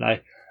play, wouldn't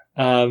they?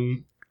 I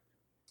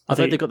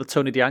think they got the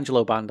Tony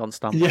D'Angelo band on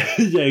standby.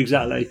 Yeah,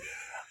 exactly.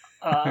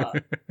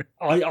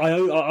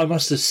 I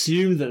must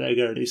assume that they're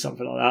going to do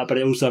something like that, but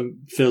it also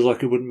feels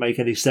like it wouldn't make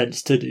any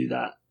sense to do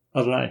that. I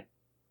don't know.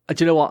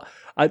 Do you know what?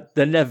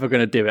 They're never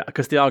going to do it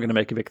because they are going to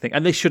make a big thing,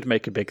 and they should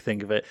make a big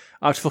thing of it.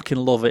 I'd fucking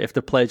love it if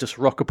the players just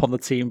rock up on the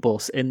team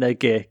bus in their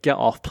gear, get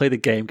off, play the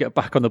game, get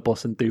back on the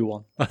bus, and do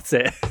one. That's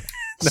it.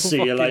 No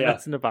See you later.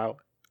 Messing about.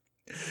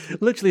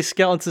 Literally,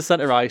 get onto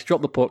centre ice,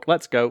 drop the puck,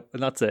 let's go,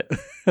 and that's it.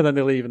 And then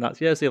they leave, and that's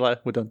see you later.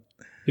 We're done.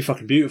 Be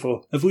fucking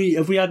beautiful. Have we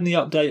had any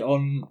update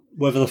on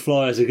whether the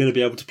Flyers are going to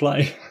be able to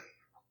play?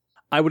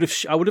 I would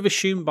have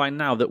assumed by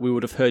now that we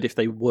would have heard if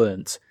they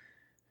weren't,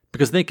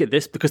 because think at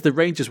this, because the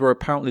Rangers were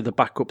apparently the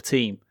backup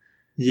team.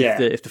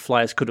 Yeah. If the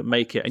Flyers couldn't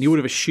make it, and you would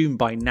have assumed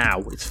by now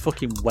it's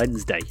fucking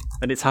Wednesday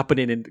and it's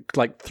happening in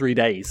 3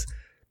 days.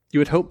 You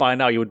would hope by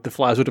now the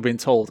Flyers would have been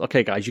told,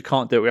 okay, guys, you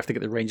can't do it. We have to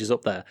get the Rangers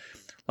up there.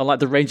 And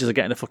the Rangers are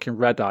getting a fucking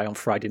red eye on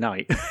Friday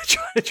night,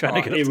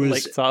 trying to get up to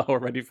Lake Tahoe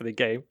ready for the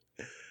game.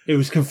 It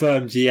was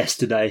confirmed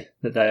yesterday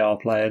that they are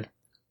playing.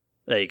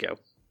 There you go.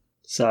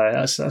 So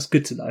that's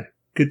good to know.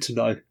 Good to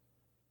know.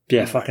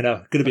 Yeah, fucking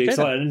hell. Going to be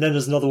exciting. Then. And then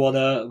there's another one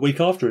a week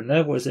after, isn't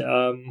there? What is it?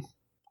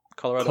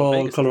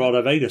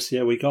 Colorado Vegas.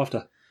 Yeah, week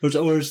after.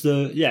 Or is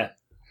the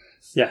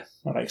Yeah,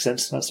 that makes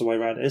sense. That's the way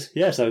around it is.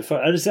 Yeah, so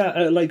and is that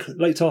at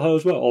Lake Tahoe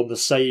as well on the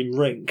same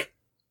rink?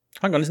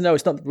 Hang on, no,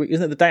 it's not.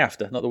 Isn't it the day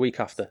after, not the week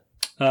after?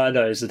 No,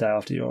 it's the day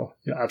after. You're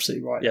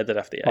absolutely right. Yeah, the day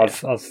after. Yeah,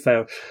 I've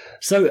failed.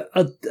 So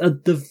are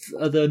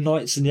the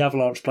Knights and the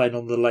Avalanche playing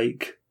on the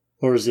lake,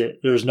 or is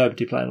it there is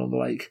nobody playing on the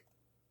lake?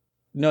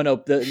 No.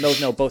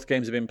 Both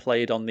games have been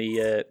played on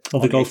the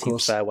golf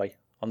course fairway.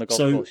 On the golf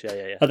course,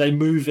 yeah. Are they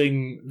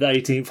moving the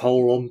 18th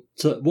hole on?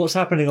 What's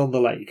happening on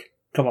the lake?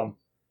 Come on.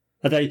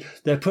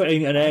 They're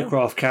putting an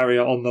aircraft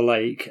carrier on the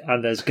lake,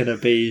 and there's going to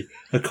be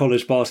a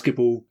college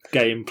basketball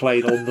game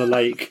played on the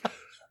lake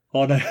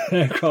on an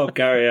aircraft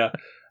carrier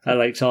at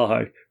Lake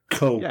Tahoe.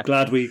 Cool. Yeah.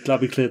 Glad we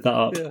cleared that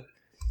up. Yeah.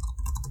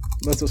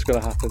 That's what's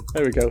going to happen.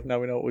 There we go. Now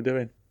we know what we're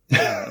doing.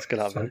 Yeah, that's going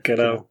to happen. Fucking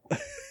hell.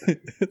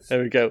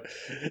 There we go.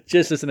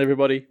 Cheers, listen,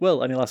 everybody.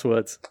 Will, any last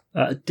words?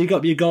 Dig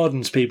up your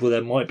gardens, people.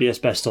 There might be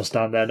asbestos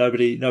down there.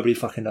 Nobody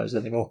fucking knows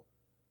anymore.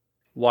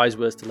 Wise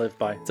words to live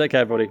by. Take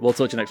care, everybody. We'll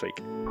talk to you next week.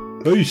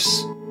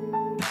 Peace.